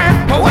traveling vain.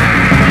 Wow!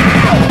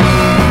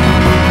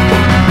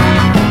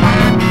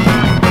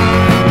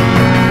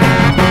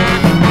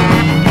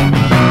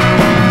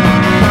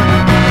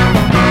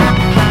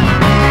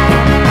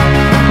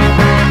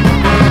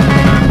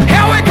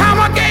 Here we come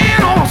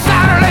again on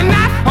Saturday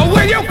night.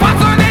 With you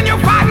fussing and you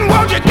fighting,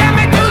 won't you get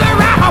me to the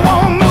right? I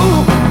won't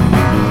move.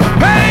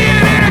 Hey,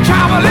 it ain't a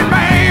traveling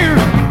vain.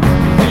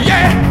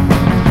 Yeah,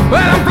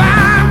 well, I'm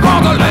flying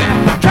across the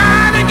land,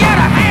 trying to get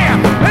a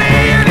hand.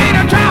 Hey, it ain't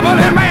a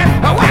traveling man.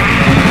 Wow!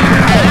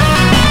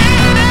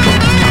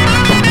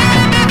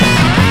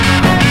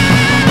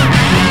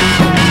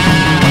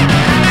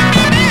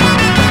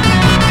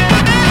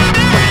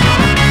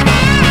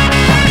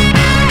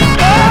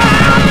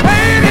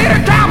 Hey, it ain't a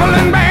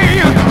traveling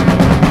man.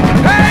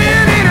 Hey,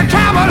 it ain't a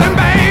traveling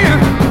man.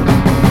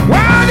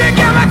 Well, you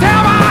give me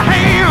tell my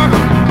hand.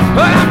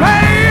 But I'm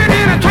playing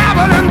in a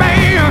traveling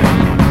man.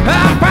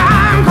 I'm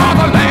flying across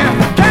the land,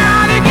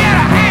 trying to get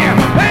a hand.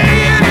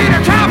 Hey, it ain't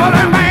a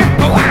traveling man.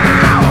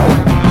 Wow!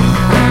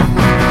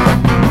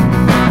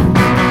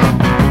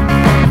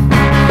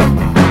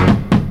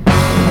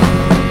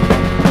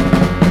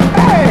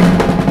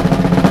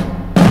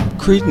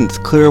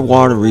 Creedence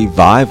Clearwater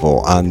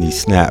Revival on the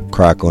Snap,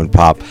 Crackle, and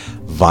Pop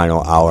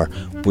Vinyl Hour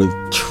with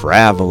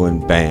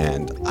Traveling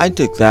Band. I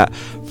took that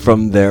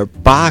from their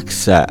box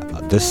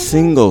set, the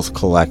Singles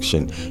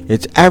Collection.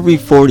 It's every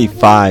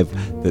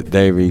 45 that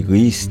they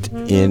released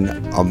in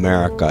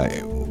America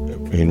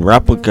in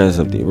replicas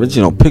of the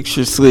original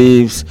picture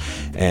sleeves,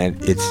 and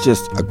it's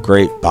just a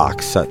great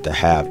box set to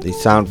have. They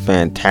sound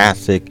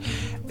fantastic,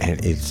 and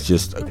it's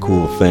just a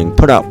cool thing.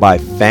 Put out by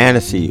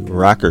Fantasy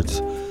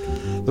Records.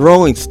 The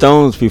Rolling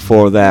Stones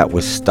before that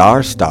was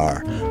Star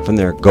Star from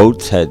their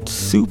Goat's Head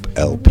Soup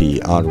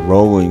LP on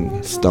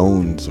Rolling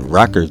Stones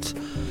Records.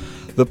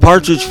 The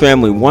Partridge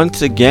Family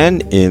once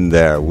again in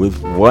there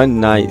with One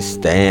Night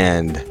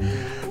Stand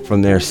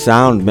from their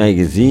Sound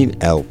Magazine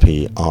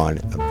LP on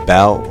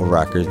Bell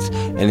Records.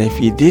 And if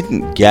you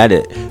didn't get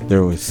it,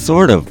 there was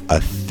sort of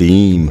a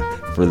theme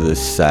for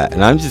this set,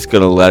 and I'm just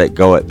going to let it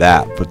go at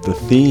that, but the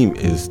theme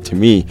is, to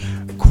me,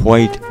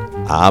 quite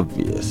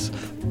obvious.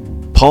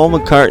 Paul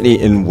McCartney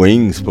and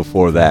Wings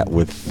before that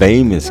with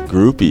Famous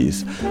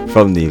Groupies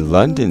from the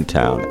London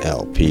Town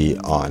LP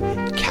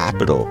on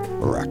Capitol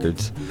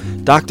Records.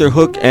 Dr.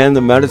 Hook and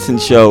the Medicine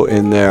Show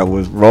in there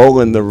with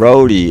Rollin' the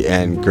Roadie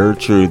and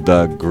Gertrude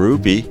the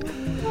Groupie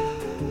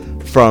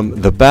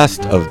from the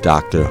best of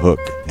Dr. Hook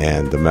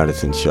and the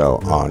Medicine Show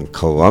on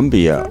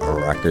Columbia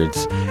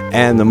Records,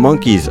 and the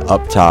Monkees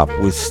up top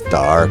with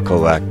Star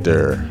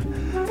Collector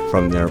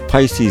from their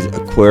Pisces,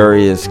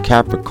 Aquarius,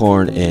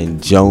 Capricorn,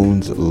 and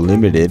Jones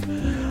Limited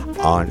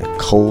on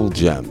Coal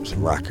Gems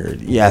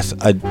record. Yes,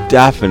 a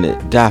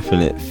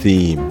definite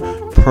theme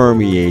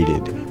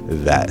permeated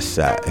that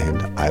set,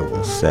 and I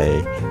will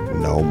say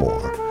no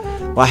more.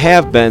 Well, I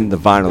have been the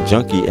Vinyl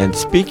Junkie, and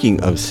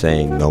speaking of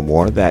saying no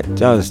more, that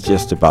does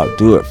just about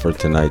do it for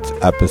tonight's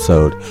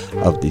episode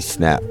of the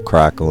Snap,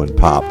 Crackle, and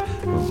Pop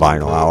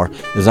Vinyl Hour.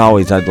 As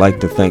always, I'd like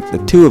to thank the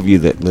two of you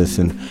that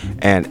listen,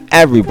 and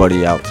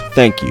everybody else.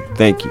 Thank you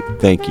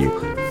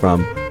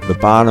from the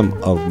bottom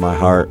of my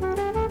heart.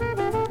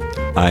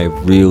 I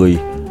really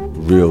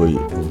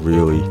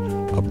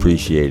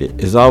appreciate it.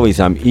 As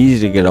always, I'm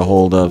easy to get a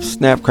hold of.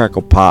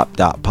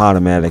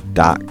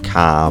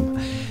 snapcracklepop.podomatic.com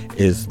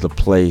is the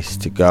place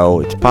to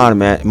go. It's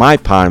my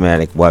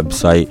Podomatic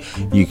website.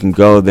 You can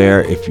go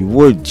there. If you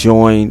would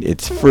join,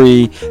 it's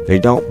free. They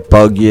don't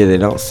bug you. They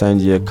don't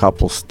send you a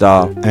couple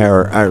stuff,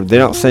 or they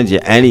don't send you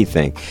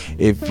anything.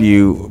 If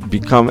you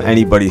become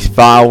anybody's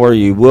follower,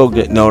 you will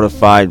get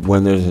notified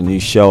when there's a new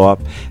show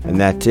up,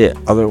 and that's it.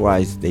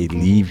 Otherwise, they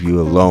leave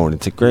you alone.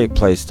 It's a great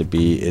place to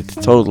be. It's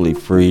totally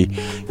free.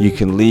 You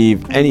can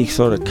leave any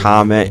sort of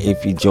comment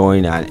if you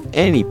join on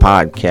any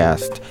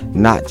podcast,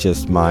 not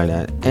just mine,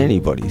 on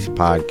anybody's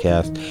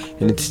podcast,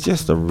 and it's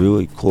just a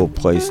really cool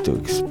place to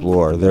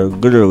explore. There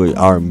literally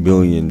are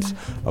millions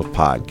of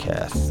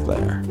podcasts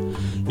there.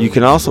 You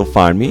can also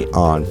find me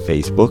on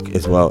Facebook,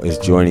 as well as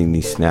joining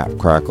the Snap,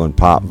 Crackle, and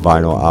Pop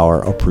Vinyl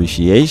Hour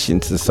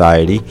Appreciation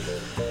Society.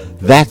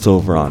 That's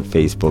over on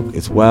Facebook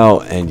as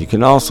well, and you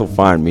can also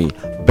find me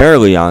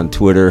barely on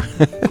Twitter.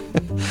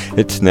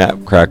 It's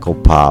Snap, Crackle,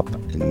 Pop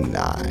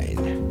 9.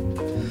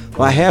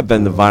 Well, I have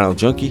been the Vinyl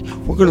Junkie.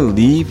 We're going to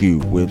leave you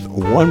with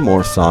one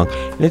more song,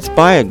 and it's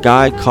by a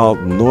guy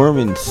called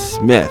Norman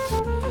Smith,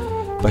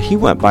 but he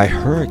went by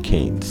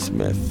Hurricane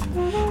Smith,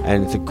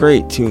 and it's a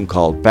great tune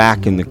called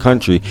Back in the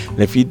Country.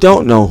 And if you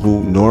don't know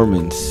who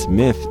Norman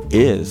Smith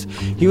is,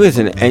 he was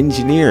an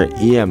engineer at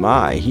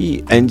EMI.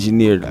 He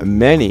engineered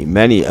many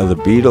of the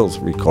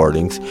Beatles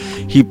recordings.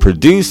 He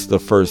produced the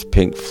first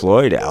Pink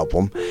Floyd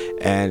album,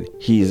 and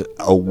he's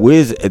a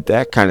whiz at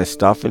that kind of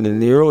stuff. And in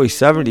the early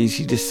 70s,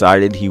 he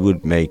decided he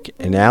would make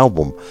an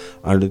album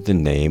under the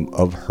name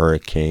of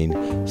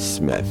Hurricane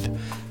Smith.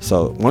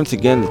 So once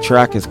again, the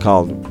track is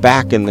called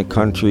Back in the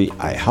Country.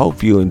 I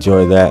hope you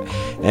enjoy that,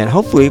 and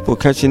hopefully we'll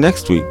catch you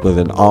next week with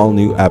an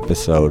all-new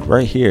episode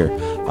right here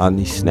on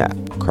the Snap,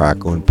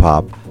 Crackle, and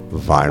Pop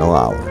Vinyl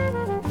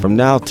Hour. From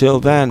now till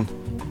then,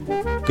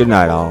 good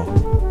night all.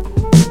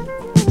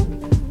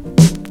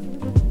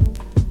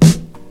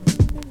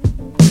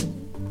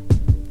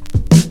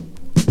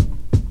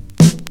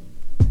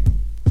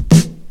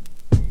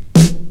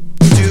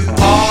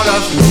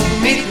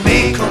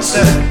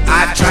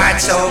 I tried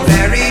so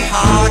very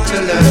hard to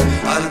learn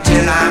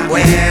until I'm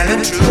well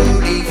and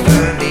truly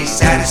firmly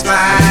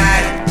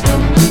satisfied.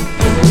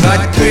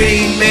 But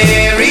pretty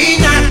Mary,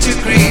 not to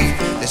grieve,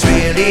 there's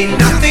really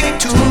nothing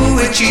to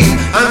achieve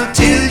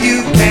until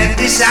you can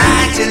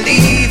decide to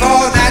leave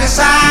all that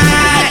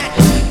aside.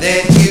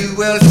 Then you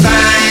will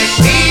find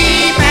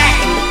me back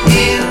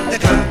in the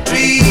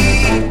country,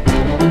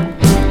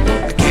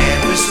 a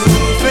canvas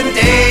roof and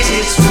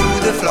daisies through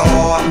the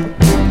floor.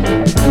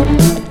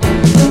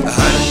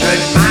 100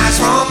 miles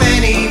from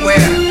anywhere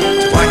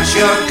to watch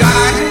your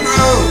garden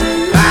grow,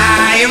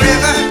 by a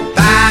river,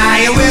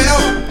 by a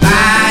willow,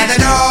 by the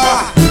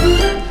door.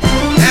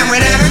 And we'll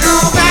never go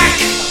back,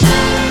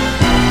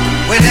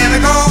 we'll never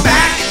go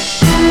back,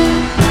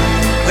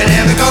 we'll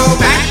never go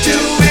back to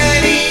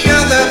any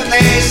other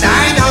place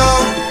I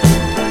know.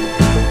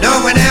 No,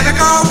 we'll never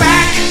go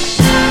back,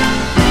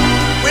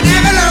 we'll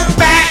never look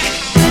back,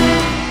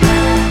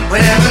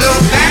 we'll never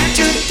look back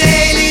to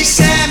daily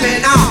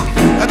seminar,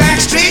 a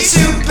backstreet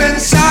soup and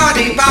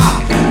sardine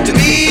bar, to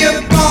be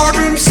a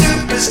boardroom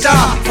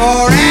superstar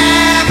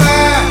forever.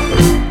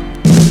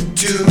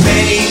 Too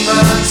many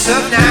months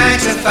of 9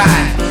 to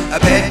 5, a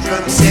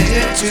bedroom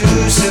sitter to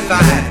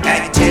survive,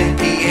 at 10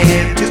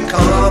 p.m. to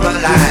come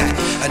alive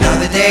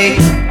another day.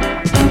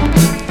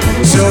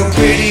 So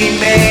pretty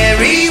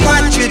Mary,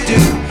 what you do,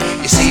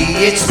 you see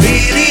it's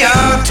really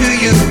up to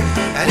you.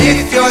 And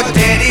if you're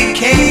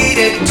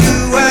dedicated to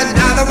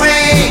another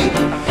way,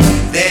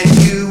 then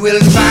you will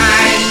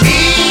find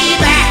me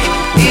back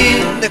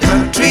in the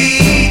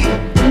country,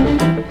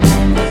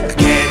 a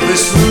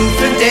canvas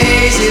roof and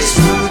daisies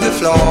through the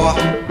floor.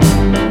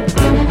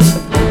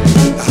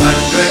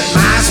 100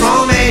 miles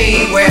from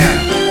anywhere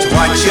to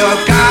watch your